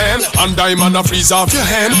wedding band. And diamond a freeze off your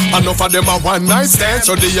hand. Enough of them a one night stand,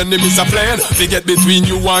 so the enemies are plan. They get between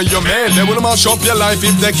you and your man. They will mash up your life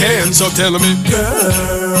if they can. So tell me,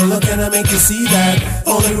 girl, how can I make you see that?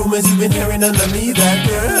 All the rumors you've been hearing under me, that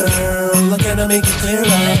girl, how can I make it clearer?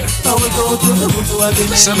 I will go through the roof to a big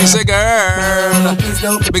man. So me say, girl,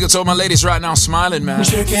 big up to all my ladies right now smiling, man.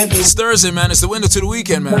 It's Thursday, man. It's the window to the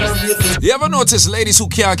weekend, man. You ever notice ladies who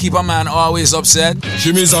can't keep a man always upset?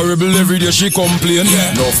 She miserable every day, she complain.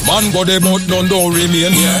 Enough man go there but none don't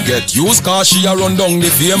remain. Get used cause she a run down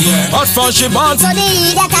the fame. At first she bad, so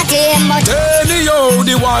the get a claim. But anyhow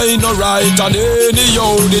the wine no right, and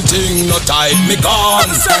anyhow the thing no tight. Me gone,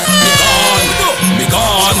 me gone, me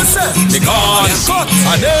gone, me gone.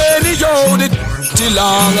 And anyhow the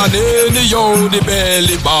long, and anyhow the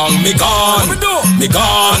belly bang. Me gone, me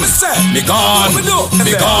gone, me gone,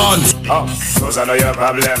 me gone. Oh, those are not your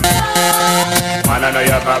problem. Man, I know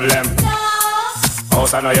your problem.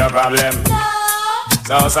 House, I know your problem.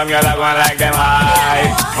 So some girl are going like them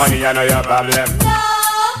high. Money, I know your problem.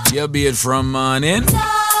 You be it from morning,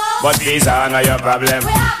 but these are not your problem.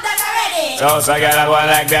 So some girl are going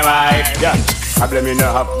like them high. Yeah, problem you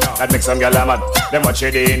know have. That makes some girl mad. Them watch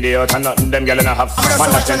it in the out and nothing them girl in a have.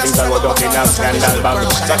 Man, that's 10 things that go down in a scandal bag.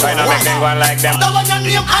 So try to make them go like them. The one your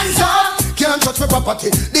name answer. Can't touch my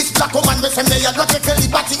property. This black woman me say me a go take a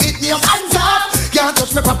liberty. It name answer. Can't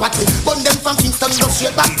touch my property. Burn them from Kingston go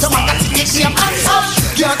straight back to Magazine. It name answer.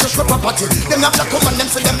 Can't touch my property. Them a black woman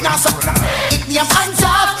them say them NASA. It name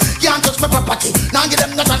answer. Can't touch my property. Now give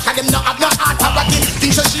them no touch 'cause them no have no heart of a thing.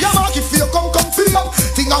 Think so she a mark if you come feel up.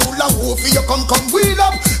 Think a hula hoop you come wheel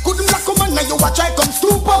up. Couldn't black woman now you watch I come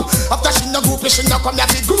stoop up. After she no group she no come here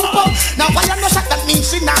group up. Now why you no shot that means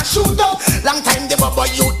she not shoot up. Long time the bubble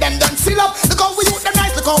youth them done seal up. Look how we youth them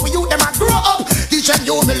nice, look how we youth them a grow up. Teach them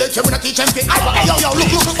humility, we not teach them fit. Yo,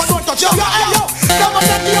 look, but don't touch. Yo, that was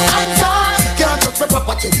not your answer. Can't touch my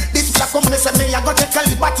property. This black woman say me I got take a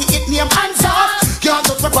liberty. It name answer. Can't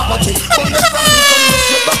touch my property. But the from me come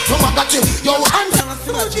straight back to Magazine. Yo, answer.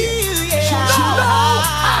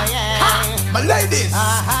 My ladies,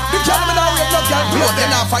 the gentlemen are with no girl. They're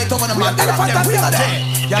not fight over the man. They're fight that thing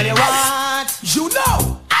there. Girl, you what? You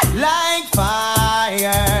know, like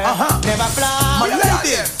fire, never fly. My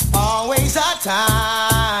ladies, always a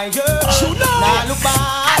tiger. You know, now look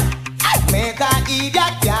back, make a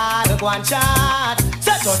idiot girl go and chat.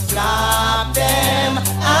 So just slap them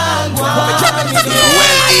and go. Well,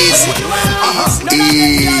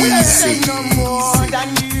 easy. No more than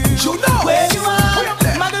you. You know, where you are.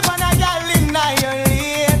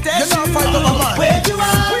 Where you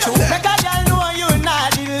are? Make a girl know you're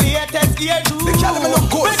not the latest gear too. The girl look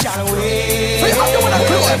good.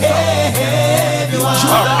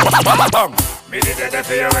 Me did it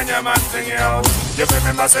for you when your man sing you out. You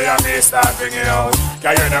remember say I may start bring you out.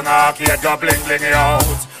 Cause you don't arcade go bling bling you out.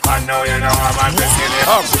 And now you know a man is sing you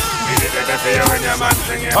out. Me did it for you when your man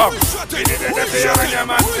sing you out. Me did it for you when your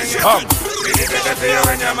man sing you out. Me did it for you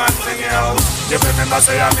when your man sing you out. You remember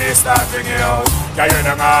say I may start bring you out. Cause you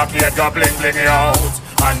don't arcade go bling bling you out.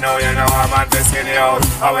 And now you know a man is sing you out.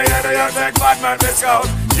 How you do you take bad man this out?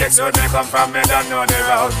 Chicks who they come from me don't know the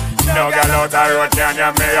route. No girl out the road can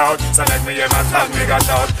yam me out. So let me hear my tongue me got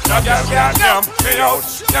out. No girl can yam me out.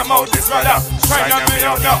 Your mouth is mother. Try yam me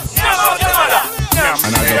out now. Yam out your mother. Yam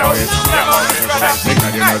me out. Yam out your brother.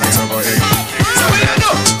 Because you know this about it.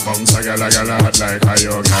 Bounce a girl hot like a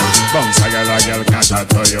yo girl. Bounce a girl can shot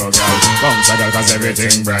to yo girl. Bounce a girl cause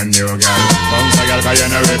everything brand new girl. Bounce a girl cause you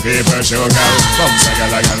know the people show girl. Bounce a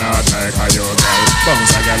girl hot like a yo girl.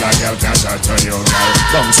 Bounce a girl can shot to yo girl.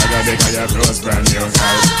 Bounce a girl because your clothes brand new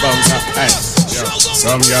girl. Bounce a, hey, yo.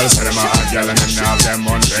 Some girls say them a hot girl and them now have them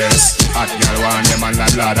one face. Hot girl want them and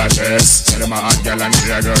like blood a chest. Say them a hot girl and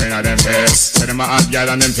they go in a them face. Say them a hot girl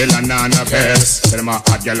and them feel a nana face. Say them a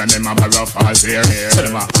hot girl and them have a rough ass hair. Say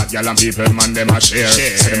them a hot girl and people man them a share.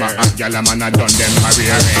 Say them a hot girl and man a done them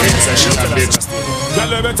career. Say she a bitch.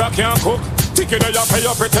 Girl you better can't cook. Ticket you pay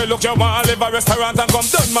your pretty look. You want to live a restaurant and come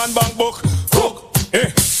done man bank book. Cook,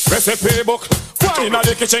 recipe book. Wine in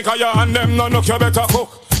the kitchen cause you and them no look. You better cook.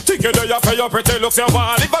 Think you do you for your pretty looks. You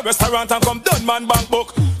want to leave a restaurant and come done man bank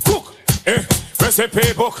book. Cook,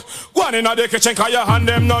 recipe book. Go on in the kitchen cause your hand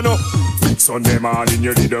them no. Sunday morning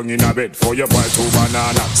you lay down in a bed. For you boil 2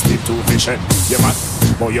 bananas, steam 2 fish head. You mad,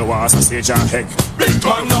 but you want sausage and egg. Big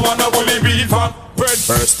man no wanna bully beef and bread.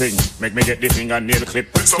 First thing, make me get the fingernail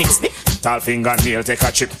clip. Stick. Tall fingernail take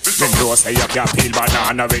a chip. Then you say you can peel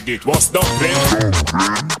banana with it. What's dumpling?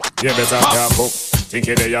 You better have cook. Think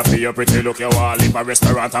you there for your pretty look. You want to leave a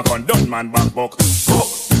restaurant and come done man back book. Cook,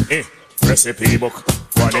 recipe book.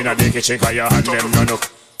 One in the kitchen cause your hand them no look.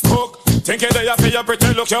 Cook, think you there for your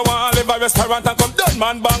pretty look. You want to leave a restaurant and come done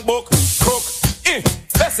man bank book. Cook,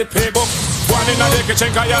 recipe book. One in the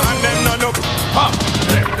kitchen cause your hand them no look.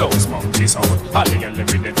 Let those monkeys out. All the girls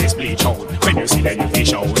with the face bleach out. When you see them you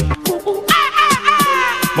fish out.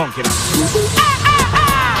 Monkey now.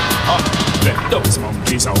 Let those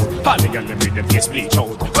monkeys out. All the girls with the face bleach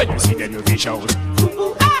out. When you see them you fish out.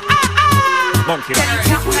 Monkey now.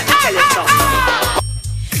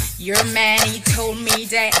 Your man, he told me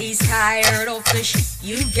that he's tired of the shit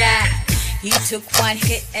you got. He took one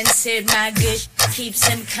hit and said my good keeps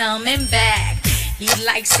him coming back. He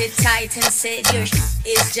likes it tight and said your shit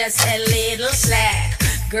is just a little slack.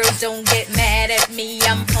 Girl, don't get mad at me,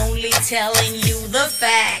 I'm only telling you the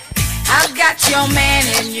fact. I've got your man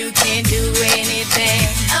and you can't do anything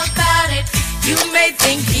about it. You may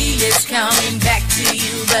think he is coming back to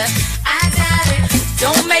you, but I doubt it.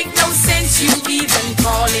 Don't make no sense you even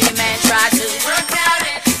call him and try to work out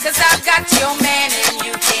it. Cause I've got your man and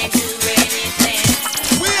you can't do anything.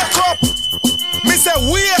 Wake up! Me say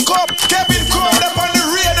wake up! Kevin Crown up on the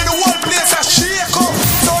radio, the whole place a shake up.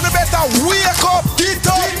 So the better wake up, get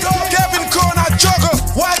up. Kevin Crown a juggle,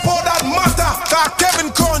 wipe out that matter. Cause Kevin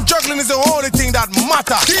Crown juggling is the only thing that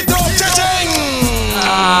matter. Get up, cha-ching!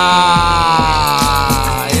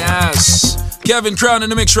 Yes. Kevin Crown in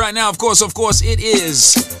the mix right now. Of course, it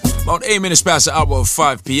is about 8 minutes past the hour of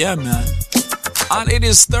 5 p.m., man. And it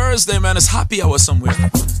is Thursday, man. It's happy hour somewhere.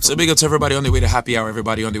 So big up to everybody on the way to happy hour,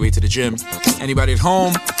 everybody on the way to the gym, anybody at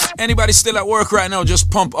home, anybody still at work right now, just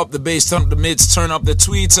pump up the bass, turn up the mids, turn up the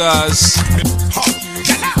tweeters.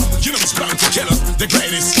 You know it's bound to kill her, the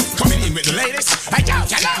greatest. Coming in with the latest. Hey, yo.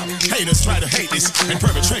 Haters try to hate this and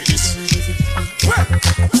perpetrate this.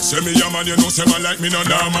 Say me a man, you know, say man like me no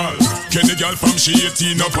normal. Get the girl from she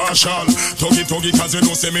 18 no partial. Tuggy, cause you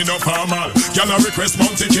know, say me no formal. Girl a request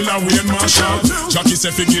Mountie Killer Wayne Marshall. Jackie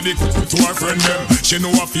say fi give it to her friend them. She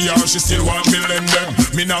know a fear, she still want me lend them.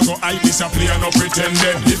 Me now go hype this a play and no pretend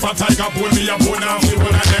them. If a tiger pull me a bone and me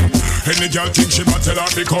one of them. Any girl think she might tell her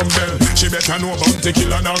become them. She better know Bounty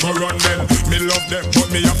Killer now go run them. Me love them, but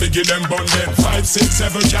me have to give them bun them. 5, 6,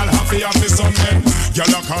 7 girl happy have me son them. Girl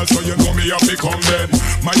a call so you know me have to come then.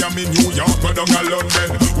 Miami, New York, go down a London.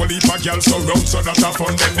 Well if a girl so round so that a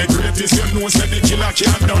fun them. The greatest you know say the killer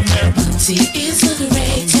can't done them. Bounty is the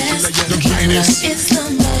greatest. The greatest. It's the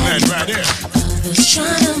man right there. Others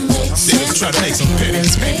trying to make sense. Try to make some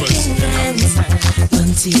papers.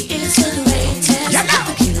 Bounty is the greatest.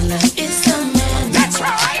 The killer is the man. That's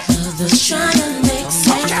right. Others trying to make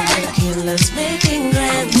sense. The killer's making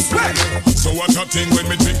grand. So what a thing when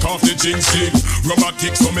me drink off the gin sing. Rubber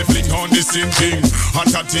kick so me fling on the same thing. Hot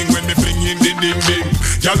a thing when me fling in the ding ding.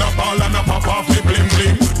 Gyal a ball and a pop off me bling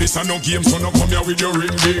bling. This a no game so no come here with your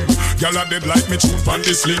ring ding. Gyal a dead like me tune pan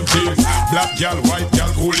the slim thing. Black gyal, white gyal,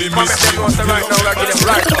 holy missing.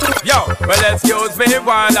 Yo, well excuse me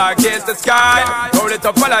while I kiss the sky. Roll it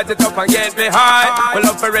up, I light it up and get me high. Well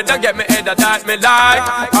up for it and get me head that me like.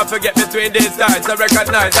 I forget between these guys, I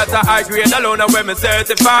recognize that I high grade alone and when me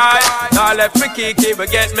certified. Now left me kiki, but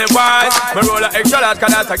get me wise. Me roll a extra large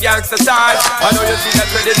cause that's a gangster style. I know you see that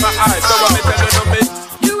red in my eyes, so what me tell you no me.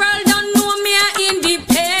 You all don't know me a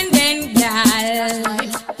independent gal.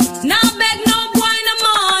 Now beg no boy no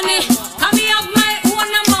money. I me have my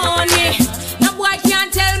own money. No boy can't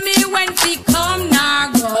tell me when to come now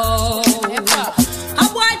go. A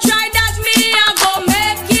boy try that me I go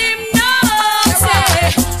make him know.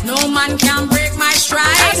 Say no man can break my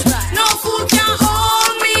stride. No fool can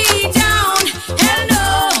hold me down. Hell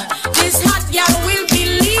no, this hot girl will be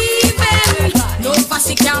leaving. No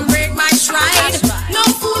fussy can break my stride. No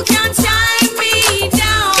fool can tie me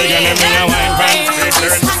down.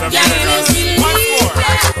 This hot girl will be leaving.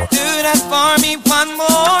 Do that for me one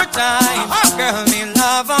more time. Girl, me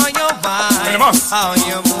love all your wine. How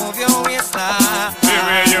you move your waistline. The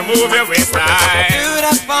way you move your waistline. Do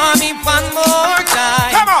that for me one more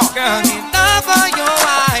time. Come on. Girl, me love all your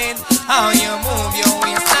wine. How you move your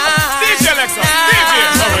waistline. DJ Alexa,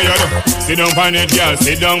 DJ. Sit down on it, girl.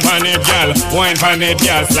 Sit down on it, girl. Wine on it,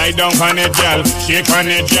 girl. Slide down on it, girl. Shake on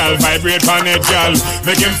it, girl. Vibrate on it, girl.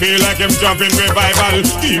 Make him feel like him jumping revival.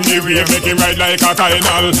 Give me wave, make him ride like a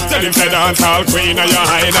cardinal. Tell him say dance all queen of your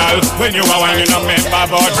idol. When you are whining up, member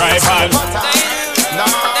about tribal.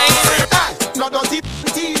 No dirty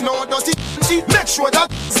tea, no dirty tea. Make sure that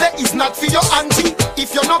say is not for your auntie.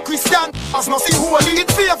 If you're not Christian, as nothing holy. It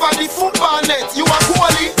favor the football net, you are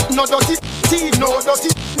holy. No dirty tea, no dirty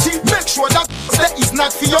tea. Make sure that say is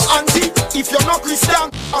not for your auntie. If you're not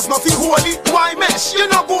Christian, as nothing holy. Why mesh? You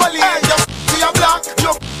know holy. Hey, you black,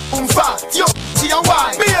 you fat, you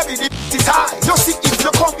white. Baby, the is high. You see if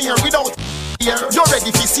you come here without here, you're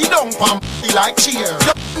ready to see down, pump, like cheer.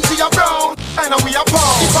 You brown, and we are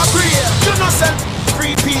poor. If I pray, you know sell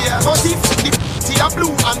free peer. But if the tea are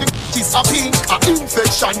blue and the is a pink, a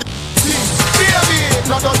infection. Baby,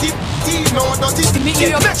 no dirty tea, no dirty tea.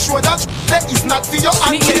 Make sure that that is not for your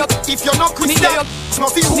auntie. If you're not Christian, it's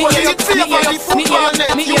not for you. It's for the football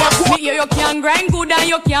net. You can grind good and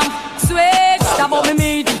you can sweat. Stop up me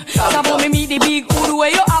meat. Stop up me meat. The big hood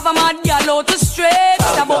where you have a mad girl out to straight.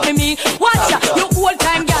 Stop up me meat. Watch ya, you old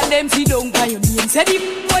time girl them see down by your name. Say the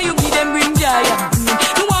why you give them ring giant.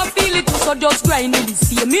 You want feel it too, so just grind in the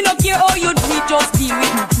same. Me no care how you do it, just deal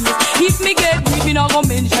with me case. If me get weak, me no go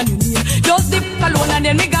mention your name. Just dip alone and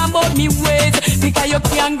then me gone about me ways. Because you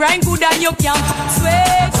can grind good and you can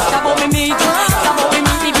sweat. Stop up me meat. Stop up me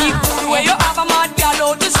meat. The big hood where you have a mad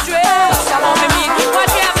girl out to straight. Stop up me meat. What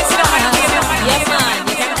you have to sit down and give you? Yes man,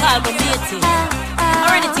 you can call me dating.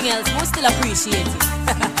 Or anything else, we still appreciate it.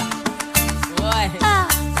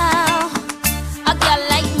 A girl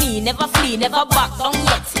like me never flee, never back down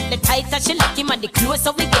yet. The tighter she lick him and the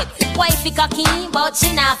closer we get. Wifey cocky, but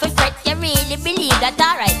she not fi fret. You really believe that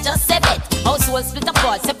alright, just say bet. Household split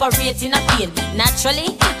apart, separating a pain.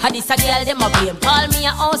 Naturally, had this a girl them a blame. Call me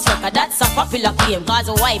a house wrecker, that's a popular claim. Cause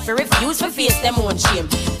a wife refuse to face them own shame.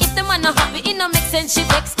 If the man not happy, it no make sense she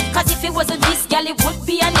vex. Cause if it wasn't this girl, it would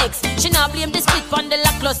be an ex. She not blame the split on the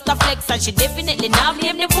lackluster flex. And she definitely not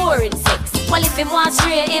blame the boring sex. Well if him want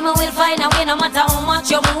straight, him will find a way. No matter how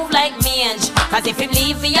much you move like mange. Cause if him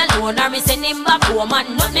leave me alone or me send him back home,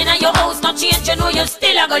 and nothing in your house not change, you know you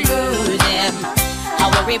still a go lose him. I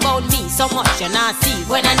worry about me so much you not see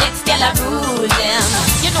when the next girl a bruise them.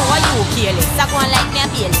 You know why you careless, I go on like me a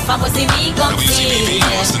bill. If I was in me, come see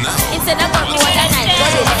them. Instead of going more than I go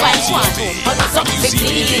to fight one home, but do something to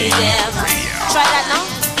please them. Try that now.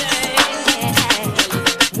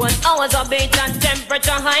 1 hour's a beat and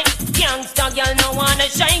temperature high. Youngster girl no wanna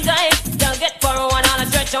shine guy. They'll get for one and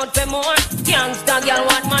stretch out for more. Youngster girl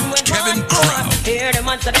want man with Kevin Crown. Hear the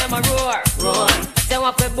monster them a roar, roar. Say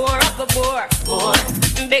up a bore,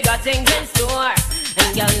 bigger things in store.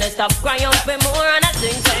 And girl let's stop crying out for more. And I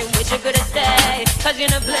think I wish you could stay. Cause you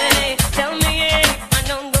no play. Tell me I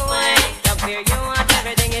don't go away. I fear you want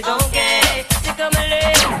everything is okay. Stick on my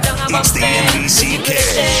leg, don't have a face. Wish you could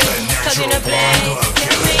stay. Cause you no play.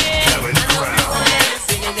 Tell me I don't go away.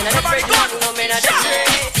 Singing in the break, no man at the break.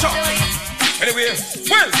 Anyway,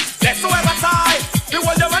 well, that's whoever tie. The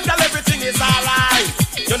world you handle everything is alright.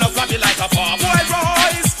 You're not flabby like a poor boy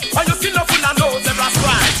Royce. And you still not full of nose and blast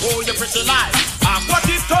right. Oh, you pretty life. What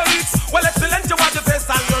it takes. Well, excellent, you want your face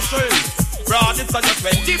and your strength. Broad, it's on your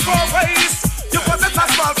 24 ways. You put the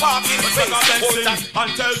small park in the face.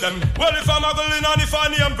 And tell them, well, if I'm a girl in and if I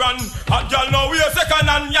name brand, a girl know we are second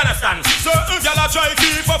hand, you understand? Certain girl I try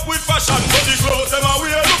keep up with fashion, but the clothes them a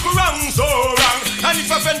wear look wrong, so wrong. And if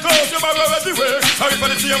I spend clothes, you borrow everywhere. Or if I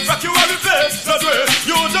the same frack, you have replaced, not way.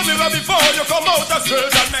 Use the mirror before you come out of straight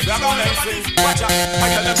and make them all sing. Watch out, I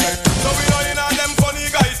tell them, so we know in on them funny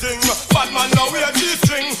guys thing. Bad man now we a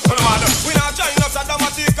G-string. We not trying up a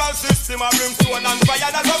dramatical system, a brimstone and fire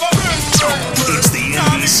that's our ring. It's the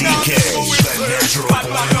NBCK, the natural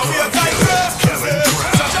Kevin Crown.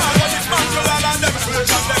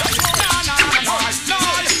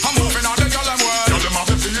 I'm moving on the girl I'm well. Girl them have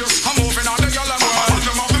the face. I'm moving on the girl I'm well. Girl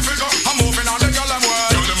them have the figure. I'm moving on the girl I'm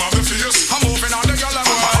well. Girl them have the face. I'm moving on the girl I'm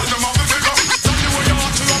well. Girl them have the figure. Tell me where you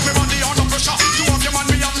want to love me body under pressure. You have your man,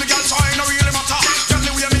 me have me girl, so I no really matter. Tell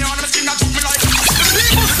me where me on the skin that took me like.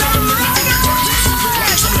 People say right now.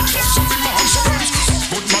 Something my hands are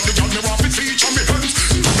good man, the girl me want to feature me hands.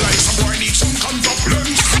 Like some boy need some contact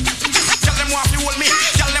lens. Tell them want to hold me.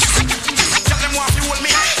 Tell them want to hold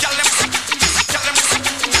me. Tell them.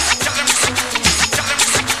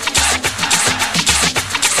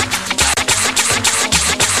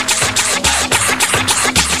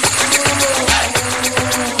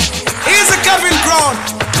 Kevin Crown.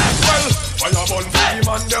 Well, fire burn for the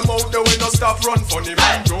man, them out there we no stop run funny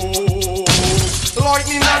man, Joe. Lord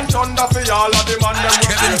lightning and thunder for all of the man them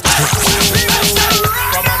with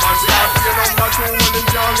from a man start to number 2 when him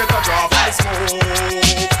can't get a drop of the smoke.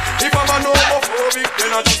 If I'm an homophobic,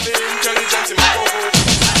 then I just the intelligence in my phone.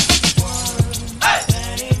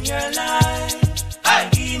 In your life, I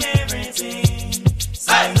give everything,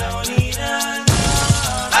 so no need another.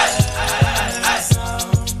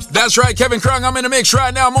 That's right, Kevin Crown, I'm in the mix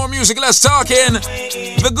right now. More music, less talking.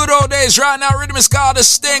 The good old days right now. Rhythm is called the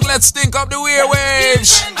stink. Let's stink up the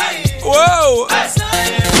airwaves. Whoa.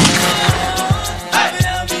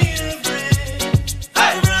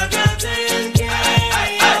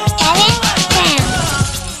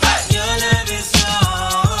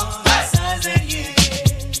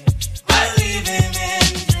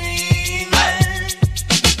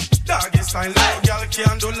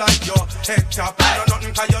 Can't do like your head top, no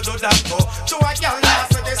nothing can you do that go. To a girl now,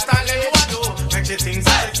 so this style you a do. Make she think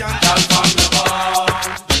that you can't tell from the bar.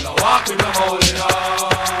 You know walk with your holding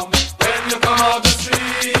arm. When you come out the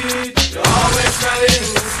street, you always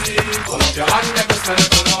smelling sweet. Pull up your hand, never smell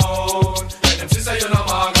it alone. When them sister you know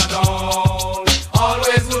marga down.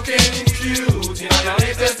 Always looking cute, you know your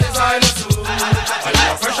latest designer suit. And you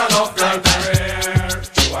are fresh enough girl to wear.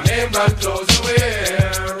 To a name brand clothes you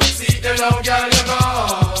wear. See them now girl you go.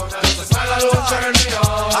 Turn me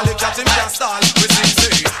on. I look at him can't stall. We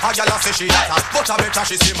see. A gyal a say she hotter, but I better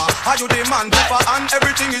she simmer. Are you the man pepper and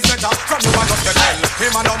everything is better? From you I just get tell,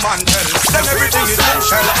 him a no man tell. Then everything is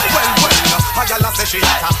shell. Well. A gyal a say she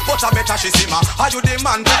hotter, but I better she simmer. Are you the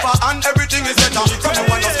man pepper and everything is better? From you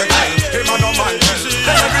I just get tell, him a no man tell.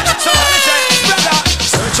 Then everything somebody tell, brother.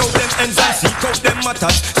 Search out them ends and seek out them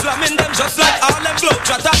matters. Slamming them just like all them globe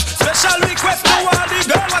trotters. Special request to all the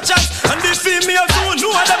girl watchers and the females who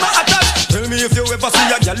know them are attacked. Tell me if you ever see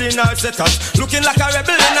a girl in her setters, looking like a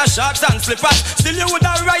rebel in her shorts and slippers. Still you would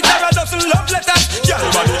have write her a dozen love letters. Girl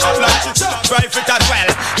body up like she private as well.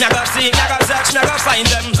 Never see, never search, never find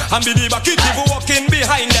them. And be the bucket people walking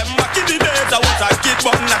behind them. Back in the days I was a kid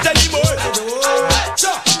but not anymore.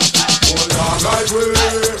 Hold on like we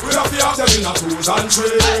have to have them in a 2s and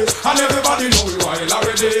 3s. And everybody know we while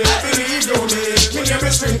already. Believe you me name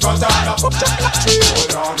is string cutter. Hold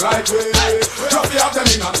on like we have to have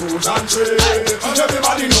them in a 2s and 3s. And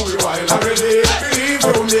everybody know we while already. Believe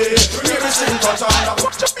you me name is string cutter.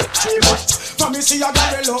 For me see a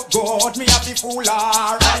girl look good, me have to fool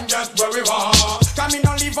her and get where we want. Can me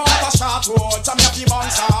no live on the short road, so me have to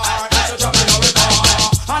bounce her. So jump in a river.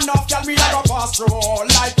 Enough girl me a go pass through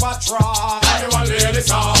like patrol. And you want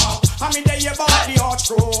ladies up. I mean they about the hot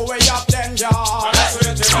crew way up them yard. It's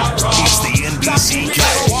the NBCK.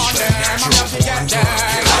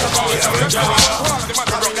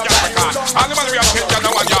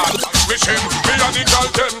 Wishing me and the girl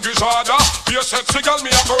them disorder. Be a sexy girl me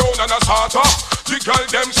a corona and a starter. The girl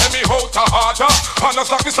them send me out a harder. And a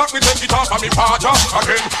slack me take it off of me partner.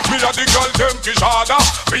 Again, me and the girl them disorder.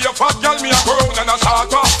 Be a fat girl me a corona and a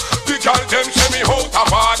starter. The girl them send me out a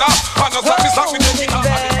harder. And a slack me take it off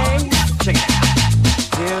of me partner. Check it out.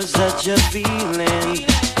 There's such a feeling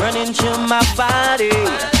running through my body,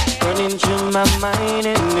 running through my mind,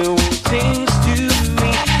 and new things to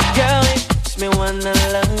me. Girl, it makes me wanna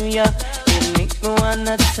love ya. It makes me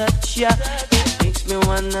wanna touch ya. It makes me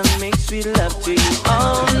wanna make sweet love to you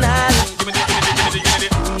all night. Do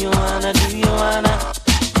you wanna, do you wanna,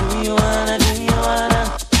 do you wanna, do you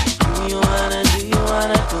wanna, do you wanna, do you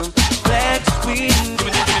wanna come back sweet?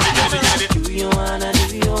 Do you wanna,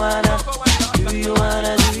 do you wanna, do you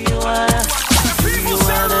wanna, do you wanna, do you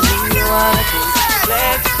wanna, do you wanna come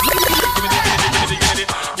back?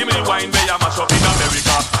 Give me the wine where you mash up in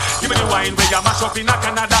America. Give me the wine where you mash up in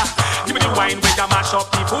Canada. Give me the wine where you mash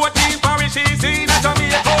up the 14 parishes in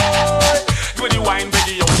Jamaica. Give me the wine where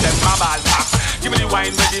the young them a ball pack. Give me the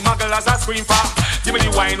wine where the mugglers a scream for. Give me the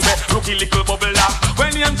wine where rookie little bubbler.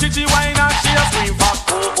 When the MTG wine and she a scream for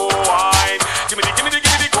cocoa wine. Give me the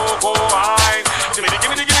cocoa wine. Give me the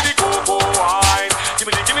cocoa wine. Give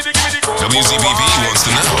me the cocoa wine. WZPP wants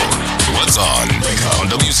to know what's on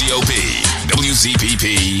WZOP, WZPP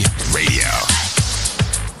Radio.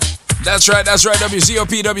 That's right,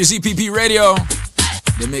 WZPP Radio.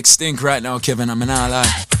 The mix stink right now, Kevin, I'm not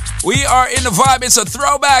lie. We are in the vibe, it's a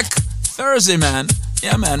throwback Thursday, man.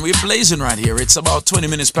 Yeah, man, we're blazing right here. It's about 20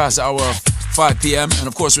 minutes past the hour of 5 p.m. And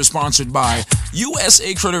of course, we're sponsored by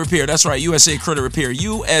USA Credit Repair. That's right, USA Credit Repair.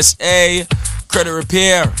 USA Credit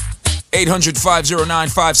Repair.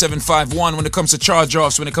 800-509-5751 when it comes to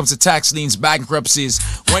charge-offs, when it comes to tax liens, bankruptcies,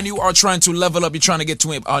 when you are trying to level up, you're trying to get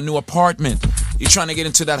to a new apartment, you're trying to get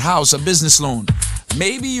into that house, a business loan,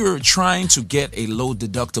 Maybe you're trying to get a low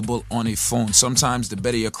deductible on a phone. Sometimes the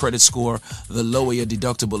better your credit score, the lower your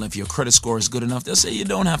deductible. If your credit score is good enough, they'll say you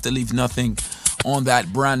don't have to leave nothing on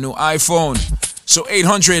that brand new iPhone. So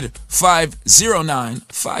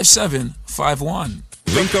 800-509-5751.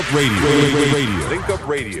 Link Up Radio. Link Up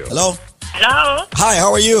Radio. Hello? Hello? Hi,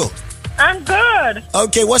 how are you? I'm good.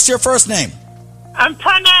 Okay, what's your first name? I'm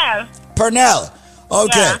Pernell. Pernell.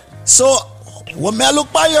 Okay. Yeah. So, when I look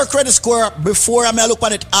by your credit score before I may look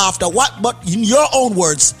at it after, but in your own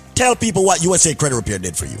words, tell people what USA Credit Repair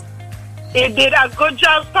did for you. It did a good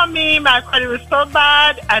job for me. My credit was so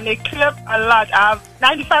bad, and it clipped a lot. I have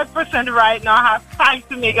 95% right now. I have time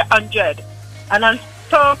to make 100, and I'm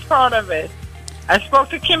so proud of it. I spoke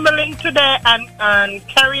to Kimberly today and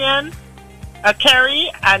Carrie,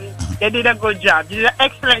 and they did a good job. They did an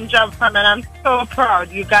excellent job for me, and I'm so proud.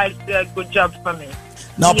 You guys did a good job for me.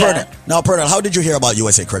 Now, Pernell, how did you hear about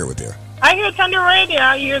USA Credit Repair? I hear it on the radio.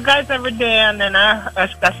 I hear you guys every day, and then I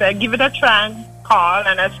said, give it a try and call,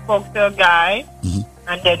 and I spoke to a guy,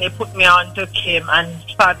 and then he put me on to Kim and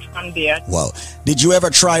start from there. Wow. Did you ever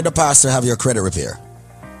try in the past to have your credit repair?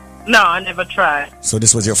 No, I never tried. So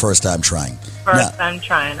this was your first time trying? First time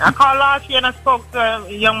trying. I called last year and I spoke to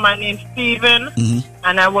a young man named Steven,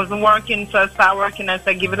 and I wasn't working, so I started working. I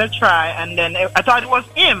said, give it a try, and then I thought it was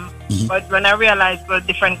him, but when I realized it was a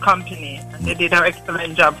different company, and they did an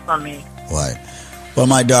excellent job for me. Right. Well,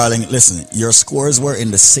 my darling, listen, your scores were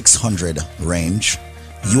in the 600 range.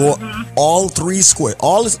 All three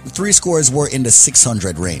scores were in the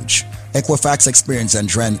 600 range. Equifax, Experian, and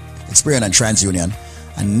TransUnion.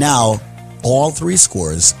 And now, all three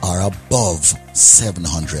scores are above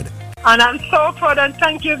 700. And I'm so proud, and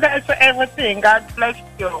thank you guys for everything. God bless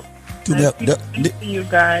you. You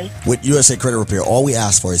guys. With USA Credit Repair, all we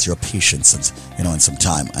ask for is your patience and some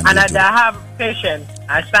time. And I have patience.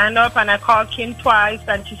 I signed up and I called Kim twice,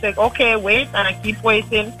 and she said, okay, wait, and I keep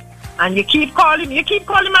waiting. And you keep calling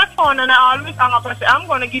my phone, and I always hang up and say, I'm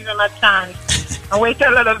going to give him a chance. I wait a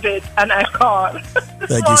little bit, and I call.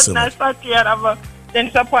 Thank you so much. I sat here and I have a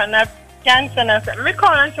dentist appointment, I have cancer, and I said, let me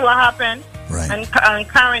call and see what happened. Right. And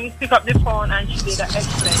Karen picked up the phone, and she did an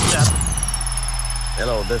excellent job.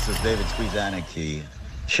 Hello, this is David Squeezaniki,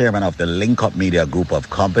 chairman of the Link Up Media group of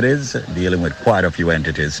companies, dealing with quite a few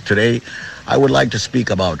entities. Today, I would like to speak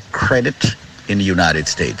about credit in the United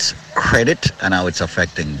States. Credit and how it's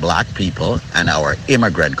affecting black people and our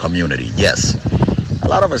immigrant community. Yes, a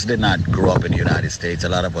lot of us did not grow up in the United States. A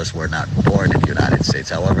lot of us were not born in the United States.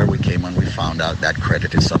 However, we came and we found out that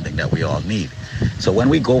credit is something that we all need. So when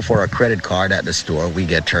we go for a credit card at the store, we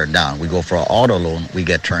get turned down. We go for an auto loan, we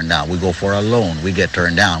get turned down. We go for a loan, we get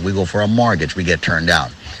turned down. We go for a mortgage, we get turned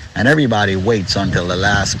down. And everybody waits until the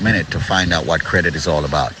last minute to find out what credit is all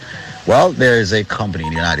about. Well, there is a company in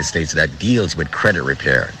the United States that deals with credit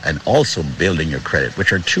repair and also building your credit,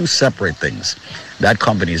 which are two separate things. That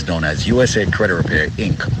company is known as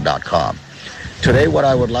USACreditRepairInc.com. Today, what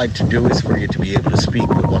I would like to do is for you to be able to speak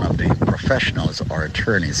with one of the professionals or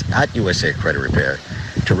attorneys at USA Credit Repair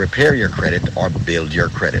to repair your credit or build your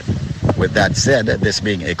credit. With that said, this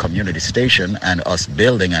being a community station and us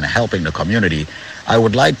building and helping the community, I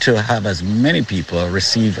would like to have as many people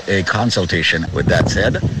receive a consultation. With that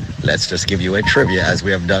said, let's just give you a trivia as we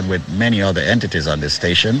have done with many other entities on this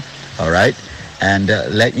station, all right? And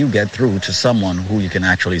let you get through to someone who you can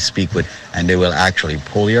actually speak with, and they will actually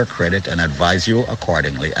pull your credit and advise you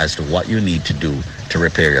accordingly as to what you need to do to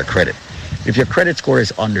repair your credit. If your credit score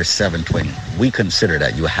is under 720, we consider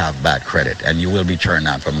that you have bad credit and you will be turned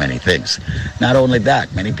down for many things. Not only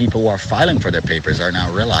that, many people who are filing for their papers are now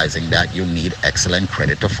realizing that you need excellent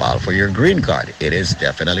credit to file for your green card. It is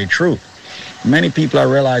definitely true. Many people are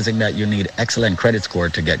realizing that you need excellent credit score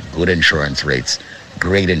to get good insurance rates,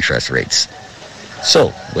 great interest rates.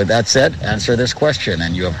 So, with that said, answer this question,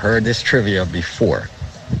 and you have heard this trivia before.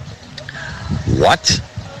 What?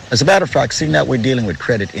 As a matter of fact, seeing that we're dealing with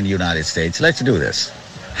credit in the United States, let's do this.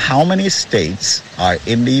 How many states are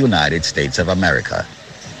in the United States of America?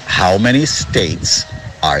 How many states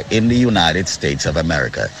are in the United States of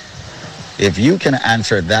America? If you can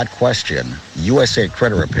answer that question, USA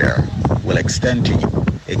Credit Repair will extend to you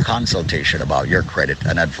a consultation about your credit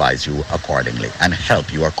and advise you accordingly and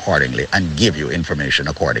help you accordingly and give you information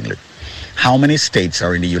accordingly. How many states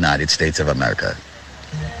are in the United States of America?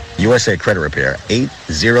 USA Credit Repair,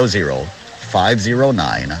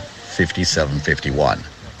 800-509-5751.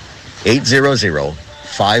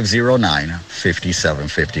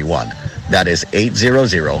 800-509-5751. That is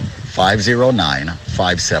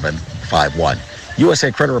 800-509-5751.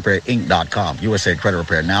 USA Credit Repair Inc.com. USA Credit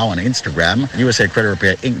Repair now on Instagram. USA Credit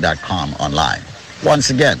Repair Inc.com online. Once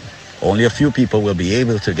again, Only a few people will be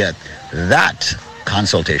able to get that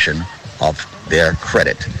consultation of their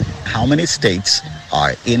credit. How many states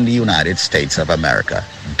are in the United States of America?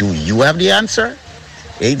 Do you have the answer?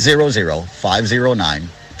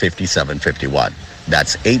 800-509-5751.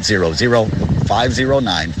 That's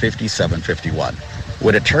 800-509-5751.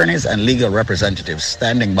 With attorneys and legal representatives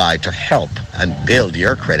standing by to help and build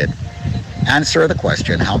your credit, answer the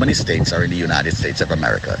question, how many states are in the United States of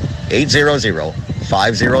America?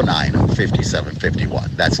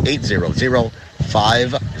 800-509-5751. That's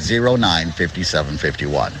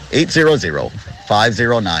 800-509-5751.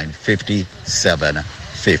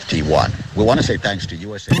 800-509-5751. We want to say thanks to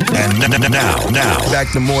USA. And now,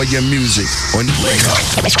 back to more your music on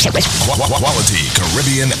Quality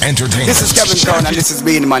Caribbean Entertainment. This is Kevin Crown and this is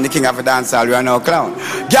Beenie Man, the king of the dancehall. We are now clown.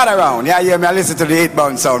 Get around, yeah, hear me. I listen to the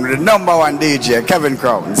 8-bound sound with the #1 DJ, Kevin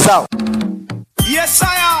Crown. So, yes,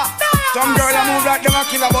 sire. Some girl I move like them a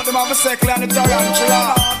killer, but them have a circle and the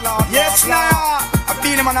tarantula. Yes, sire. I've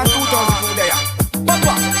been him on 2002 there. But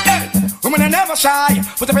what? Women are never shy,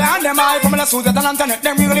 put every hand them high. From the suit that and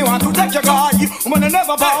them really want to take your guy. Women are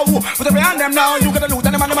never bow, put every hand them now. You get a loot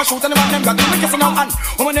and them and them a shoot and them and them got to kiss now. And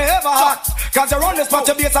women are ever hot, cause you're on the spot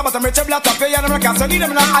to be a sabbat and rich a black top. You and them cast, you need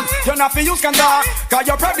them in a hand. You're not for use can talk, cause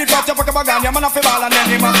you're probably got your fuck up a gun. You're man off the ball and then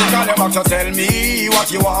you must call your box. So tell me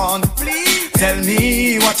what you want, please. Tell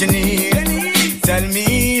me what you need. Tell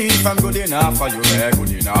me if I'm good enough for you,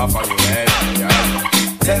 good enough for you, yeah.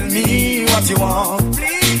 Tell me what you want,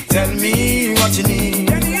 please. Tell me what you need.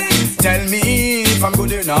 Tell me if I'm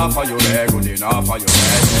good enough for you, good enough for you,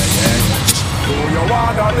 yeah. Do you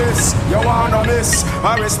wanna this? You wanna miss?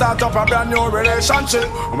 I will start up a brand new relationship.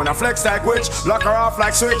 I'm gonna flex like witch, lock her off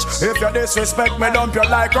like switch. If you disrespect me, dump you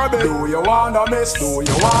like rubbish. Do you wanna miss? Do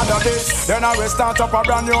you wanna this? Then I will start up a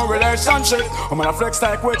brand new relationship. I'm gonna flex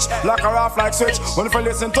like witch, lock her off like switch. Well, if you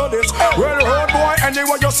listen to this, well, road boy,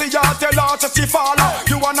 anyway you see her, tell her to see faller.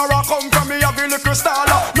 You wanna rock home from me, have a little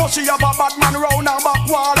staller. No, she have a bad man round her back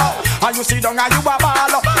wall. And you see down and you a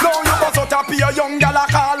baller. No, you must out up your young gal a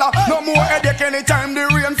caller. No more headache anytime the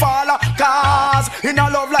rain fall. Cause in a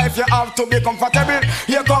love life you have to be comfortable.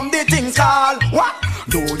 Here come the things called what?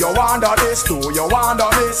 Do you wonder this? Do you wonder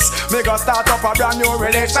this? Me go start up a brand new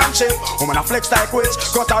relationship. I'm gonna flex like witch,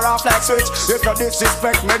 cut her off like switch. If you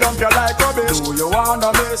disrespect me, dump you like rubbish. Do you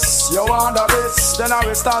wonder this? You wonder this? Then I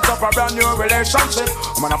will start up a brand new relationship.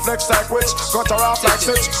 I'm gonna flex like witch, cut her off like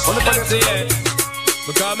switch. Only for this.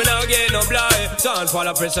 Because me now get no blind. Don't fall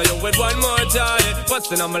a pressure you with one more time.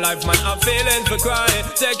 Busting on my life, man, I'm feeling for crying.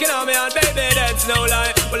 Taking on me and baby, that's no lie.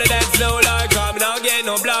 Well, that's no lie. Cause me now get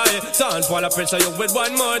no blind. Don't fall a pressure you with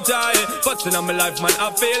one more time. Busting on my life, man,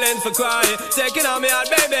 I'm feeling for crying. Taking on me and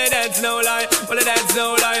baby, that's no lie. Well, that's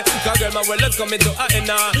no lie. Cause girl, my world is coming to a end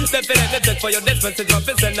now. Definitely take for your this message from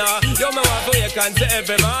Pissing now. You me want for you can see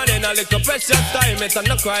every morning. A little precious time, it's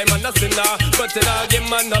no crime and nothing now. But in all game,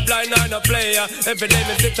 man, no blind or no player. Every day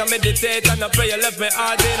me sit and meditate and I pray. You left me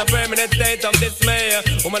heart in a permanent state of dismay.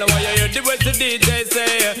 Woman, why you hear the words the DJ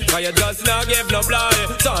say? Cause you just now give no blind.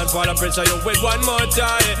 Don't fall a pressure you with one more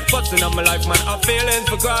time. Busting on my life, man, I'm feeling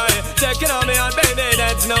for crying. Taking on me and baby,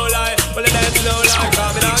 that's no lie. Well, that's no lie.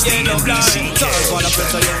 Cause me now get no blind. Don't fall a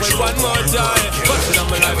pressure you with one more time. Busting on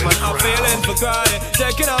my life, man, I'm feeling for crying.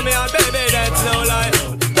 Taking on me and baby, that's no lie.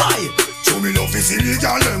 Why? Show me love is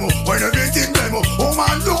illegal demo. When everything demo. Oh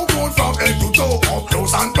man, no good from head to toe. Up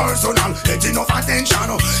close and personal. Get enough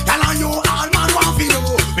attention. Tell on you all man want to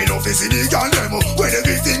know. Me love is illegal demo. When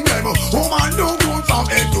everything demo. Oh man, no good from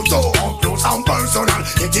head to toe. Up close and personal.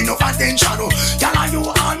 Get enough attention. Tell on you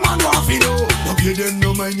all man want to know. No give them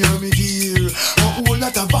no mind me gear. A whole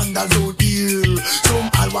lot of vandals out here. Some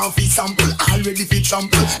all want to sample. Already fit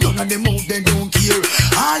trample. None of them out, they don't care.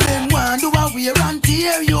 All them want do a wear and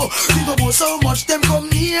tear you. Think about so much them come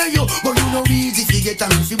near you. But you know easy if you get a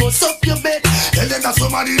roof, you bust up your bed. Tell them that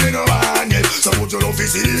somebody they no want yet. So put your love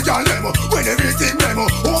is illegal demo. When everything demo.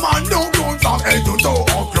 Oh man, don't go from head to toe.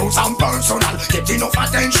 Up close and personal. Get enough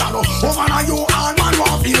attention. Oh man, are you all man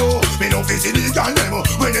want to know? Me love is illegal demo.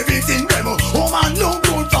 When everything demo. Oh man, don't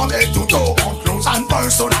go from head to toe. Up close and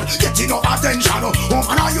personal. Get enough attention. Oh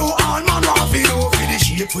man, are you all man want to know?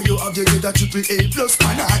 Finish it for you have to get a AAA plus.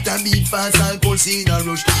 Man, heart and beat fast and pulse in a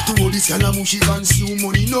rush. To all this Yalamushi consume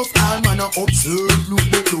money enough. All man a observe, look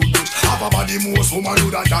the blood touch. Have a body most woman do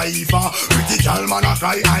that diver. Pretty girl man a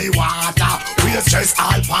cry high water. We stress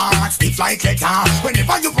all parts, stiff like letter.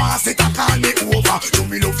 Whenever you pass it, I call me over. Show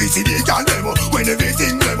me love is illegal demo. When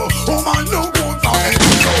everything demo. Oh man, no good for it.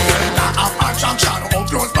 So have attraction, up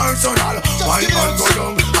close personal. Why man go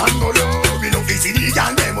down and go low. Me love is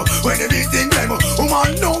illegal demo. When everything demo. Oh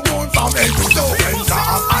man, no good for it. So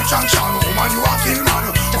have attraction.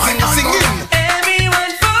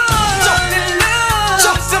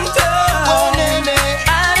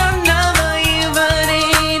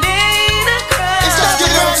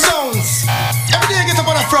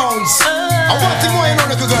 rounds. I want the more, you know,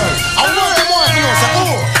 little girl. I want the more, you know, say,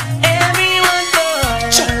 oh. Everyone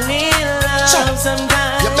falls in love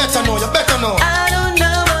sometimes. You better know, you better know. I don't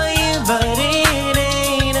know about you, but it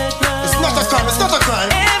ain't a crime. It's not a crime, it's not a crime.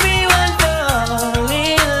 Everyone falls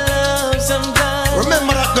in love sometimes.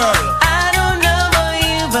 Remember that girl. I don't know about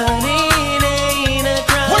you, but it ain't a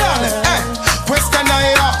crime. Hold on, hey. Question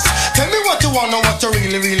I ask. Tell me what you wanna, what you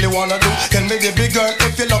really, really wanna do. Tell me, baby girl,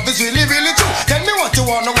 if your love is really, really true. Tell me what you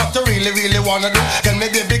wanna, what you really, really wanna do. Tell me,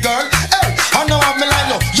 baby girl, hey, I know what me like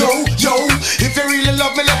now. Yo, yo, if you really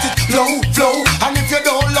love me, let it flow, flow. And if you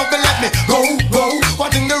don't love me, let me go, go.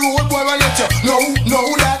 What in the road, boy, I let you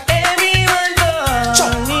know that. Everyone falls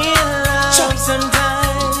in love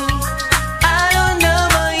sometimes. I don't know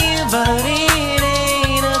about you, but it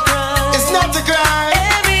ain't a crime. It's not a crime.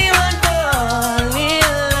 Everyone falls in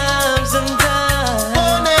love sometimes.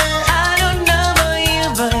 I don't know about you,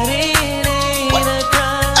 but it ain't a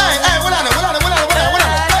crime. Hey, hold on.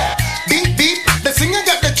 Hey, beat, beat. The singer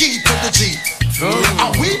got the key to the Jeep.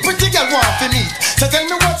 And we pretty girl want to meet. So tell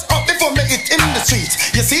me what's up before me it in the streets.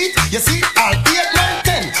 You see, all 8, 9,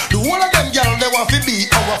 10. The whole of them girl they want to be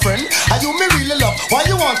our friend. And you me really love. Why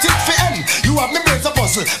you want it for end? You have me brains a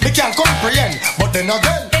puzzle. Me can't comprehend. But then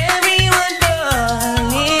again, Everyone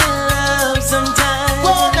falls in love sometimes.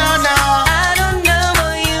 oh no. I don't know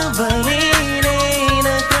about you, but it ain't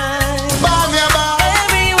a crime. Bam, yeah, bam.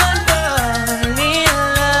 Everyone falls in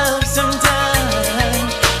love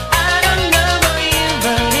sometimes. I don't know about you,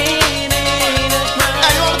 but it ain't a crime.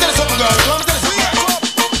 Hey, you want to tell us something, girl? You want to tell us something?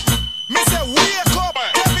 Me say wake up.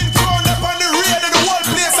 Kevin Crown up on the radio, the whole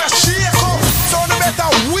place a shake up. So no better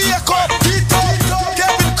wake up. Get up.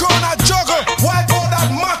 Kevin Crown a juggle. Why all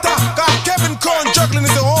that matter? Cause Kevin Crown juggling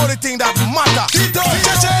is the only thing that matter. Get up. Yeah.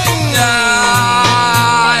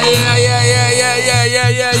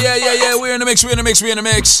 We're in the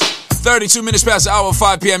mix. 32 minutes past the hour of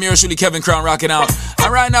 5 p.m. Yours truly, Kevin Crown, rocking out.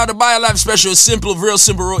 And right now, the BioLife special is simple, real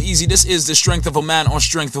easy. This is the strength of a man or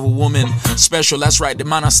strength of a woman special. That's right, the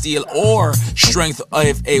Man of Steel or strength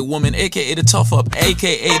of a woman, a.k.a. the Tough Up,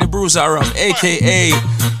 a.k.a. the Bruiser Up, a.k.a.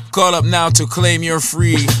 Call up now to claim your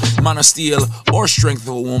free Man of Steel or strength of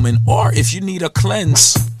a woman. Or if you need a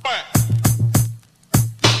cleanse,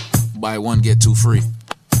 buy one, get two free.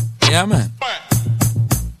 Yeah, man.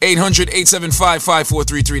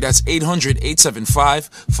 800-875-5433. That's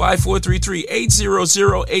 800-875-5433.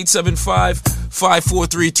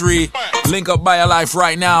 800-875-5433. Link up BioLife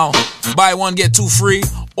right now. Buy one, get two free.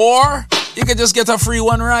 Or you can just get a free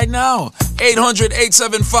one right now.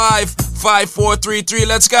 800-875-5433.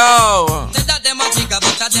 Let's go. Say that them a jigga,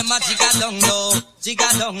 but them a jigga don't know.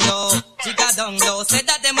 Jigga don't know. Say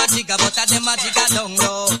that them a jigga, but them a jigga don't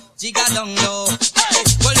know. Jigga don't know. Hey,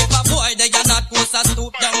 well if a boy they are not supposed to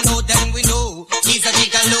stoop down low, then we know he's a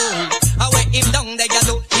gigolo. I wear him down there, you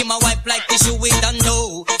know him a wipe like tissue. We don't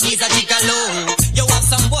know he's a gigolo. You have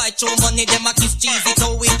some boy throw money, them a kiss cheesy,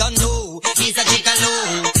 so we don't know he's a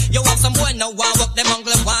gigolo. You have some boy now walk them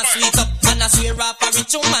angle, one sweet up and I swear off a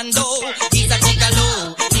rich man though. He's a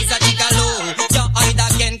gigolo. You hide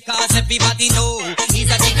again 'cause everybody know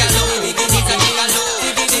he's a gigolo.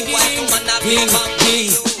 Why you wanna be back?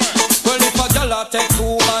 Well, if a girl a take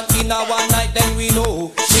two man in a one night, then we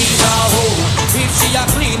know she's a hoe. If she a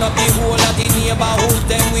clean up the whole of the neighborhood,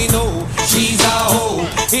 then we know she's a hoe.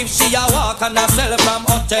 If she a walk and a sell from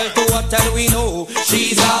hotel to hotel, we know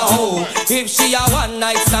she's a hoe. If she a one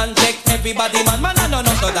night stand, take everybody man I know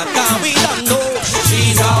nothing that can we don't know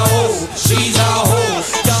she's a hoe.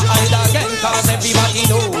 You hide again 'cause everybody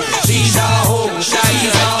know she's a hoe.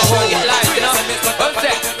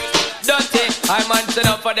 Dirty, I man set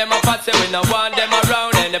up for them a patsy. We no want them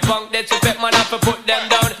around. And the punk disrespect man have to put them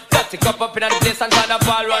down. Dirty cup up in the place and try to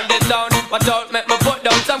fall run this town. Watch out, make me put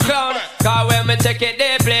down some clown. 'Cause when me check it,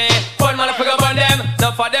 they play. One man figure on them.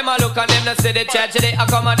 Now for them I look on them. They say the church, they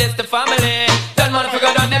accommodate the family. Then man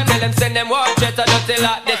figure on them. Tell them send them watch it. I don't tell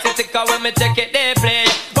like this. It's 'cause when me check it, they play.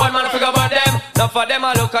 One man figure on them. Now for them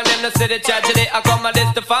I look on them. They say the church, they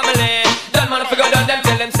accommodate the family. Then man figure on them.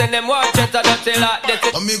 Tell them send them watch it. I don't tell like this.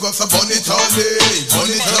 Amigos are on it all day, on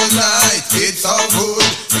it all night. It's all good,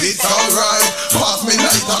 it's alright. Pass me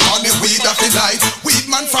light on the weed of the light. Weed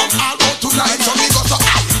man from all out tonight. Amigos are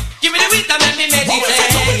Give me the weed and make me meditate. I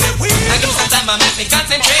give me some time and make me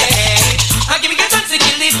concentrate. I give me a chance to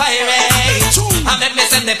kill the pirate. I make me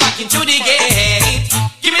send them back into the gate.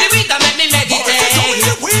 Give me the weed and make me meditate.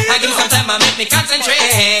 I give me some time and make me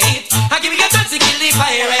concentrate. I give me a chance to kill the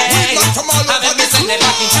pirate. I make me send them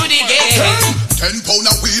back into the gate. 10 pound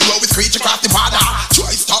of weed where we screech across the border.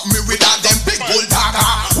 Try stop me with all them big bull dagger.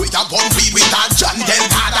 With a gun weed with a John Del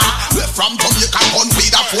Dada. Left from Jamaica gun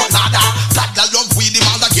weed a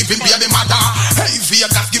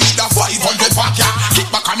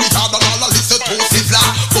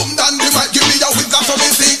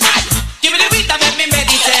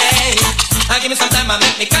I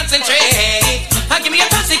make me concentrate. I give me a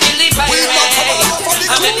pussy kill the vibe.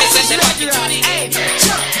 I make me send it back to the end.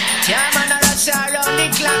 Yeah, man, I rush around the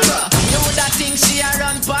clock. Know that thing she a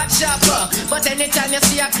run pot shop. But anytime you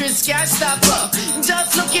see a Chris can't stop.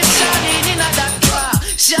 Just look at Charlene in a that car.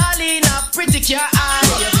 Charlene a pretty car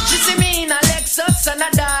eye. She see me in a Lexus and a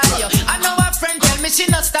die. I know her friend tell me she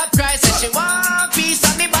not stop cry. Say she want peace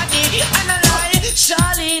on the body and a lie.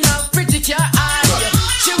 Charlene a pretty car eye.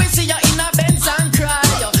 She will see you in a Benz and cry.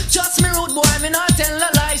 Just me rude boy, me not tell a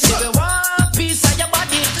lie. She will want peace on your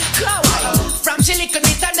body. Cry. From she little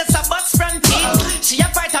bit and that's a bus front teeth. She a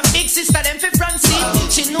fight her big sister them for front seat.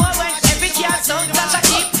 She know when every car sound flash a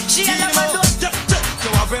keep. She a never do.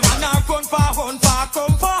 So every man a run for,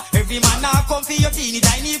 come for. Every man a come for your teeny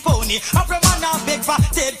tiny pony. Every man a beg for,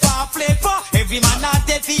 dead for, play for. Every man a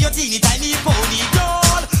dead for your teeny tiny pony.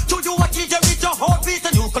 Girl, to you a give you with your heartbeat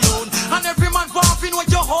and new cologne. And every man walking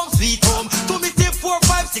with your home sweet home. To me take 4,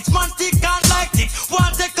 5, 6 months tick and like tick.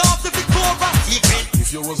 One take off the big over secret.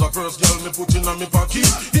 If you was a first girl, me put in a me pocket.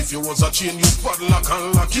 If you was a chain, you padlock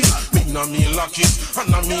and lock it. Me na me lock it,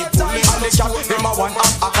 and na me pull it. And the cat, them a one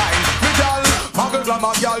of a kind. Me girl, muggle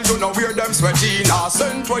glamour girl, you know wear them sweaty. Nah,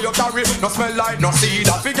 scent where you carry, no smell like no seed.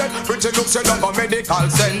 I forget pretty looks, you know medical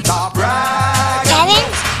center. Brag.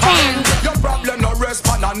 Your problem no rest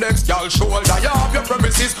on the next girl shoulder. You have your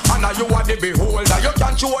premises, and now you are the beholder. You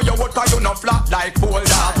can't show your water, you no flat like boulder.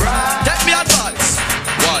 Brag. Get me advice.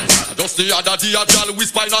 One, just the other day a girl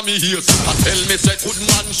whisper in me ears and tell me say good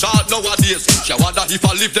man short nowadays. She wonder if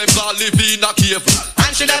I live them or live in a cave.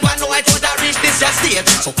 And she never know I would have reached this your state.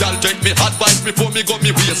 So girl take me advice before me go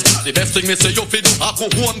me waist. The best thing me say you fi do a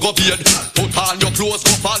go home go bed. Put on your clothes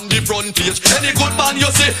up on the front page. Any good man you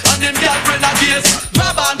see and him girlfriend a gaze.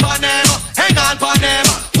 Grab on pan him, hang on pan him,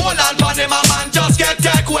 hold on pan him, a man just get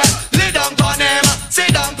take away. Lay down pan him,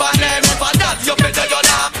 sit down pan him. If I that you better you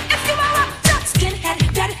now.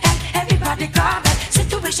 Everybody comment,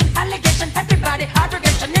 situation, allegation, everybody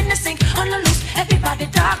aggregation in the sink, on the loose, everybody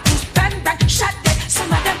dark, loose, bang, bang, shot dead, some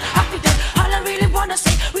of them happy dead, all I really wanna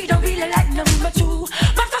say, we don't really like number 2,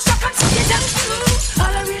 but for shock and see them through,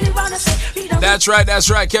 all I really wanna say, we don't. That's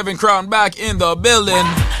right, Kevin Crown back in the building.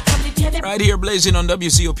 Right here, blazing on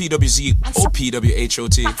WCOP, WZOP,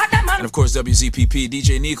 WHOT, and of course WZPP.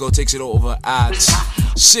 DJ Nico takes it over at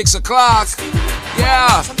 6 o'clock.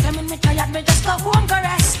 Yeah. Sometimes when me tired, me just go home, go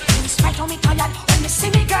rest. In spite of me tired, when me see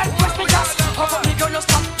me girl, push me just over me, girl, no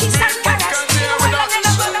stop, kiss and caress.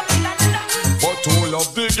 But all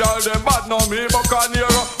of the girls, them bad now me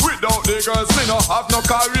buccaneer. Without the girls, me no have no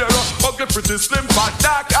career. Ugly, pretty, slim, fat,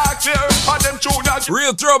 dark, clear. And them junior.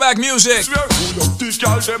 Real throwback music. All of the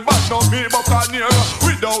girls, them bad now me buccaneer.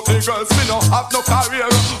 Without the girls, me no have no career.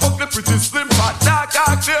 Ugly, pretty, slim, fat, dark,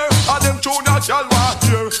 clear. And them junior girl want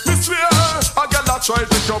here. Me swear, a girl that try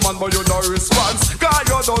to come on, but you no response. Cause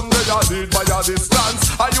you done the lead by your distance.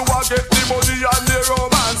 And you a get the money and the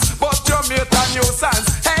romance. But you mate a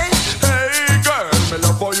nuisance. Hey, girl, me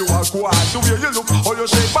love how you are quiet. The way you look, how you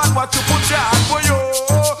shape and what you put your hand for you.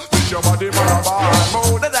 With your body for a bar.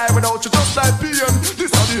 More than I without you just like PM.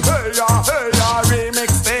 This is the hey ya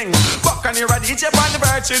remix thing. Back on your DJ on the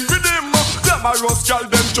virgin rhythm. Them a roast girl,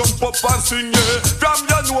 them jump up and sing, yeah. From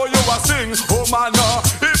you know you a sing, oh man.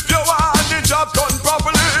 If you want the job done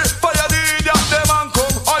properly, fire the idiot them and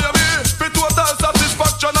come hire me. For total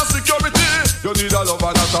satisfaction and security, you need a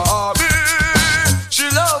lover not a hobby. She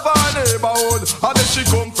love her neighborhood, and then she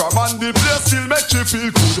come from and the place still make she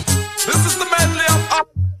feel good. This is the medley of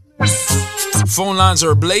Phone lines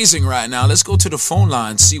are blazing right now. Let's go to the phone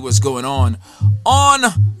line, see what's going on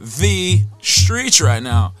the streets right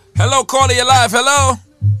now. Hello, caller, you live. Hello.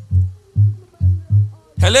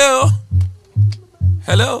 Hello.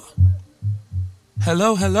 Hello.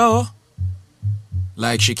 Hello. Hello.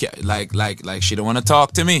 Like she can't, like she don't want to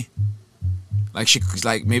talk to me. Like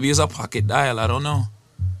maybe it's a pocket dial. I don't know.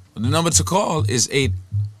 But the number to call is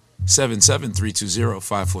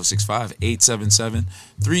 877-320-5465.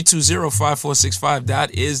 877-320-5465.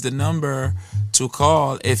 That is the number to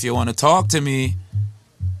call if you want to talk to me.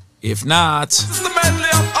 If not, this is the medley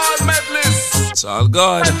of all medleys. It's all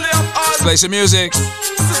good. Let's play some music. This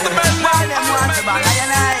is the medley of all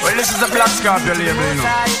medleys. Well, this is the Black Scorpio label, you know.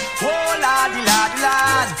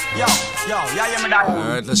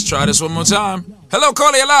 Alright, let's try this one more time. Hello,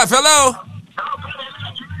 caller, you live. Hello.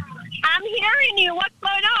 I'm hearing you. What's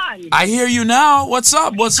going on? I hear you now. What's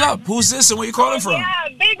up? What's up? Who's this and where you calling from? Yeah,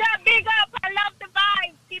 big up. I love the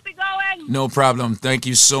vibe. Keep it going. No problem. Thank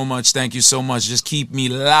you so much. Just keep me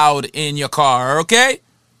loud in your car, okay?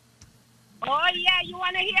 Oh, yeah. You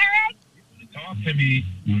want to hear it? Talk to me.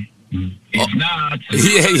 It's not.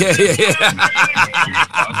 Yeah.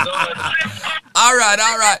 All right.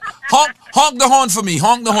 Honk the horn for me.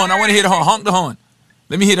 Honk the horn. I want to hear the horn. Honk the horn.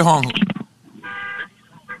 Let me hear the horn.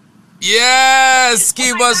 Yes,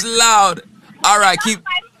 keep us loud. All right,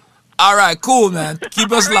 cool, man.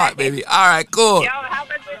 Keep us locked, baby. All right, cool.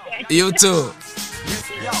 You too.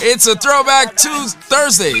 It's a Throwback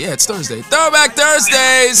Thursday. Yeah, it's Thursday. Throwback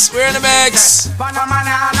Thursdays. We're in the mix. Kevin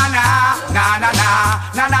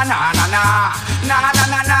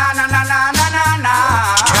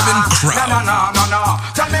Crown.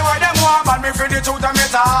 Tell me why them want, but me for the truth and me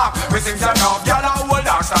talk. We sing enough, y'all are old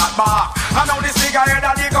dog start back. I know this nigga head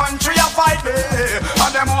of the country a fight me,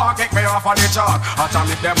 and them want kick me off of the chart. I tell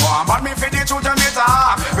me them want, but me for the truth and me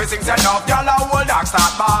talk. We sing enough, y'all are old dog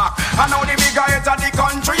start back. I know the bigger head of the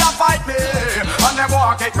country a fight me, and them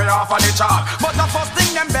want kick me off of the chart. But the first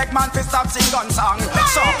thing them beg man to stop sing gun song.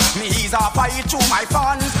 So me ease off fight to my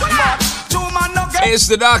fans, but two man no get. It's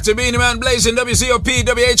the Dr. Beanie Man blazing WCOP,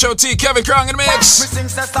 WHOT, Kevin Crown in the mix. Me sing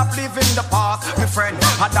say stop living the past, my friend,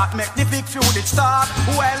 and that make the big feud it start.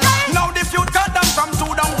 Well, now the feud got them from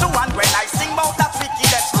 2 down to 1 when I sing about that wicked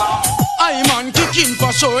song. I man kicking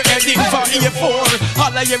for sure, heading for A4.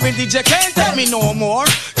 All I every DJ can't take me no more.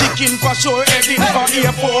 Kicking for sure, heading for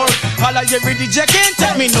A4. All I every DJ can't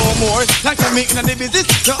take me no more. Like I make in the business,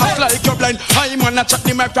 you act like you're blind. I man a chat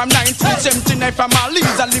the mic from 1979 from all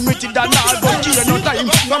Lisa Limited and all, but here no time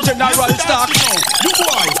from General Stock. You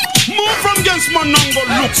boy, move from against man and go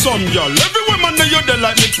look some girl. Every woman that you there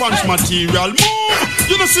like me pants material. Move,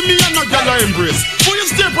 you don't see me and no girl I embrace. When you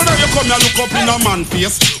stay for that you come and look up in a man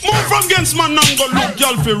face. Move from against man and go look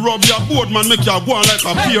girl fi rub your board man make you go on like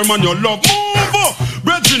a peer man you love. Move,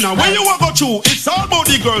 brethren, when you go through, it's all about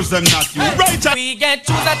the girls them not you. Right? We get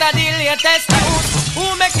choose at the latest news. Who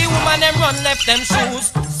make the woman them run left them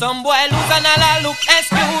shoes? Some boy lose and all look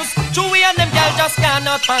excuse. Chewy and them girls just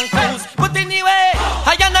cannot pan cruise. But anyway,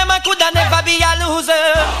 I and them coulda never be a loser.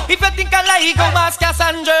 If you think I lie, go ask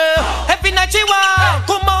Cassandra. Every night she want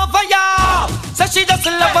come over ya. So she just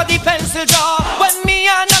love for the pencil jaw. When me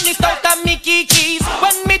and me start and me kikis.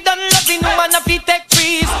 When me done loving woman a fi take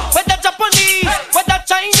trees. Whether Japanese, whether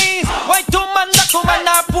Chinese, white woman, black woman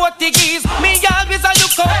or Portuguese. Me always a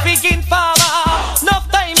look out begin farmer. Enough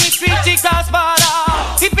time me sweet cross border.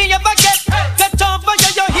 If me ever get over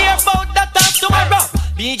you hear about that time tomorrow.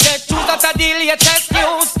 Me get choose at the latest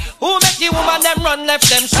news. Who make the woman them run left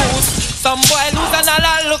them shoes? Some boy lose and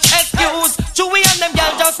all look excuse. Chewy and them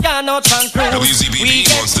girls just cannot run cruise.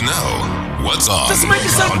 WZPP wants to know what's on. Just make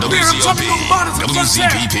yourself on clear. I'm talking about bonnets and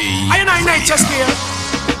WZPP. I ain't just here.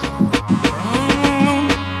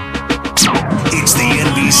 It's the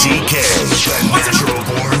NBCK, the natural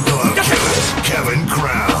born dog killer, Kevin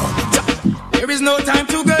Crown. There is no time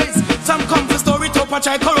to guys. Some come for story top a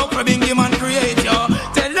try corrupt for Bingy man create yo.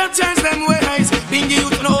 Tell them change them ways. Bingy you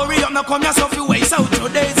to no hurry up now come yourself you waste out your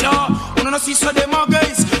days yo. You know see so them are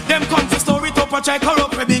guys. Them come for story top a try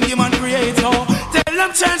corrupt for Bingy man create yo. Tell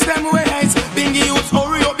them change them ways. Bingy you to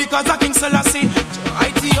hurry up because I King Selassie.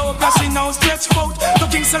 Ethiopia see now stretch out. To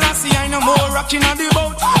King Selassie I no more rocking on the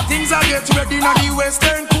boat. Things are get ready on the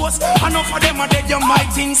western coast. Enough of them are dead you might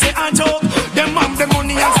think say a joke. Them have the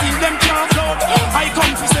money and still them can't float. I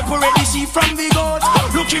come to separate the sheep from the goat.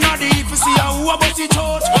 Looking at the heap to see how about it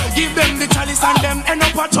out. Give them the chalice and them end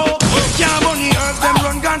up a choke. Can't bunny earth them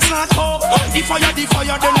run guns not hope. The fire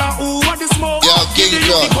then who are the smoke. Give the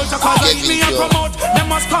youth the culture cause I need me and promote. Them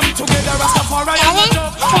must come together Rastafari and a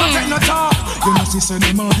joke. Take no talk. You know see so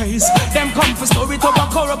them are haze. Them come for story to a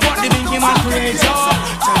corrupt what the Bingy man creates. Tell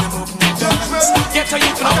them open up dance. Get to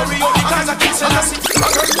you to hurry up because I can't sell us.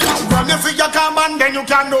 From the figure come and then you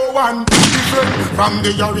can know one different from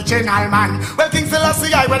the original man. Well, King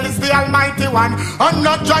Selassie, well, it's the Almighty One. And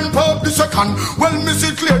not John Pope the second. Well, miss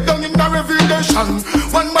it clear down in the Revelation.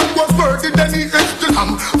 One man was worthy, then he is the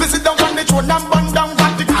lamb. Visit down on the throne and burn down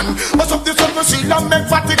Vatican. Bust up the silver seal and make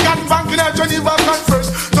Vatican bank in a Geneva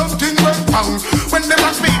conference. Something went wrong when they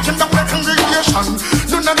were speaking the congregation.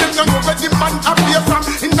 None of them know where the man appear from.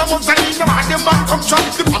 In the Mozambique, the man come from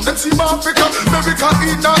the Dependency of Africa, America,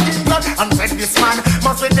 in England. And said this man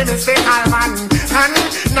must be the mystical man. And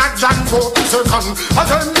not John Pope second.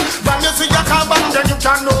 Again, when you see a carbon, then you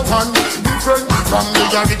can know one different from the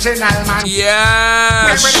original man.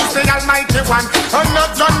 Yes. When it's the Almighty One, and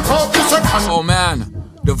not John Pope second. Oh man,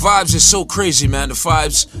 the vibes is so crazy, man. The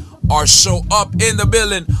vibes are so up in the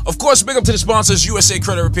building. Of course, big up to the sponsors, USA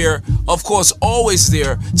Credit Repair. Of course, always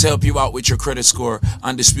there to help you out with your credit score,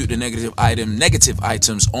 undispute the negative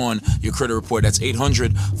items on your credit report. That's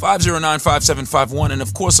 800-509-5751. And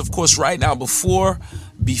of course, right now, before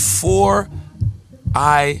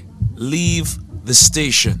I leave the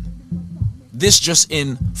station. This just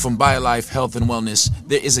in from BioLife Health and Wellness.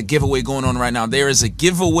 There is a giveaway going on right now. There is a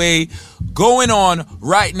giveaway going on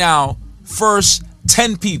right now. First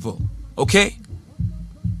 10 people, okay?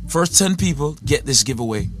 First 10 people get this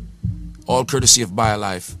giveaway. All courtesy of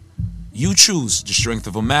BioLife. You choose the strength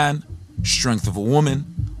of a man, strength of a woman,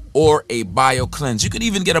 or a Bio Cleanse. You could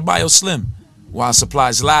even get a Bio Slim while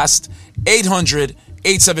supplies last.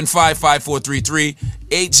 800-875-5433.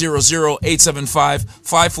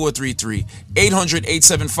 800-875-5433.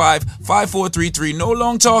 800-875-5433. No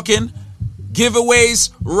long talking. Giveaways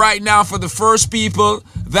right now for the first people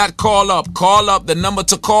that call up. Call up. The number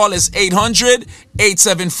to call is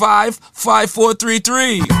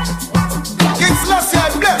 800-875-5433.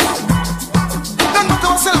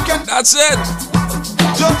 That's it.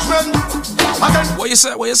 Judgment. What you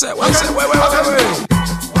said? Wait.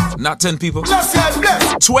 Not 10 people.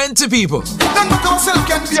 20 people.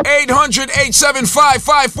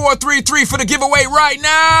 800-875-5433 for the giveaway right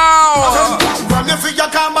now. From the figure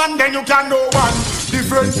come and then you can know one.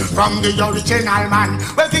 Different from the original man.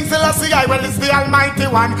 Well, King Selassie, well, it's the Almighty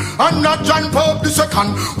One. I'm not John Pope II.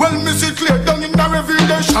 Well, miss it clear down in the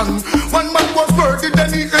Revelation. One man was murdered, then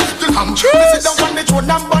he is the lamb. Miss it down on the throne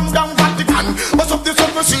and burn down Vatican. But of the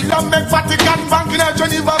super seal and make Vatican Bank in a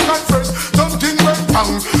Geneva conference. Something went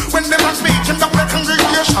wrong. When they were speaking of the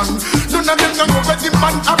congregation, none of them know where the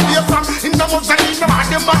man appear from. In the Mosaic, the man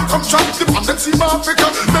come from the bomb. Then see Africa,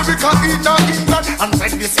 America, England. And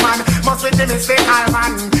said this man must be the mistake.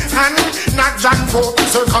 Man, and not John Pope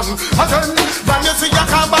II. Again, when you see a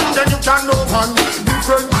carbon, then you can know one.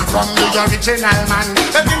 Different from the original man.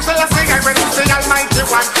 The King Selassie, when you see Almighty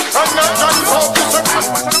One. And not John Pope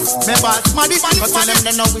II. Me boss money, but tell them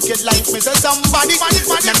they no wicked like me. Say somebody,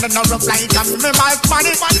 them they no rough like me. Me boss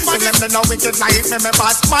money, tell them they no wicked like me. Me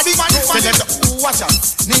boss money, tell them watch out.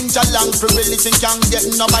 Ninja long for religion can't get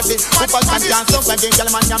nobody. Because I can't somebody, tell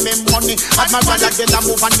man ya me money. At my brother get a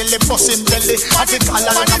move and me lip bust him belly. The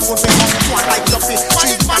color and I put them on one like Duffy.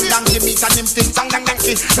 Cheese man donkey meat and him think sang dang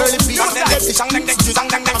donkey. Early beat on the left, sang dang donkey,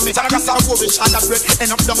 sang dang donkey. Sang dang donkey, worry shot of bread,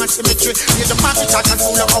 end up down at cemetery. Hear the man be shot and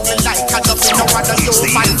full of ugly like a Duffy. No other show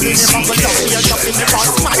man, bring him up with Duffy. You're Duffy, me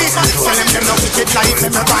boss money. Tell them them no wicked like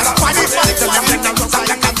me, me boss money. Tell them them no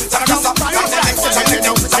sang dang donkey, sang dang donkey. Tell them them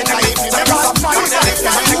no sang dang donkey, me boss money. Tell them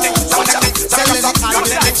them no sang dang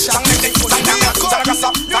donkey, sang dang donkey.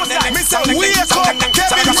 Mr. Wake up,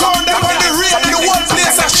 Kevin Crown, them on the radio, the whole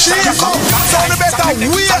place a shake up. So the better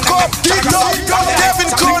wake up, get up, Kevin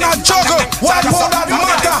Crown and juggle. What all that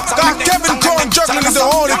matter? Cause Kevin Crown juggling is the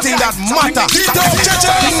only thing that matter. Get up,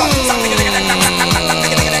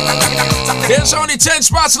 There's only 10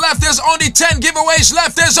 spots left. There's only 10 giveaways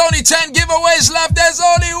left. There's only 10 giveaways left. There's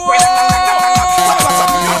only one.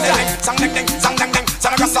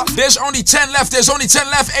 There's only 10 left. There's only 10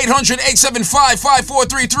 left.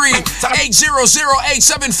 800-875-5433.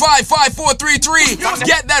 800-875-5433.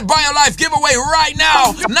 Get that BioLife giveaway right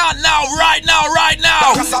now. Not now, right now, right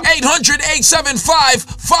now.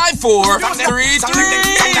 800-875-5433.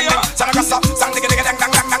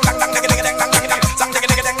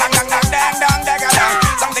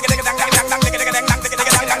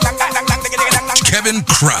 Kevin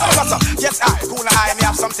Crown. Yes, I, cool eye, me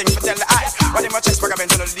have something to tell the eye. When them chest program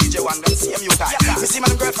into the DJ one, them see him you tie. Me see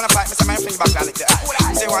my girl from the fight, me see my fling back and lick the eye.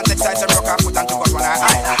 Me say one text, I say broke and put and took up one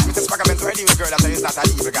eye. Me say program into ready with girl that is not a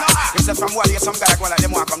evil guy. Me say from what you some guy go like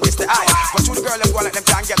them walk from this the eye. But to the girl them go like them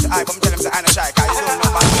can't get the eye, but me tell them say I no shy, cause you don't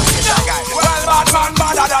know about the shy guy. Well, bad man,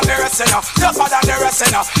 badder than the rest, you know. Tougher than the rest,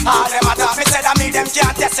 you know. All them a talk, me say that me them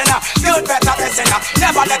can't test, you know. Good better test, you know.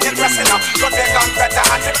 Never let it rest, you know. Good become better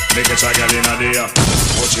and make a try girl in a day,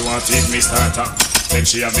 but she want take me starter. Then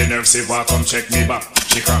she have the nerve say, "Walk, come check me back."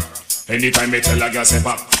 She crack. Anytime me tell a girl say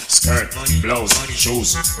back, skirt, blouse,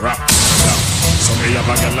 shoes, rap, rap. So me have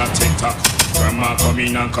a girl at TikTok. Grandma come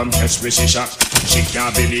in and come catch me, she shot. She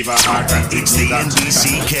can't believe her heart and thinks me that.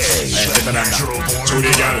 NBCK. Better than that. To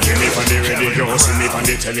the girl, give me from the radio, see me from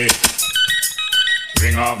the telly.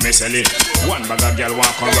 Bring off me selly. One bag of girl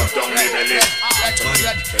walk on rub down me belly.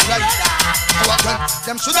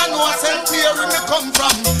 Them shoulda know St. Mary me come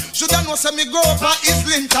from. Shoulda know say me grow up at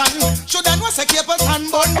Islington. Shoulda know say Capleton and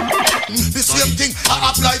Bun. The same thing I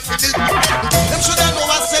apply for this. Them shoulda know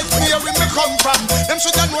where St. Mary me come from. Them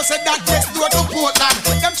shoulda know say that next door to Portland.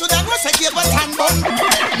 Them shoulda know say Capleton and Bun.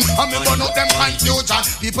 And me burn out them confusion.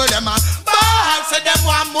 People them a ball say them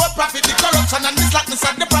want more profit. The corruption and this like me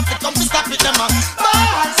said the profit come to stop it them a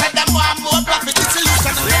ball say them want more profit. The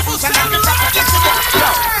solution and revolution and the profit.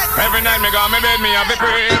 Every night me go me bed me have a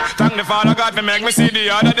pray. Thank the Father God for make me see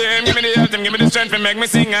the other day. Give me the health and give me the strength to make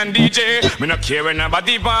me sing and DJ. Me not care when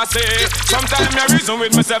nobody pass it. Sometimes me a reason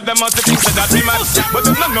with myself, them must think that me mad. But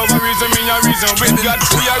them not know a reason, me a reason with God.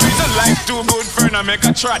 We a reason like too good for no make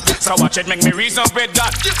a trot. So watch it, make me reason with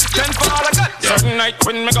God. Then Father God, certain night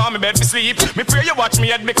when me go on me bed to sleep, me pray you watch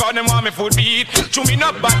me head because them want me food to eat. Chew me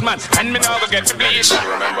not bad man, and me now go get to bleach.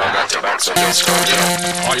 Remember I got your back, so just come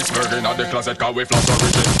here. Iceberg in the closet, cause we floss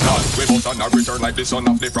original. We both on a return like the son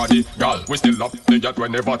of the prodigal. We still love the yacht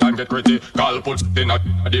whenever time get critical. Put in a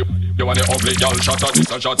the you want the ugly girl. Shot at this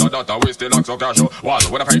and shot at that, and we still act so casual.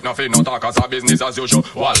 When I fight nothing, no talk as a business as usual.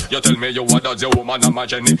 You tell me you what does your woman and my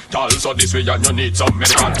genital. So this way and you need some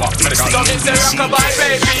medical work. So this a rockabye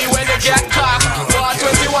baby when you get cocked. War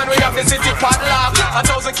 21 we have the city padlock.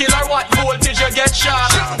 1,000 kilowatt voltage you get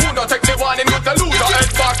shocked. Who don't take the warning with the loser head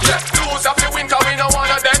back? Lose after winter we no want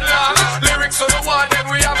a deadlock. Lyrics on the one then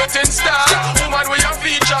we have it in stock. Woman we have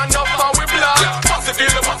feature enough and we block. What's the deal?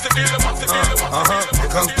 Here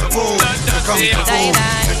comes the boom. Here comes the boom.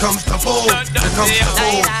 Here comes the boom.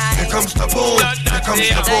 Here comes the boom. Here comes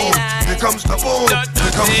the boom. Here comes the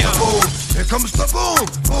boom. Here comes the boom.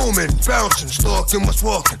 Booming, bouncing, stalking, what's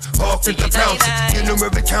walking, walking to bouncing. In the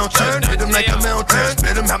river counting, hit him like a mountain.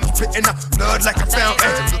 Let him have him spitting out blood like a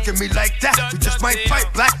fountain. Look at me like that, we just might fight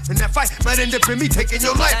black. And that fight might end up in me taking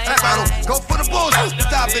your life. I don't go for the bulls,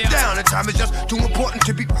 stop it down. The time is just too important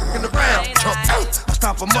to be f***ing around. Chump out,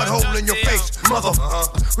 stop a mud hole in your face, mother.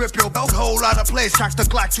 Rip your belt hole out of place, crack the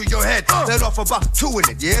Glock to your head. Let off about 2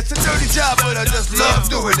 in it. Yeah, it's a dirty job, but I just love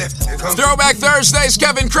doing it. Throwback Thursdays,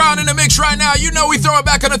 Kevin Crown in the mix right now. You know we throw it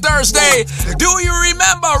back on a Thursday. Do you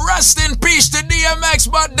remember? Rest in peace to DMX,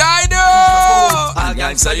 but Dido. All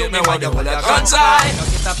gangsta you me want you hold your guns high. No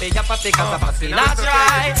get a pay your party cause the party not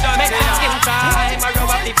right. Make them skin time, I rub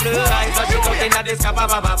up the blue eyes. So she go in a disco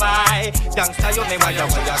bye. Gangsta you me want you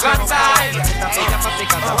hold your guns high. No get a pay your party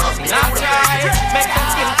cause the party not right. Make them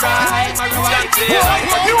skin time, I rub up the blue eyes.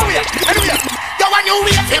 You want you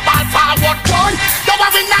wait for ball forward, boy. You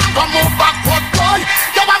want we not go move backward, boy.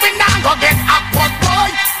 You want we not go get upward, boy.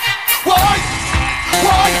 Boy.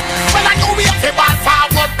 When I you wait for ball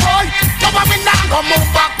forward, boy. You want we not go move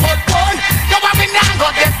backward, boy. You want we not go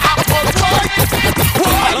get upward, boy.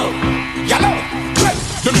 Yellow.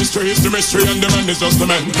 The mystery is the mystery and the man is just the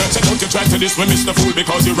man. So don't you try to diss me, Mr. Fool,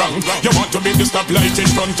 because you're wrong. You want to be the stoplight in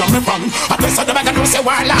front of me fan. I guess I the back and say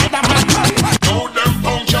why lie that man. Know them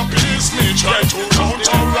punk your piece me. Try to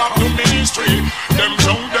counteract the ministry. Them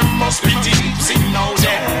young, them must be deep. See now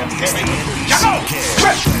them.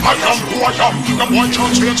 I am who I am. The boy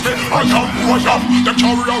can't change me. I am who I am. Them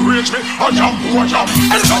can't rearrange me. I am who I am.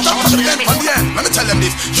 And let me tell them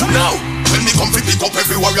this. You know. When me come pick up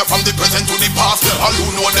every warrior from the present to the past. All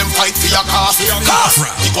who know them fight for your cause. Pick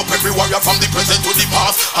up every warrior from the present to the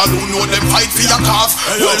past. All who know them fight for your cause.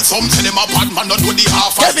 Well, some say them a bad man, not do the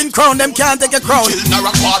half. Kevin Crown, them can't take a crown. Kill nor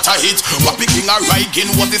a quarter hit. Wappy King a Rigen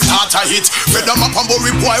was the starter hit. Red and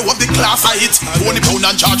Mapambury boy was the class a hit. Tony Brown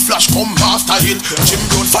and George Flash come master hit. Jim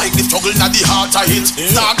Brown fight the struggle na the heart a hit.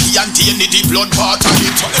 Starkey and Danny the blood part a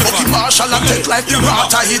hit. Bucky Marshall and take life the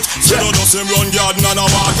heart a hit. You don't know him run garden and a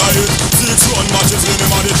water hit. 6 run matches in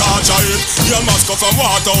him and the torture it. Your mask up from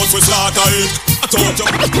Waterhouse we slaughter it. I told you,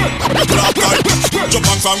 black guy. Jump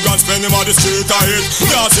on from Grand Spend him on the street a hit.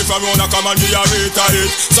 Dance if I'm gonna come and give a rate a hit.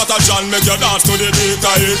 Sata John make you dance to the beat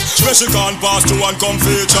a hit. Mexican pass to and come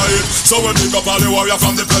feature it. So we pick up all the warrior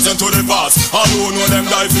from the present to the past. All who know them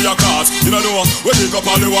die for your cause. You know we pick up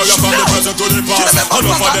all the warrior from the present to the past. All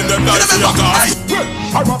of them die for your cause.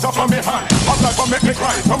 I want to from me high. I'm like for make me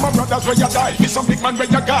cry. From my brothers where you die. Me some big man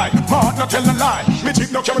where you guy. My heart not tell a lie. Me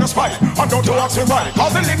cheek no carry no spy. I don't to ask you why.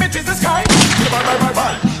 Cause the limit is the sky.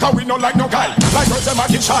 Bye. Cause we no like no guy. Like us them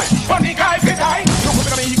I can shine. Funny guy fit high. You put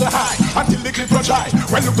me on the eagle high. Until the cliff will dry.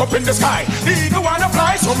 When look up in the sky. The eagle wanna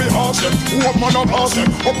fly. So me horse them. Up man up horse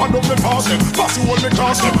them. Up and up me pass them. Pass you hold me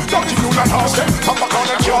cross them. Don't you not horse them. Come back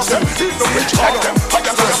on and cross them. If the rich call them. I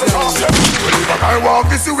can cross them. But I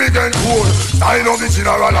walk this weekend cool. I know the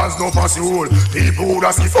general has no pursuit. People who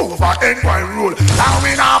that skip over end-point rule. Now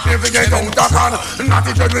we not play to get out of can. Not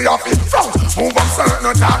to judge we off it front. Move up certain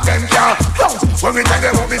no talk them can't front. When we tell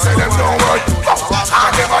them what we say them don't work front. I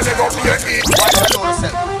never let go for your eat.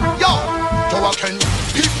 Yo, Joe Ken,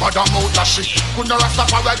 people that mouth that shit. Couldn't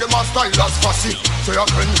Rastafari them a style as fussy. So you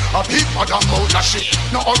can a people that mouth that shit.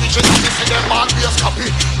 No original, they say them all be a copy.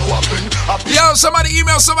 No open a Yo, somebody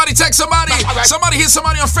email, somebody text somebody. Somebody hit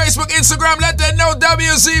somebody on Facebook, Instagram. Let them know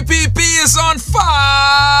WZPP is on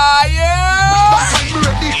fire. Long time me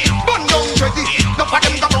ready, bun down ready. No for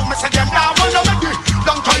them that me say them now well ready.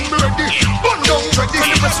 Long time me ready, bun down ready.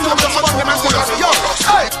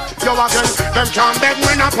 Yo, again. Them can't beg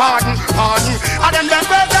me no pardon. And then them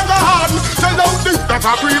beg them go harden. Tell them this that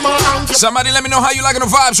a creamer and Somebody let me know how you liking the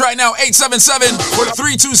vibes right now.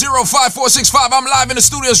 877-320-5465. I'm live in the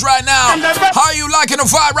studios right now. How you liking the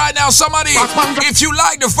vibe right now, somebody? If you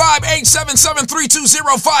like the vibe,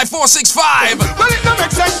 877-320-5465. Well, it don't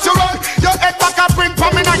make sense to run your head back and bring for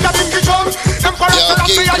me like a binky drum. Emperor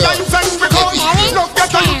Selassie, I ain't sent because look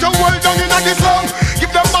at you to hold down in the slum.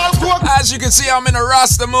 Give them all quote. As you can see, I'm in a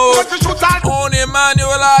Rasta mood. On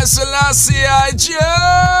Emmanuel I Selassie, I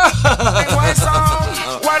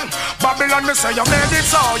Well, Babylon, me say you made it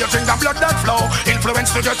so. You think the blood that flow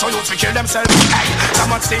influence to get to you to kill themselves. Hey, so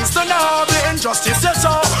much things to know, the injustice you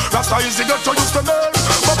so. Rasta is the get to use to murder.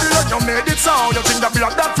 Babylon, you made it so. You think the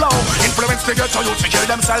blood that flow influence to get to you to kill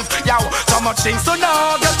themselves. Yo, so much things to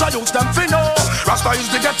know, get to use them for know. Rasta is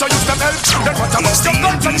the get to use them help. Then what about your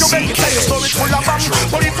guns and you make it say your story full of bang.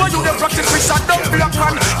 But if you the practice with a dumb black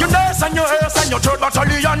man, you nurse and your earth and your third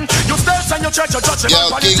battalion, you stairs and your church, your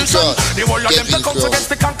judgment politician. The whole of them take out against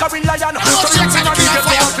the conquering lion. So the next thing I need is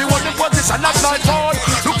to be one in position, not like fall.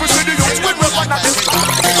 Look for the youth with weapon at this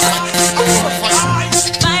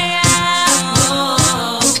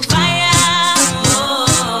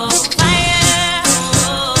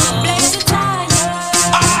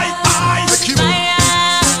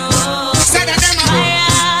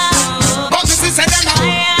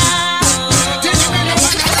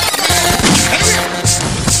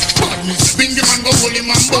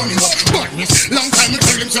long time he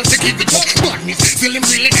tell himself to keep it up. Badness, still him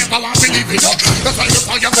really never want to leave it up. That's why you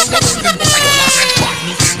call your go roll him up.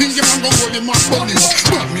 Badness, Bingy man go roll him up. Badness,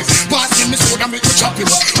 pass him the soda make you chop him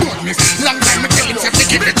up. Badness, long time he tell himself to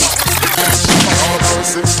keep it up.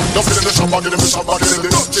 Don't get in the shop, get in the shop, get in the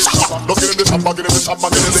shop. Don't get in the shop, get in the shop,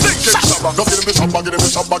 get in the shop. Don't get in the shop, get in the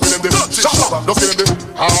shop, get in the shop. Don't get in the.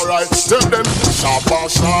 Alright, tell them shabba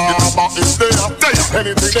is there.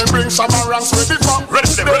 Anything they bring, shabba ranks ready for.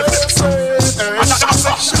 Ready for them.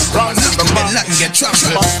 Get trapped.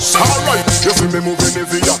 Alright, you see me moving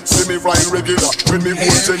heavy, see me flying regular. When me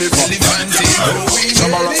move Jennifer,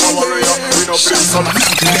 shabba ranks are warrior. We no play son.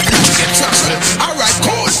 Alright,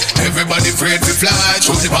 cool. Everybody afraid to fly.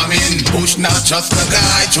 Show the bombing, push not just the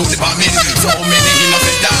guy. Show the bombing, so many enough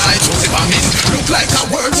to die. Show the bombing, look like a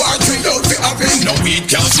World War III out the oven. No weed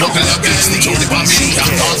can't smuggle again. Show the bombing,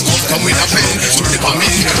 can't come with a pen. Show the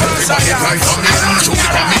bombing, everybody cry for me. Show the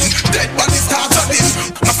bombing, dead body starts on him.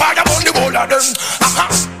 My fire on the whole of them.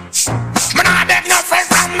 Man, I beg no friend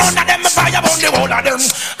from none of them. My fire on the whole of them.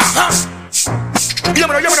 You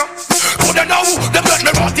know. Couldn't know them let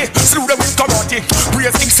me rot it. Slew them with karate.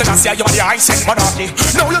 Praise King Selassie, you are the high-sent monarchy.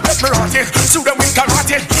 Now you let me rot it. Slew them with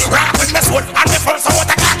karate. Rock with my sword and the first I want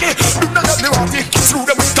to attack it. Do not let me rot it. Slew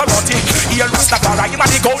them with karate. Here Rastafari, you are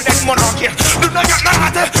the golden monarchy. Do not get me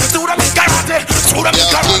rot it. Slew them with karate. Slew them with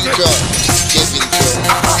karate.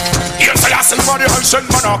 Here Selassie, you are the high-sent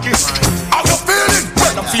monarchy. How you feeling?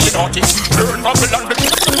 Well, I'm feeling naughty. Learn Babylon.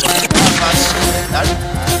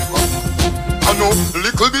 I know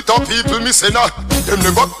little bit of people me say nah. Them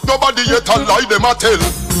never nobody yet a lie them a tell.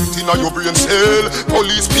 Inna your brain cell,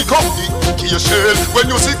 police pick up the key shell when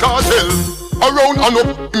you see cartel. Around and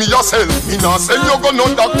up me yourself. Me nah say you go no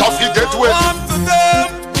doctor fi get well. Come to them,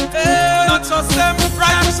 not just them.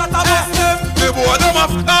 Right, shut up, them. They boy them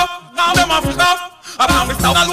off, now them off, now.